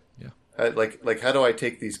do it? Yeah, like how do I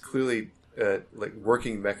take these clearly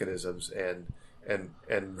working mechanisms and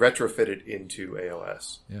retrofit it into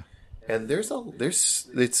AOS? Yeah. And there's so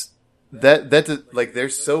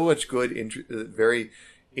much good, very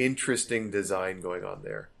interesting design going on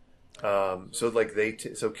there.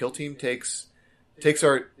 So Kill Team takes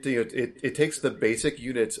our it takes the basic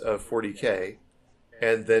units of 40K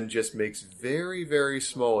and then just makes very, very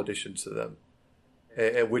small additions to them,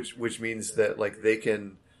 and which means that like they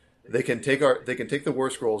can take the War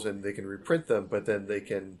Scrolls and they can reprint them, but then they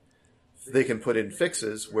can put in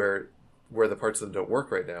fixes where the parts of them don't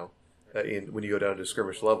work right now. When you go down to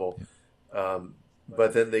skirmish level,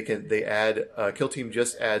 but then they add Kill Team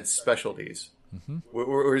just adds specialties. Mm-hmm.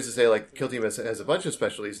 Or does it say like Kill Team has a bunch of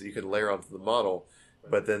specialties that you can layer onto the model,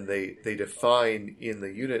 but then they define in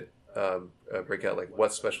the unit breakout like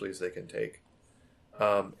what specialties they can take,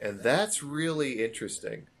 and that's really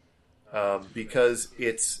interesting because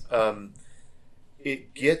it's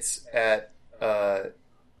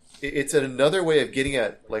another way of getting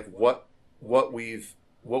at like what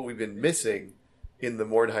we've been missing in the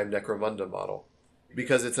Mordheim Necromunda model,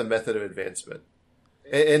 because it's a method of advancement.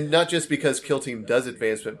 And not just because Kill Team does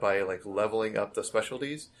advancement by like leveling up the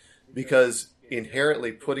specialties, because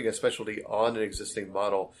inherently putting a specialty on an existing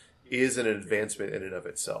model is an advancement in and of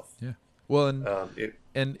itself. Yeah. Well,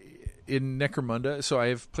 and in Necromunda, so I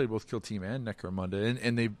have played both Kill Team and Necromunda,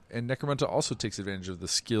 and Necromunda also takes advantage of the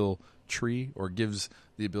skill tree, or gives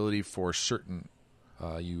the ability for certain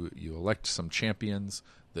you elect some champions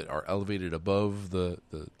that are elevated above the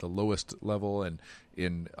lowest level, and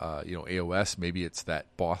in AOS maybe it's that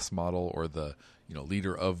boss model or the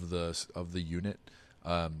leader of the unit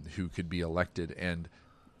who could be elected, and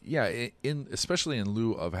especially in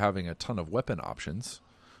lieu of having a ton of weapon options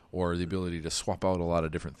or the ability to swap out a lot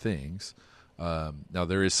of different things. Now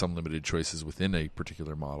there is some limited choices within a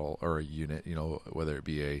particular model or a unit, whether it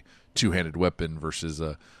be a two-handed weapon versus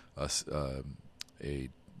a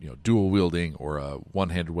dual wielding or a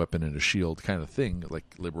one-handed weapon and a shield kind of thing, like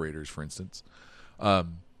Liberators, for instance.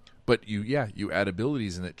 But you add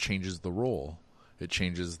abilities and it changes the role, it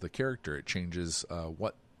changes the character, it changes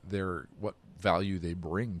what value they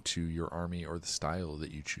bring to your army or the style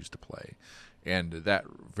that you choose to play. And that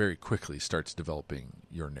very quickly starts developing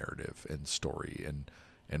your narrative and story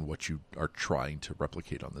and what you are trying to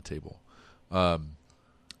replicate on the table.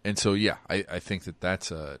 And so, yeah, I think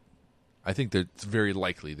I think that it's very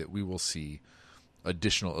likely that we will see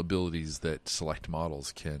additional abilities that select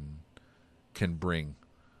models can bring,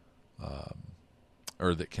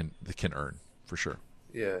 or that can earn, for sure.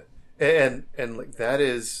 Yeah, and like that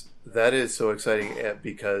is so exciting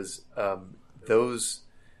because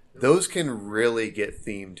those can really get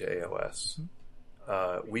themed to AOS.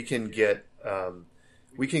 We can get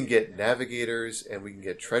navigators, and we can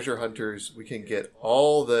get treasure hunters. We can get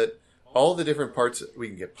all the different parts. We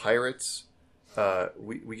can get pirates.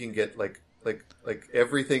 We can get like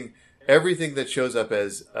everything that shows up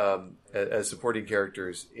as supporting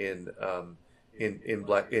characters in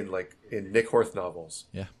Nick Horth novels.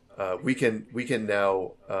 Yeah. We can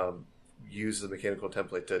now use the mechanical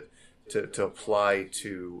template to apply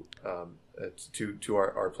to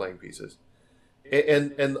our playing pieces,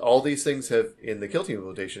 and all these things have in the Kill Team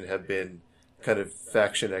implementation have been kind of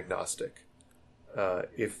faction agnostic,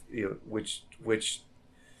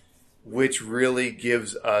 which really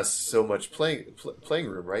gives us so much playing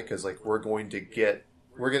room, right? Because like we're going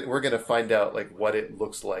to find out like what it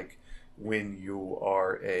looks like when you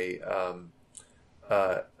are a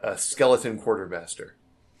skeleton quartermaster.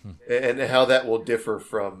 And how that will differ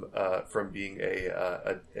from being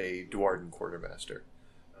a Dwarden quartermaster.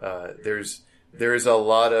 There's a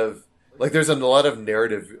lot of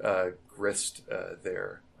narrative grist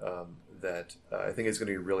there that I think is going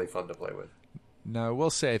to be really fun to play with. Now, I will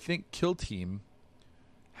say, I think Kill Team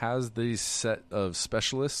has these set of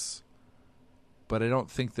specialists, but I don't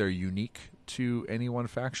think they're unique to any one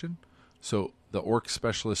faction. So the orc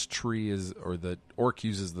specialist tree the orc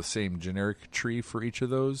uses the same generic tree for each of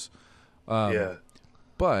those. Yeah.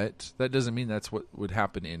 But that doesn't mean that's what would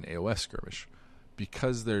happen in AOS Skirmish.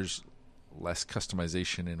 Because there's less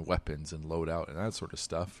customization in weapons and loadout and that sort of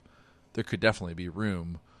stuff, there could definitely be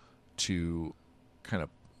room to kind of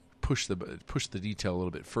push the detail a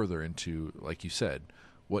little bit further into, like you said,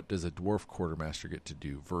 what does a dwarf quartermaster get to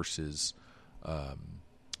do versus,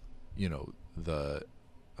 the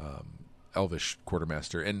elvish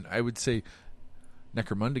quartermaster. And I would say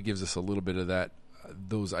Necromunda gives us a little bit of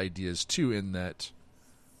those ideas too, in that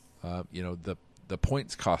the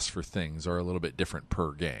points cost for things are a little bit different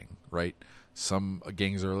per gang, right? Some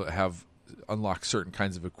gangs have unlock certain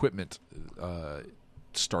kinds of equipment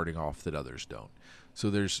starting off that others don't. So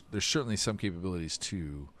there's certainly some capabilities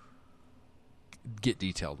to get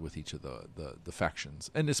detailed with each of the factions,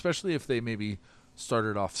 and especially if they maybe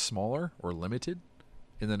started off smaller or limited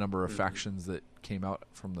in the number of factions that came out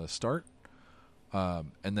from the start,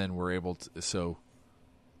 and then we're able to. So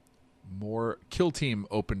more Kill Team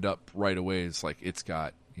opened up right away. It's like it's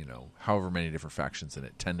got however many different factions in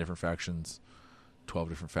it, 10 different factions, 12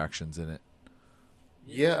 different factions in it.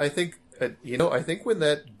 Yeah, I think I think when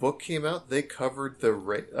that book came out, they covered the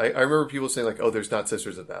I remember people saying like, "Oh, there's not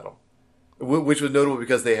Sisters of Battle," which was notable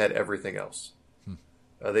because they had everything else.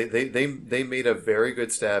 They made a very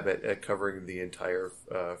good stab at covering the entire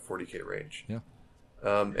 40K range. Yeah,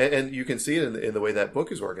 and you can see it in the way that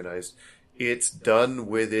book is organized. It's done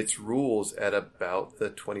with its rules at about the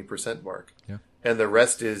 20% mark. Yeah, and the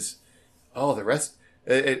rest is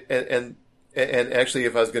And actually,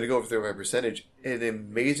 if I was going to go over my percentage, an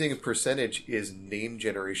amazing percentage is name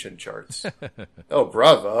generation charts. Oh,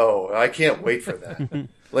 bravo! I can't wait for that.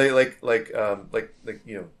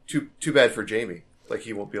 Too bad for Jamie. Like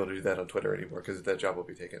he won't be able to do that on Twitter anymore because that job will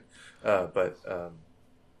be taken. But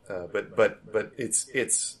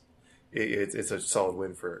it's a solid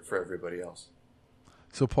win for everybody else.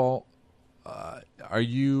 So, Paul, are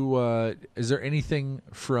you? Is there anything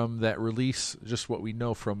from that release, just what we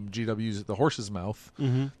know from GW's The Horse's Mouth,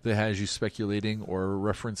 that has you speculating or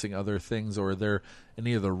referencing other things, or are there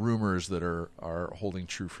any of the rumors that are holding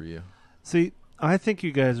true for you? See, I think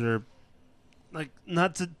you guys are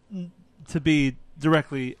not to be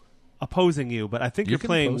directly opposing you, but I think you're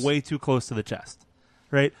playing way too close to the chest,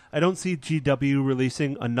 right? I don't see GW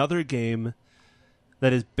releasing another game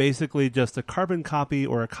that is basically just a carbon copy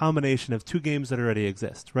or a combination of two games that already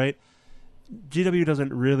exist, right? GW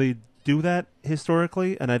doesn't really do that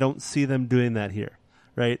historically, and I don't see them doing that here,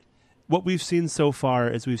 right? What we've seen so far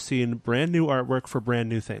is we've seen brand new artwork for brand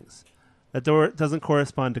new things. That doesn't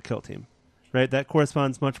correspond to Kill Team, right? That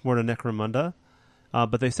corresponds much more to Necromunda.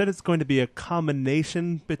 But they said it's going to be a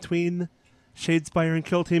combination between Shadespire and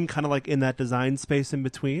Kill Team, kind of like in that design space in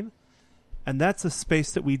between. And that's a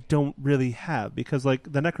space that we don't really have because,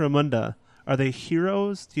 like, the Necromunda Are they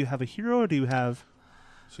heroes? Do you have a hero, or do you have...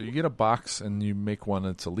 So you get a box, and you make one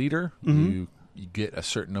that's a leader. Mm-hmm. You get a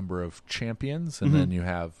certain number of champions, and then you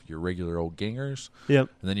have your regular old gangers. Yep.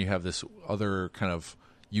 And then you have this other kind of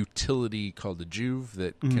utility called the Juve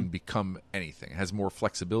that can become anything. It has more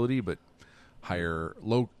flexibility, but higher,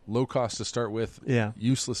 low cost to start with. Yeah.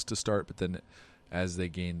 Useless to start, but then as they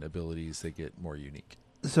gain abilities, they get more unique.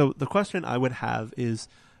 So the question I would have is,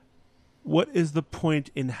 what is the point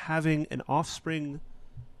in having an offspring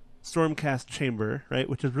Stormcast chamber, right?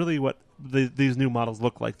 Which is really what these new models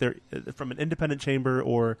look like. They're from an independent chamber,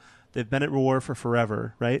 or they've been at war for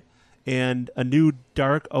forever, right? And a new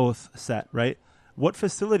Dark Oath set, right? What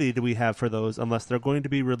facility do we have for those unless they're going to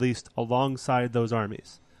be released alongside those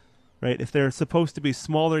armies, right? If they're supposed to be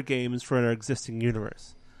smaller games for our existing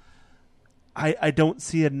universe, I don't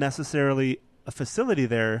see necessarily a facility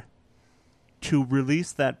there to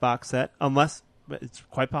release that box set, unless it's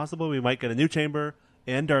quite possible we might get a new chamber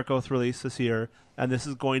and Dark Oath release this year, and this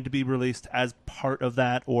is going to be released as part of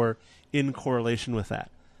that or in correlation with that.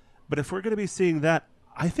 But if we're going to be seeing that,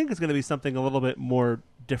 I think it's going to be something a little bit more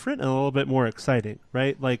different and a little bit more exciting,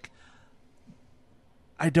 right? Like,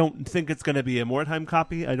 I don't think it's going to be a Mordheim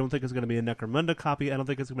copy. I don't think it's going to be a Necromunda copy. I don't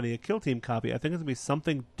think it's going to be a Kill Team copy. I think it's going to be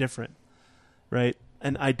something different, right?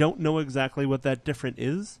 And I don't know exactly what that different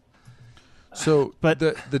is. So, but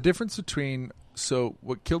the difference between... So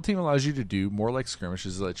what Kill Team allows you to do, more like Skirmish,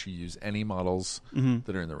 is let you use any models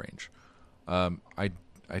that are in the range. I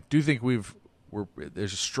do think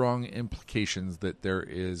there's strong implications that there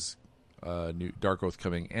is new Dark Oath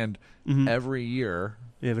coming, and every year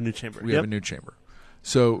we have a new chamber. We have a new chamber.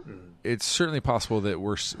 So it's certainly possible that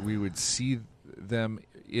we would see them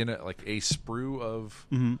in a sprue of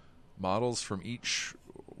models from each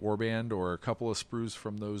warband, or a couple of sprues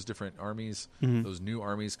from those different armies, those new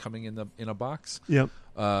armies coming in a box. Yep.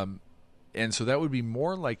 And so that would be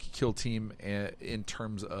more like Kill Team in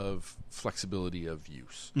terms of flexibility of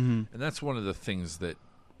use. And that's one of the things that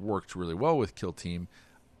worked really well with Kill Team.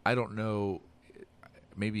 I don't know,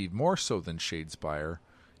 maybe more so than Shadespire,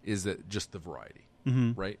 is that just the variety,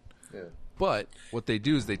 right? Yeah. But what they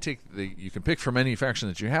do is you can pick from any faction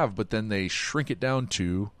that you have, but then they shrink it down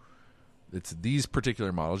to it's these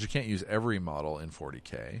particular models. You can't use every model in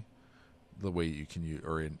 40K the way you can use,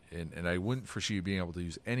 or and I wouldn't foresee you being able to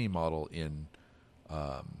use any model in.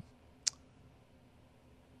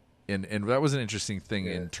 And that was an interesting thing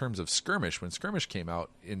in terms of Skirmish. When Skirmish came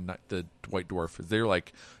out in the White Dwarf, they were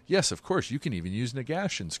like, yes, of course, you can even use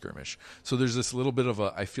Nagash in Skirmish. So there's this little bit of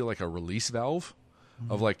I feel like a release valve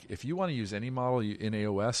of like, if you want to use any model in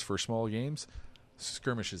AOS for small games,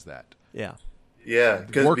 Skirmish is that. Yeah. Yeah,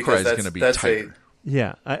 Warcry is going to be tighter.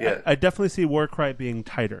 I definitely see Warcry being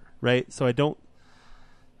tighter, right? So I don't...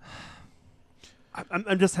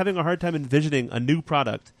 I'm just having a hard time envisioning a new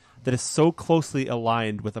product that is so closely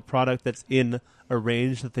aligned with a product that's in a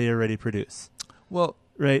range that they already produce. Well,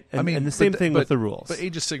 right? And, and the same thing with the rules. But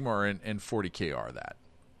Age of Sigmar and 40K are that,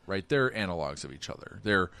 right? They're analogs of each other.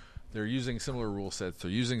 They're using similar rule sets. They're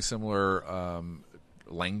using similar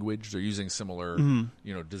language. They're using similar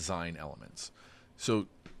design elements. So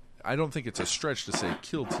I don't think it's a stretch to say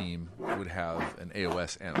Kill Team would have an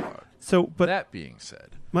AOS analog. So, but that being said,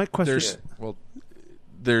 my question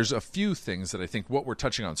there's a few things that I think what we're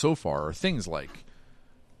touching on so far are things like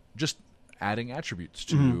just adding attributes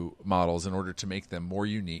to models in order to make them more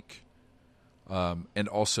unique, and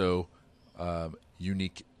also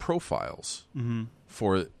unique profiles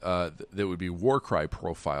for that would be Warcry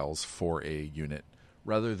profiles for a unit,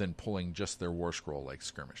 rather than pulling just their War Scroll like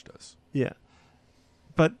Skirmish does. Yeah.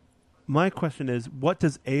 But my question is, what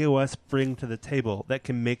does AOS bring to the table that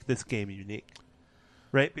can make this game unique?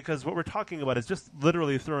 Right? Because what we're talking about is just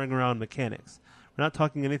literally throwing around mechanics. We're not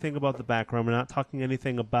talking anything about the background. We're not talking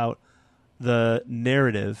anything about the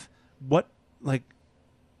narrative. What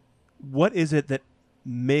is it that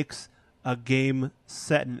makes a game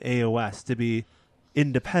set in AOS to be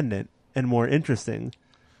independent and more interesting?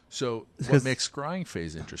 So what makes Scrying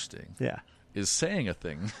Phase interesting is saying a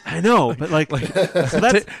thing. I know, but so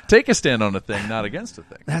that's, take a stand on a thing, not against a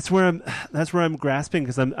thing. That's where I'm grasping,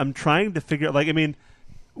 because I'm trying to figure out,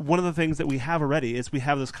 one of the things that we have already is we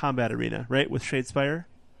have this combat arena, right, with Shadespire,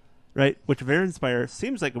 right, which Varanspire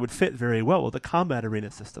seems like it would fit very well with the combat arena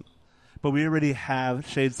system. But we already have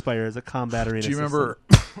Shadespire as a combat arena system. Do you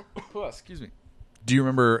remember... excuse me. Do you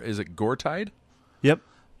remember, is it Goretide? Yep.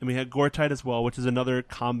 And we had Goretide as well, which is another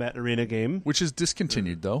combat arena game. Which is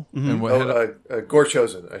discontinued, though. And Gore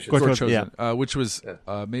Chosen, I should say. Gore Chosen, which was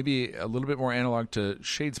maybe a little bit more analog to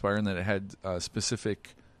Shadespire in that it had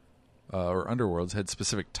specific... or Underworlds had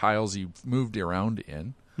specific tiles you moved around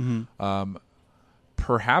in. Mm-hmm.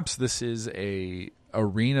 Perhaps this is a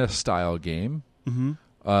arena style game.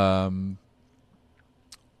 Mm-hmm.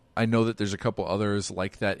 I know that there's a couple others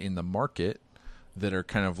like that in the market that are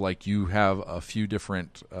kind of like you have a few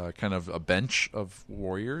different kind of a bench of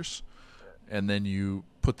warriors, and then you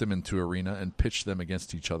put them into arena and pitch them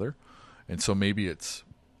against each other. And so maybe it's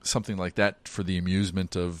something like that for the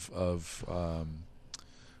amusement of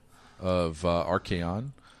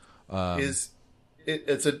Archaon.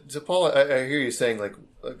 So Paul, I hear you saying like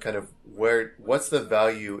kind of what's the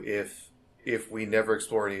value if we never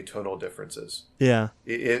explore any tonal differences? Yeah.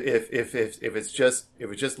 If it's just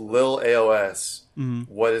Lil AOS,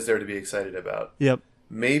 Mm-hmm. what is there to be excited about? Yep.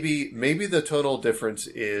 Maybe the tonal difference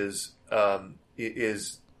is like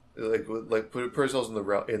put ourselves in the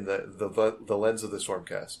lens of the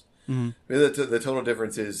Stormcast. Mm-hmm. Maybe the tonal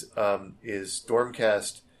difference is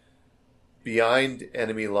Stormcast behind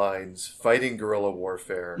enemy lines, fighting guerrilla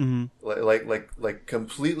warfare, Mm-hmm. like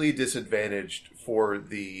completely disadvantaged for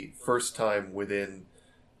the first time within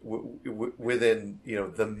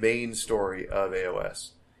the main story of AOS.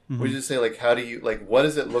 Mm-hmm. We just say like, how do you what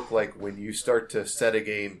does it look like when you start to set a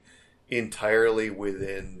game entirely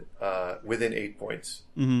within 8 points?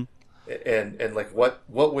 Mm-hmm. And like what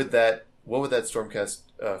would that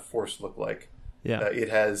Stormcast force look like? Yeah. It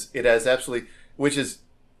has absolutely, which is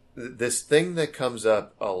this thing that comes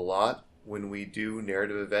up a lot when we do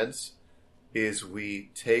narrative events, is we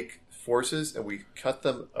take forces and we cut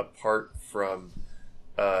them apart from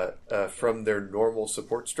their normal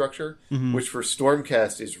support structure, Mm-hmm. which for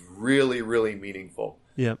Stormcast is really, really meaningful.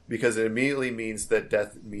 Yep. Because it immediately means that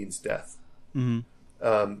death means death. Mm-hmm.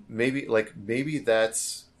 Maybe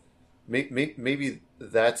that's like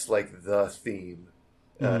the theme.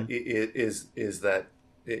 Is that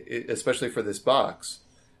especially for this box?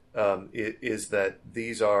 Is that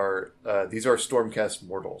these are Stormcast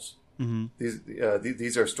mortals. Mm-hmm.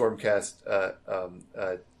 These are Stormcast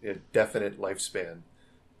definite lifespan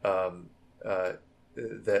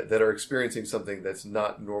that are experiencing something that's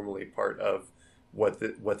not normally part of what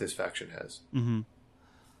this faction has. Mm-hmm.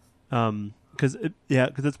 Because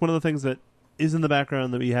it's one of the things that is in the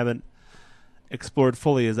background that we haven't explored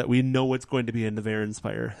fully, is that we know what's going to be in the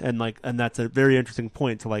Varanspire, and that's a very interesting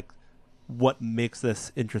point to like what makes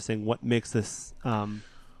this interesting, what makes this.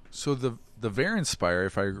 So the Varanspire,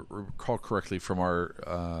 if I recall correctly from our,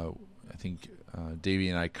 I think Davey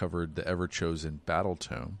and I covered the Everchosen Battle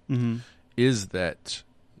Tome, Mm-hmm. is that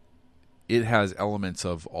it has elements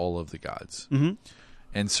of all of the gods. Mm-hmm.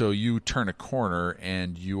 And so you turn a corner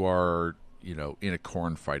and you are, in a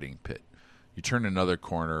corn fighting pit. You turn another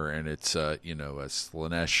corner and it's, a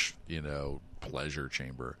Slaanesh, pleasure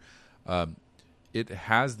chamber. It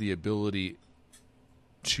has the ability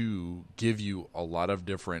to give you a lot of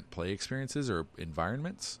different play experiences or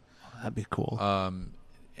environments. That'd be cool.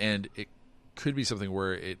 And it could be something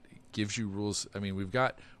where it gives you rules. I mean, we've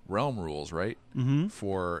got realm rules, right? Mm-hmm.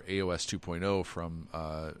 For AOS 2.0 from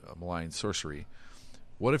Malign Sorcery.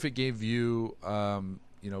 What if it gave you,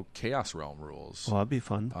 Chaos Realm rules? Well, that'd be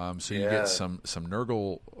fun. So you get some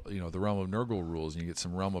Nurgle, the Realm of Nurgle rules, and you get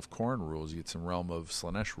some Realm of Khorne rules, you get some Realm of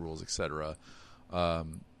Slaanesh rules, etc.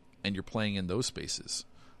 And you're playing in those spaces.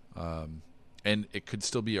 And it could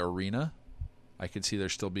still be arena. I could see there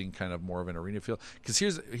still being kind of more of an arena feel. Because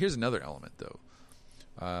here's another element, though.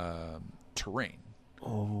 Terrain.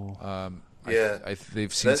 Oh.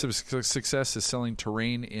 They've seen some success is selling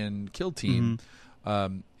terrain in Kill Team. Mm-hmm.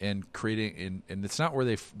 And creating and it's not where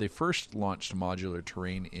they first launched modular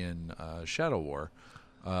terrain in Shadow War,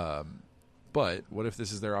 but what if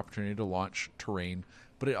this is their opportunity to launch terrain?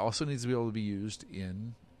 But it also needs to be able to be used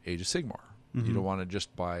in Age of Sigmar. Mm-hmm. You don't want to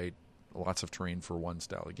just buy lots of terrain for one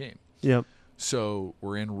style of game. Yep. So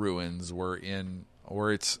we're in ruins. Or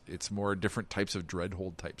it's more different types of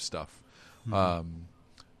Dreadhold type stuff. Mm-hmm.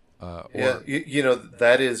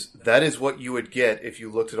 That is what you would get if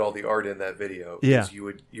you looked at all the art in that video. Yeah, you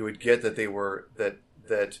would get that they were that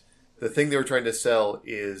the thing they were trying to sell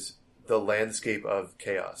is the landscape of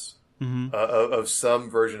chaos, mm-hmm. Of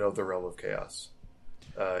some version of the realm of chaos.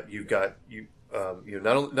 Not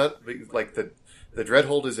like the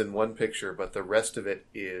Dreadhold is in one picture, but the rest of it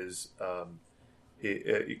is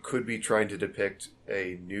it could be trying to depict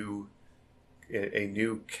a new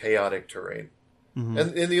chaotic terrain. Mm-hmm.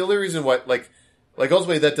 And the only reason why,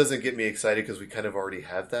 ultimately, that doesn't get me excited because we kind of already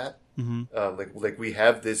have that. Mm-hmm. We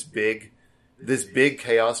have this big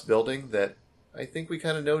chaos building that I think we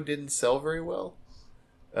kind of know didn't sell very well.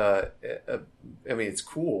 I mean, it's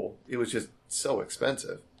cool. It was just so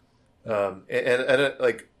expensive. I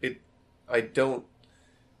don't.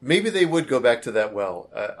 Maybe they would go back to that well.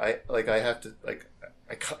 I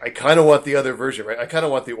I kind of want the other version, right? I kind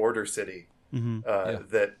of want the Order City.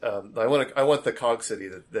 That I want the Cog City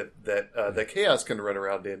that Chaos can run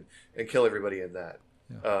around in and kill everybody in that.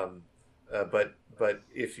 But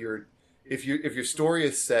if your story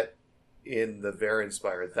is set in the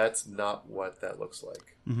Varanspire, that's not what that looks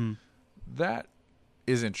like. That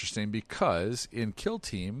is interesting because in Kill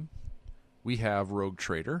Team we have Rogue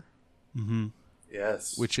Trader.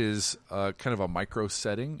 Yes, which is kind of a micro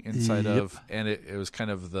setting inside of, and it was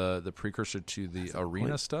kind of the precursor to the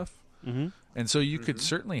arena stuff. And so you could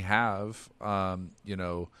certainly have,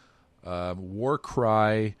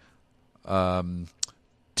 Warcry,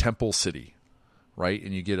 Temple City, right?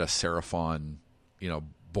 And you get a Seraphon,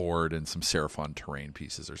 board and some Seraphon terrain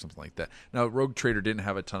pieces or something like that. Now, Rogue Trader didn't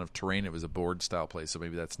have a ton of terrain; it was a board style play, so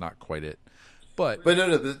maybe that's not quite it. But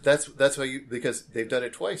no, that's why because they've done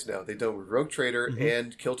it twice now. They've done it with Rogue Trader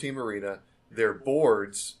and Kill Team Arena. They're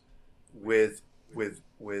boards with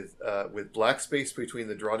black space between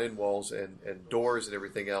the drawn in walls and doors and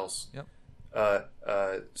everything else.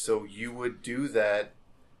 So you would do that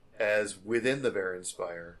as within the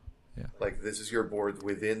Varanspire. Like this is your board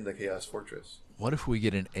within the Chaos Fortress. What if we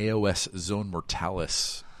get an AOS Zone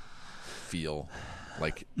Mortalis feel?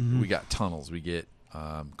 Like we got tunnels, we get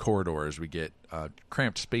corridors, we get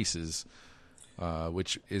cramped spaces,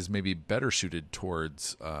 which is maybe better suited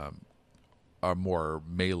towards a more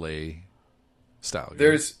melee style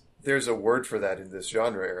game. There's a word for that in this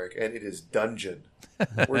genre, Eric, and it is dungeon.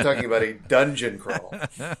 We're talking about a dungeon crawl.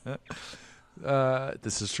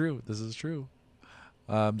 This is true.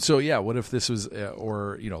 So yeah, what if this was,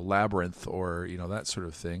 or Labyrinth, or that sort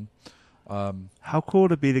of thing? How cool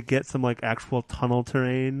would it be to get some like actual tunnel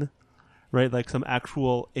terrain, right? Like some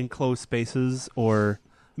actual enclosed spaces, or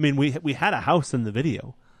I mean, we had a house in the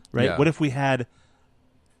video, right? Yeah. What if we had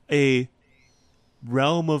a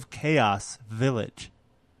Realm of Chaos village,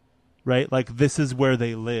 right? Like this is where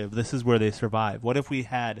they live, this is where they survive. What if we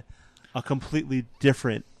had a completely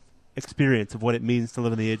different experience of what it means to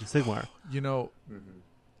live in the Age of Sigmar?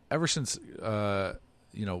 Ever since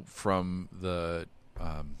from the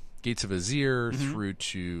Gates of Azir through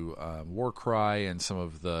to Warcry and some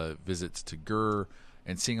of the visits to Gur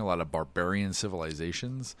and seeing a lot of barbarian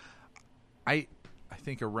civilizations, I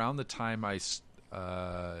think around the time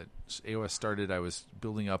AOS started, I was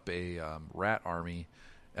building up a rat army,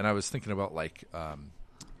 and I was thinking about like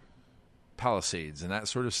palisades and that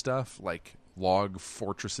sort of stuff, like log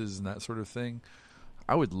fortresses and that sort of thing.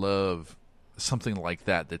 I would love something like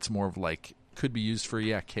that that's more of like, could be used for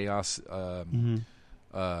chaos,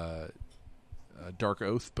 Dark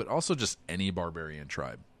Oath, but also just any barbarian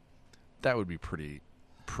tribe. That would be pretty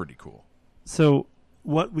cool. So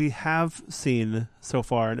what we have seen so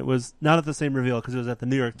far, and it was not at the same reveal because it was at the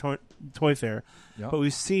New York Toy Fair, but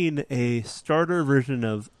we've seen a starter version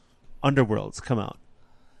of Underworlds come out,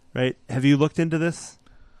 right? Have you looked into this?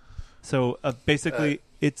 So basically,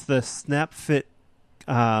 it's the Snapfit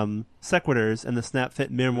Sequitors and the Snapfit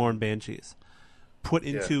Mirmorn Banshees put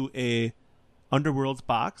into a Underworlds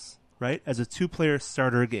box, right, as a 2-player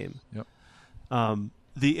starter game.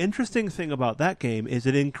 The interesting thing about that game is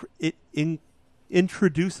it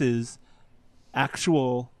introduces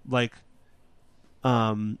actual like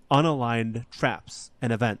unaligned traps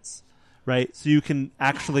and events, right? So you can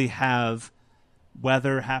actually have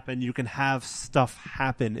weather happen, you can have stuff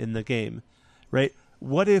happen in the game, right?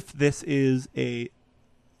 What if this is a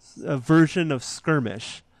version of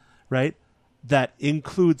Skirmish, right, that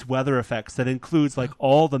includes weather effects, that includes like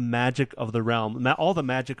all the magic of the realm, all the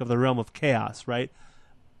magic of the realm of chaos, right,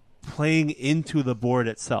 playing into the board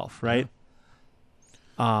itself, right?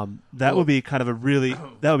 That would be kind of a really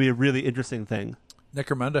interesting thing.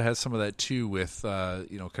 Necromunda has some of that too, with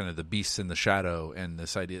kind of the beasts in the shadow, and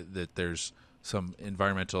this idea that there's some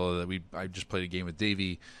environmental that I just played a game with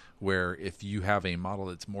Davey, where if you have a model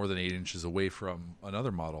that's more than 8 inches away from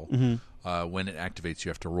another model, when it activates, you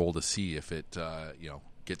have to roll to see if it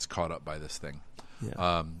gets caught up by this thing.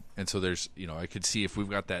 And so there's I could see if we've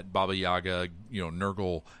got that Baba Yaga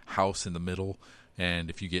Nurgle house in the middle,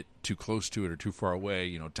 and if you get too close to it or too far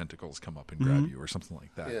away, tentacles come up and grab you or something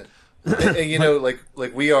like that. Yeah. And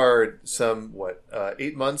like we are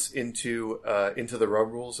 8 months into the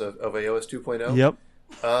RUM rules of AOS 2.0. Yep.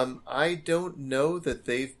 I don't know that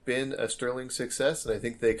they've been a sterling success, and I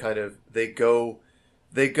think they go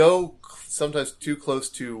sometimes too close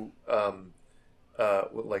to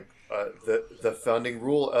the founding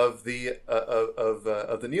rule of the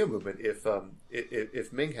Neo movement.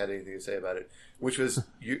 If Ming had anything to say about it, which was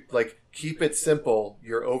keep it simple.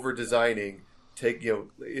 You're over designing.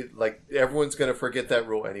 Everyone's going to forget that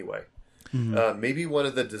rule anyway. maybe one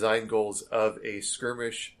of the design goals of a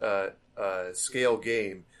skirmish scale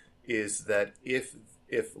game is that if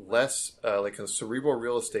less like a cerebral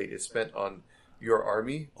real estate is spent on your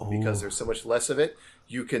army because there's so much less of it,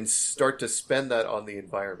 you can start to spend that on the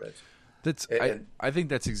environment. I think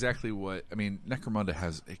that's exactly what I mean. Necromunda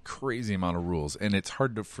has a crazy amount of rules, and it's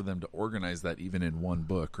hard for them to organize that even in one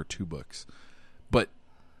book or two books. But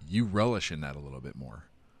you relish in that a little bit more.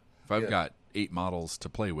 If I've got 8 models to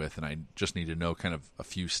play with, and I just need to know kind of a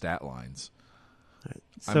few stat lines,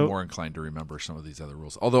 I'm more inclined to remember some of these other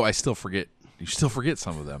rules. Although I still forget. You still forget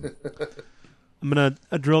some of them. I'm gonna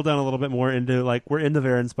drill down a little bit more into we're in the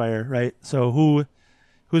Varanspire, right? So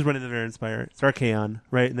who's running the Varanspire? It's Archaon,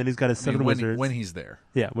 right? And then he's got his 7 wizards. When he's there.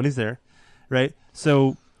 Yeah, when he's there, right?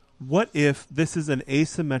 So what if this is an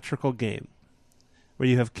asymmetrical game where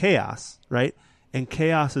you have chaos, right? And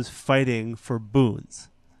chaos is fighting for boons,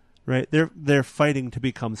 right? They're fighting to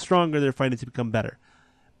become stronger. They're fighting to become better.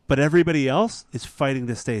 But everybody else is fighting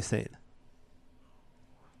to stay sane.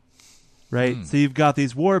 Right? So you've got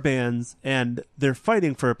these war bands, and they're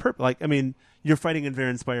fighting for a purpose. You're fighting in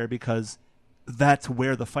Varanspire because that's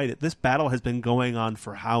where the fight is. This battle has been going on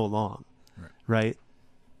for how long? Right?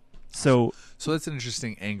 So that's an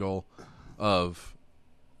interesting angle of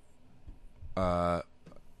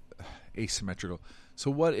asymmetrical.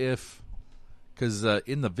 So what if, because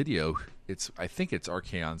in the video, I think it's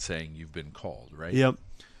Archaon saying you've been called, right? Yep.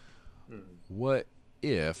 What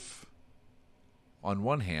if, on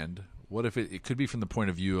one hand, what if it could be from the point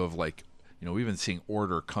of view of we've been seeing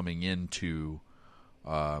order coming into,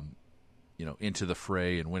 into the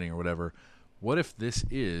fray and winning or whatever. What if this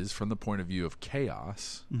is from the point of view of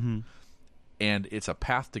chaos, and it's a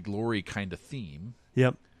path to glory kind of theme?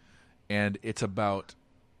 Yep. And it's about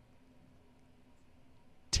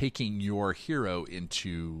taking your hero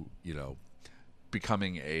into,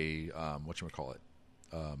 becoming a whatchamacallit.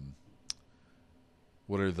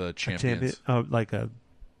 What are the champions?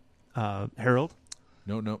 Herald?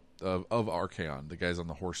 No, of Archaon, the guys on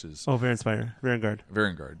the horses. Oh, Varanspire.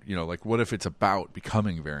 Varangard. What if it's about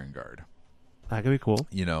becoming Varangard? That could be cool.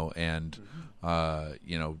 And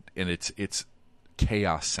it's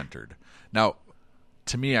chaos centered. Now,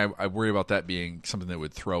 to me, I worry about that being something that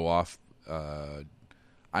would throw off.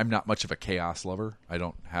 I'm not much of a chaos lover. I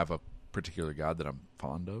don't have a particular god that I'm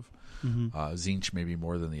fond of. Tzeentch maybe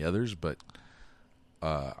more than the others, but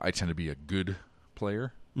I tend to be a good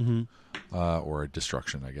player. Or a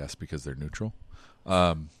destruction, I guess, because they're neutral. Wait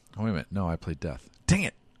a minute. No, I play death. Dang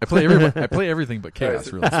it. I play everybody. I play everything but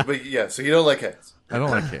chaos, really. So you don't like chaos. I don't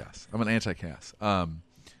like chaos. I'm an anti-chaos.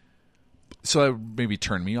 So that would maybe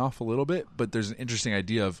turn me off a little bit, but there's an interesting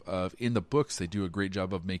idea of in the books, they do a great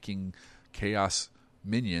job of making chaos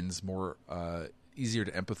minions more easier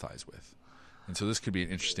to empathize with. And so this could be an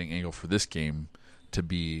interesting angle for this game to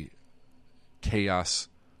be chaos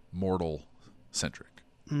mortal centric.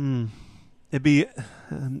 It'd be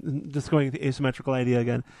just going to the asymmetrical idea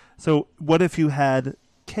again. So what if you had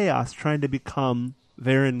chaos trying to become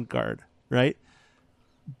Varangard, right?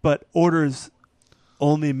 But Order's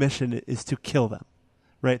only mission is to kill them,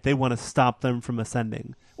 right? They want to stop them from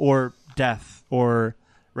ascending, or death, or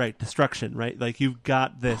destruction, right? You've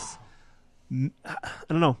got this. I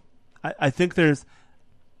don't know. I think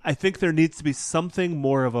there needs to be something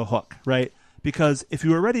more of a hook, right? Because if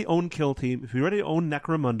you already own Kill Team, if you already own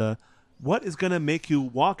Necromunda, what is going to make you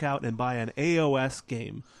walk out and buy an AOS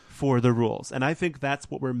game for the rules? And I think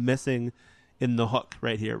that's what we're missing in the hook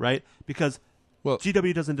right here, right? Because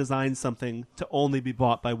GW doesn't design something to only be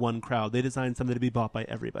bought by one crowd. They design something to be bought by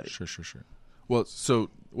everybody. Sure. Well,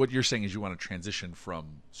 so what you're saying is you want to transition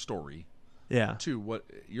from story to what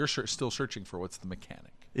you're still searching for. What's the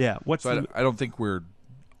mechanic? Yeah. I don't think we're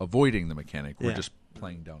avoiding the mechanic. We're just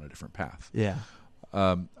playing down a different path. Yeah.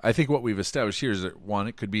 I think what we've established here is that, one,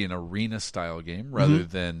 it could be an arena-style game rather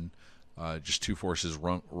than just two forces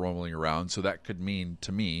roaming around. So that could mean,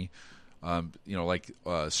 to me, like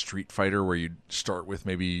Street Fighter, where you'd start with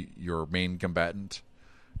maybe your main combatant,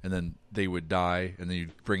 and then they would die, and then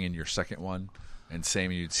you'd bring in your second one, and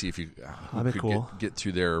you'd see if you could get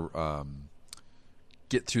through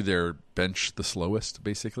their bench the slowest,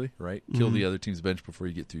 basically, right? Kill the other team's bench before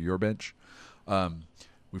you get through your bench.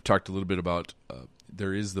 We've talked a little bit about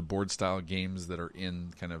there is the board style games that are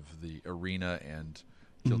in kind of the arena and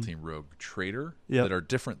Kill Team Rogue Trader that are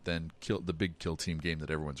different than the big Kill Team game that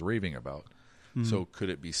everyone's raving about. So could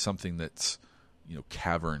it be something that's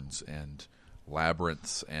caverns and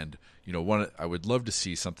labyrinths and I would love to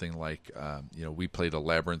see something like we played a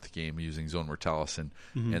labyrinth game using Zone Mortalis and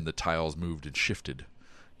the tiles moved and shifted,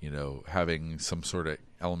 having some sort of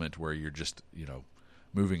element where you're just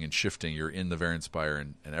moving and shifting. You're in the Variant Spire,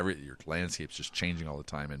 and your landscape's just changing all the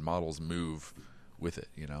time, and models move with it.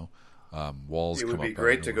 Walls. It would be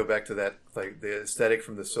great to go back to that, like the aesthetic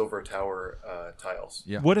from the Silver Tower tiles.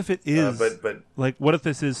 Yeah. What if it is? But what if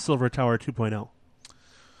this is Silver Tower 2.0?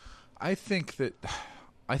 I think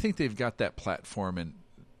they've got that platform, and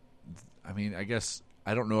I mean, I guess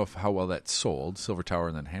I don't know how well that's sold, Silver Tower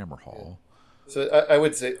and then Hammer Hall. So I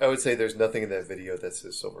would say there's nothing in that video that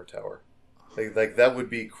says Silver Tower. Like that would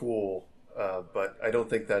be cool, but I don't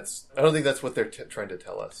think that's what they're trying to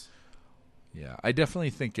tell us. Yeah, I definitely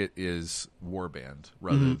think it is Warband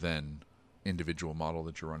rather than individual model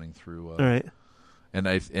that you're running through. All right, and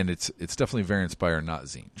it's definitely Variant Spire, not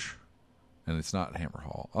Zinch, and it's not Hammer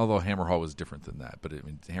Hall. Although Hammer Hall was different than that, but I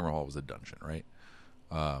mean Hammer Hall was a dungeon, right?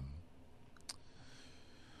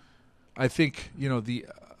 I think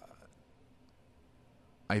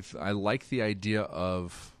I like the idea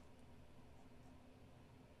of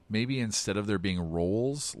maybe instead of there being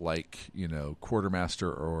roles like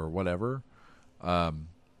quartermaster or whatever,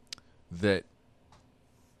 that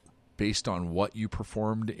based on what you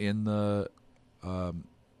performed in the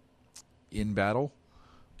in battle,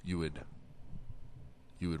 you would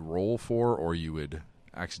roll for, or you would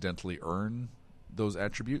accidentally earn those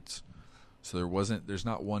attributes. So there's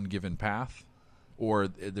not one given path, or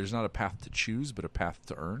there's not a path to choose, but a path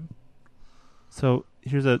to earn. So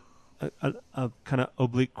here's a kind of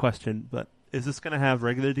oblique question, but is this going to have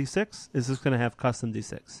regular D6? Is this going to have custom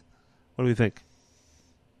D6? What do we think?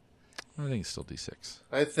 I think it's still D6.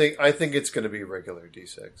 I think it's going to be regular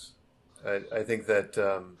D6. I think that.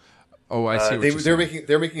 I see.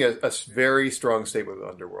 They're making a very strong statement with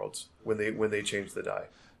Underworlds when they change the die.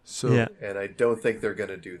 So, yeah. And I don't think they're going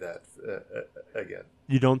to do that again.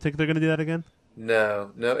 You don't think they're going to do that again?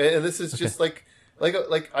 No. And this is just like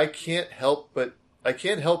I can't help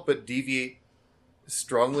but deviate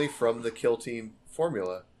strongly from the Kill Team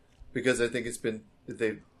formula because I think it's been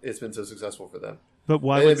so successful for them. But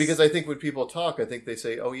why? Because I think when people talk, I think they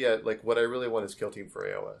say, "Oh yeah, like what I really want is Kill Team for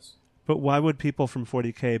AOS." But why would people from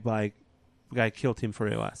 40K buy Kill Team for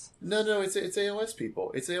AOS? No, it's AOS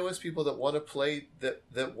people. It's AOS people that want to play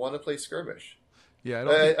that want to play skirmish.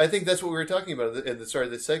 Yeah, I think that's what we were talking about in the start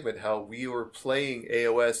of this segment. How we were playing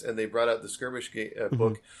AOS and they brought out the skirmish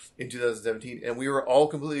book in 2017, and we were all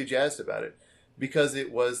completely jazzed about it because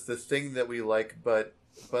it was the thing that we like, but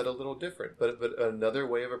a little different, but another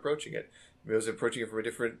way of approaching it. It was approaching it from a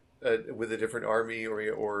different with a different army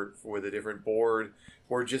or with a different board,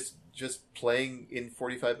 or just playing in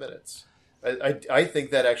 45 minutes. I think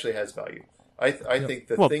that actually has value. I think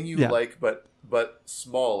the thing you like, but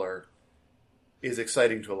smaller, is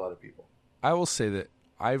exciting to a lot of people. I will say that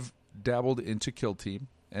I've dabbled into Kill Team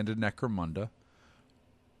and a Necromunda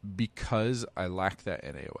because I lack that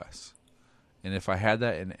in AOS. And if I had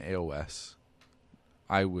that in AOS,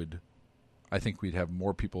 I think we'd have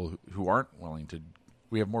more people who aren't willing to.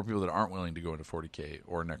 We have more people that aren't willing to go into 40K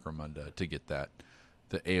or Necromunda to get that.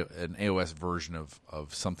 An AOS version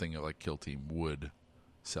of something like Kill Team would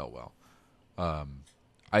sell well.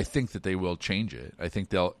 I think that they will change it. I think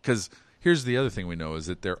they'll, because here's the other thing we know is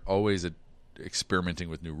that they're always experimenting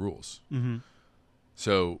with new rules. Mm-hmm.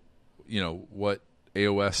 So, what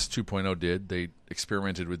AOS 2.0 did, they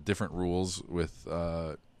experimented with different rules with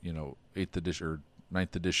 8th edition or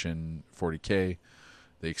 9th edition 40K.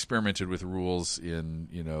 They experimented with rules in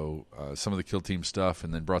some of the Kill Team stuff,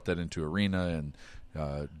 and then brought that into Arena.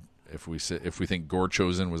 And if we think Gore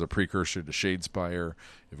Chosen was a precursor to Shadespire,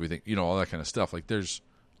 if we think all that kind of stuff, like there's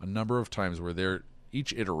a number of times where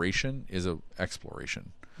each iteration is an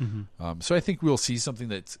exploration. Mm-hmm. So I think we'll see something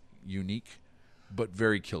that's unique, but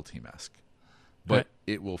very Kill Team-esque. But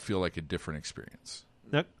it will feel like a different experience.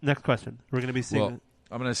 Next question. We're going to be seeing. Well,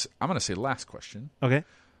 I'm gonna say last question. Okay.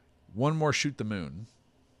 One more shoot the moon.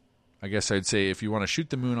 I guess I'd say if you want to shoot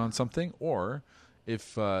the moon on something, or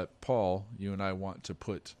if Paul, you and I want to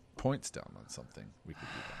put points down on something, we could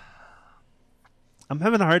do that. I'm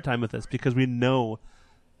having a hard time with this because we know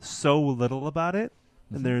so little about it,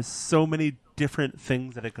 and there's so many different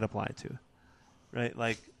things that it could apply to, right?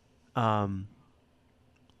 Like,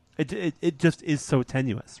 it just is so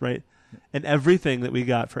tenuous, right? And everything that we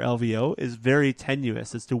got for LVO is very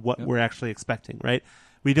tenuous as to what we're actually expecting, right?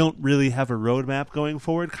 We don't really have a roadmap going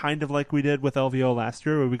forward, kind of like we did with LVO last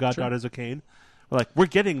year where we got Daughters of Cain. We're like, we're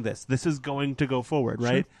getting this. This is going to go forward,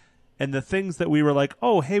 right? Sure. And the things that we were like,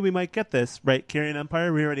 oh, hey, we might get this, right? Carrion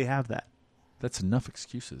Empire, we already have that. That's enough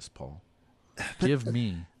excuses, Paul. Give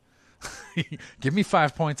me. Give me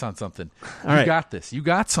 5 points on something. All right. Got this. You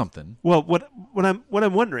got something. Well, what I'm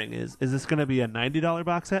wondering is this going to be a $90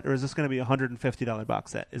 box set, or is this going to be a $150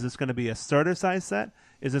 box set? Is this going to be a starter size set?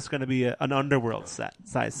 Is this going to be an Underworld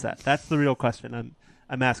size set? That's the real question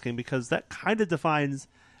I'm asking, because that kind of defines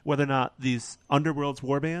whether or not these Underworld's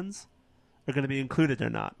warbands are going to be included or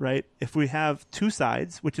not, right? If we have two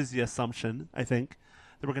sides, which is the assumption, I think,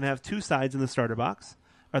 that we're going to have two sides in the starter box,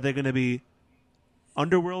 are they going to be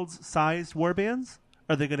Underworld's sized warbands?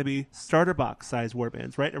 Are they going to be starter box sized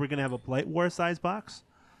warbands, right? Are we going to have a Blight War size box?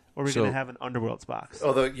 Or are we going to have an Underworld's box?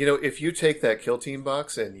 Although, if you take that Kill Team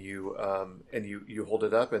box and you hold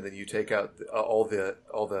it up, and then you take out all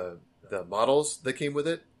the models that came with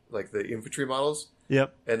it, like the infantry models,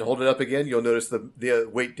 yep, and hold it up again, you'll notice the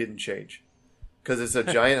weight didn't change, because it's a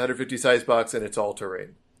giant 150 size box and it's all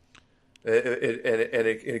terrain.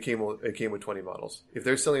 It came with 20 models. If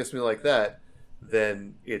they're selling us something like that,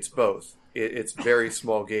 then it's both. It's very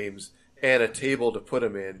small games and a table to put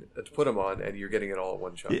them on, and you're getting it all at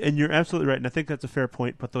one shot. And you're absolutely right, and I think that's a fair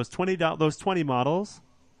point. But those 20 models,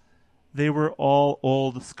 they were all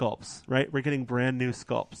old sculpts, right? We're getting brand new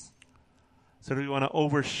sculpts. So do we want to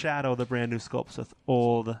overshadow the brand new sculpts with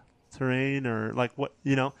old terrain, or like what?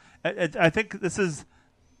 I think this is,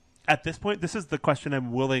 at this point, this is the question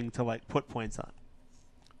I'm willing to put points on.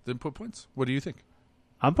 Then put points. What do you think?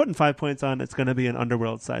 I'm putting 5 points on. It's going to be an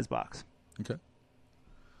Underworld size box. Okay.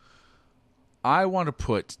 I want to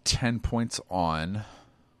put 10 points on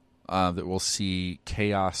that we'll see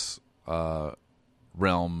Chaos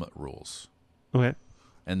Realm rules. Okay.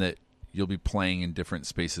 And that you'll be playing in different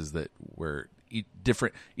spaces where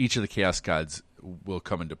each of the Chaos Gods will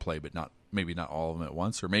come into play, but maybe not all of them at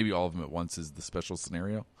once, or maybe all of them at once is the special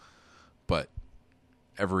scenario. But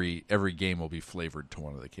every game will be flavored to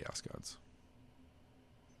one of the Chaos Gods.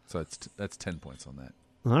 So that's 10 points on that.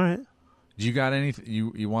 All right. Do you got anything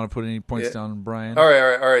you want to put any points down, Brian? All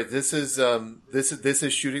right. This is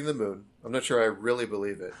shooting the moon. I'm not sure I really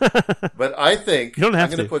believe it, but I think you don't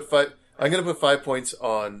have I'm going to put 5 points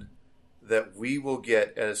on that we will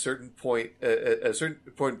get at a certain point. At a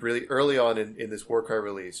certain point, really early on in this Warcry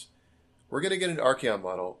release, we're going to get an Archaon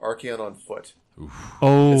model, Archaon on foot. Oof.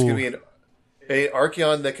 Oh, it's going to be an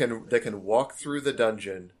Archaon that can walk through the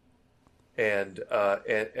dungeon and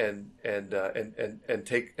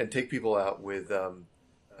take people out with the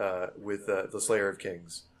Slayer of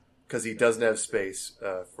Kings, because he doesn't have space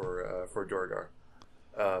for Dorgar.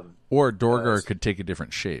 Or Dorgar could take a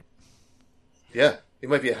different shape. Yeah, he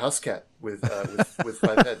might be a house cat with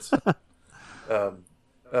 5 heads.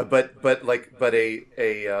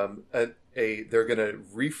 They're going to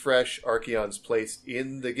refresh Archaon's place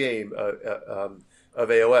in the game of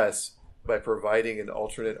AOS by providing an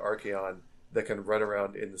alternate Archaon that can run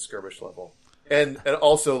around in the skirmish level, and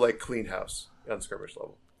also clean house on skirmish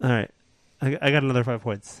level. All right, I got another 5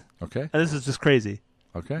 points. Okay, and this is just crazy.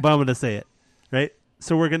 Okay, but I'm going to say it, right?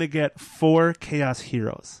 So we're going to get 4 Chaos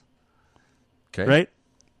Heroes. Okay, right,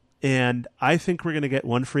 and I think we're going to get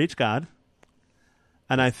one for each god,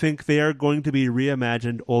 and I think they are going to be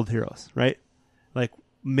reimagined old heroes, right? Like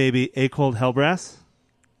maybe Acold Hellbrass.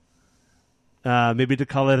 Maybe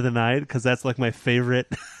Dakala Denied, because that's my favorite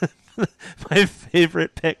my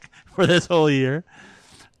favorite pick for this whole year,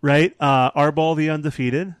 right? Arbol the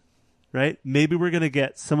Undefeated, right? Maybe we're going to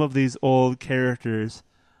get some of these old characters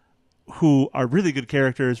who are really good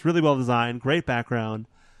characters, really well designed, great background,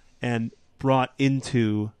 and brought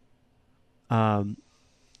into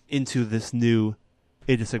this new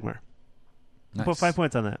Age of Sigmar. Nice. Put 5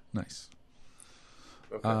 points on that. Nice.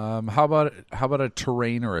 Okay. How about a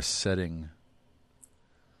terrain or a setting?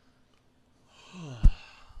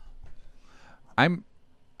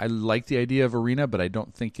 I like the idea of arena, but I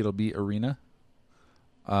don't think it'll be arena.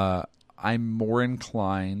 I'm more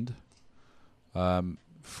inclined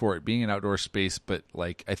for it being an outdoor space, but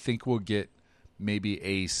I think we'll get maybe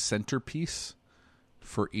a centerpiece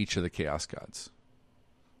for each of the Chaos Gods.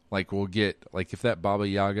 We'll get if that Baba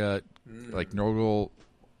Yaga Nurgle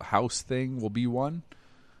house thing will be one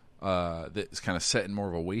that's kind of set in more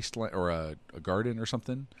of a wasteland or a garden or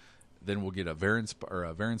something. Then we'll get a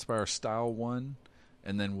Varanspire style one,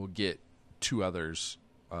 and then we'll get 2 others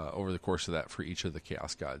over the course of that for each of the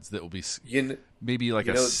Chaos Gods. That will be maybe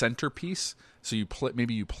a centerpiece. So you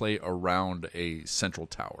play around a central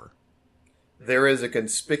tower. There is a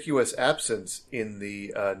conspicuous absence in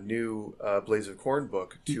the new Blades of Corn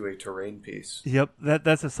book to a terrain piece. Yep,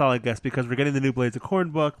 that's a solid guess, because we're getting the new Blades of Corn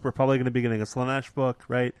book. We're probably going to be getting a Slanesh book,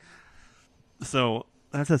 right? So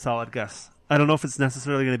that's a solid guess. I don't know if it's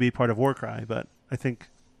necessarily going to be part of Warcry, but I think...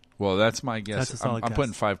 Well, that's my guess. That's a solid I'm guess.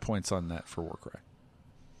 putting 5 points on that for Warcry.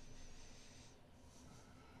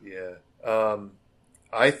 Yeah.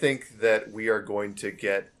 I think that we are going to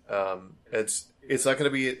get it's not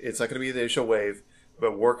going to be the initial wave,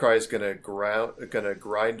 but Warcry is going to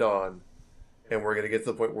grind on, and we're going to get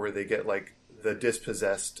to the point where they get like the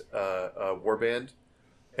dispossessed warband,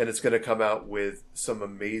 and it's going to come out with some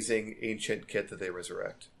amazing ancient kit that they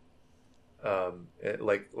resurrect,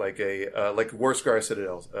 like Warcry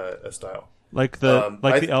Citadel style, like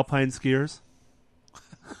the Alpine skiers.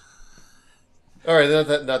 All right, not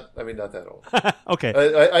that old. Okay.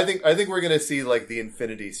 I think we're going to see like the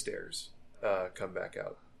Infinity Stairs come back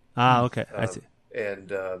out. Okay, I see. And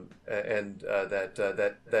that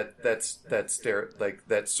stair, like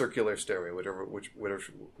that circular stairway, which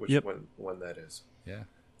yep. one that is. Yeah.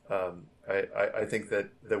 I think that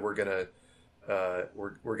we're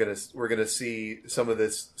gonna see some of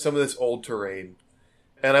this old terrain.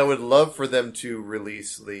 And I would love for them to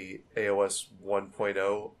release the AOS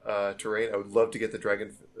 1.0 terrain. I would love to get the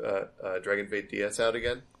Dragon Fate DS out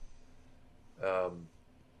again. I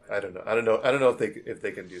don't know if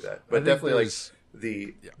they can do that, but definitely like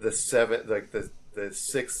the 7th, like the 6th,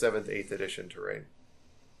 7th, 8th edition terrain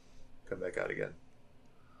come back out again.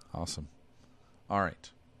 Awesome. All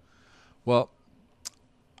right. Well,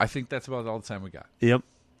 I think that's about all the time we got. Yep.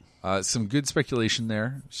 Some good speculation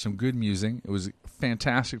there, some good musing. It was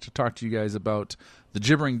fantastic to talk to you guys about the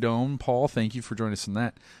Gibbering Dome. Paul, thank you for joining us in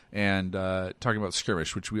that. And talking about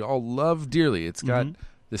Skirmish, which we all love dearly. It's got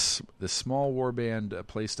this small warband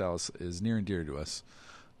playstyle is near and dear to us.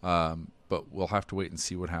 But we'll have to wait and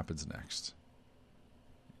see what happens next.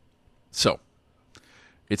 So,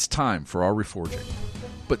 it's time for our reforging.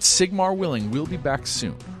 But Sigmar willing, we'll be back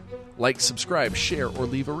soon. Like, subscribe, share, or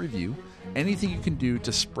leave a review. Anything you can do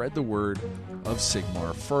to spread the word of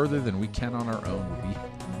Sigmar further than we can on our own would be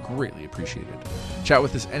greatly appreciated. Chat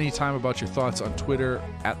with us anytime about your thoughts on Twitter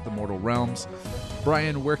at The Mortal Realms.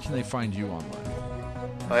 Brian, where can they find you online?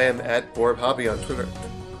 I am at Borb Hobby on Twitter.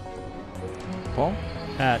 Paul?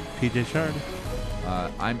 At PJ Shard.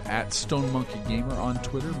 I'm at Stone Monkey Gamer on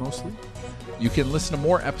Twitter mostly. You can listen to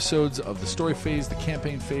more episodes of the story phase, the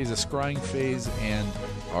campaign phase, the scrying phase, and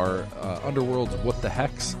our Underworld's What the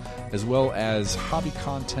Hex, as well as hobby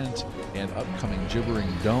content and upcoming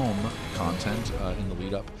Gibbering Dome content in the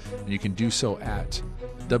lead up. And you can do so at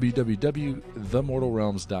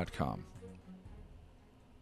www.themortalrealms.com.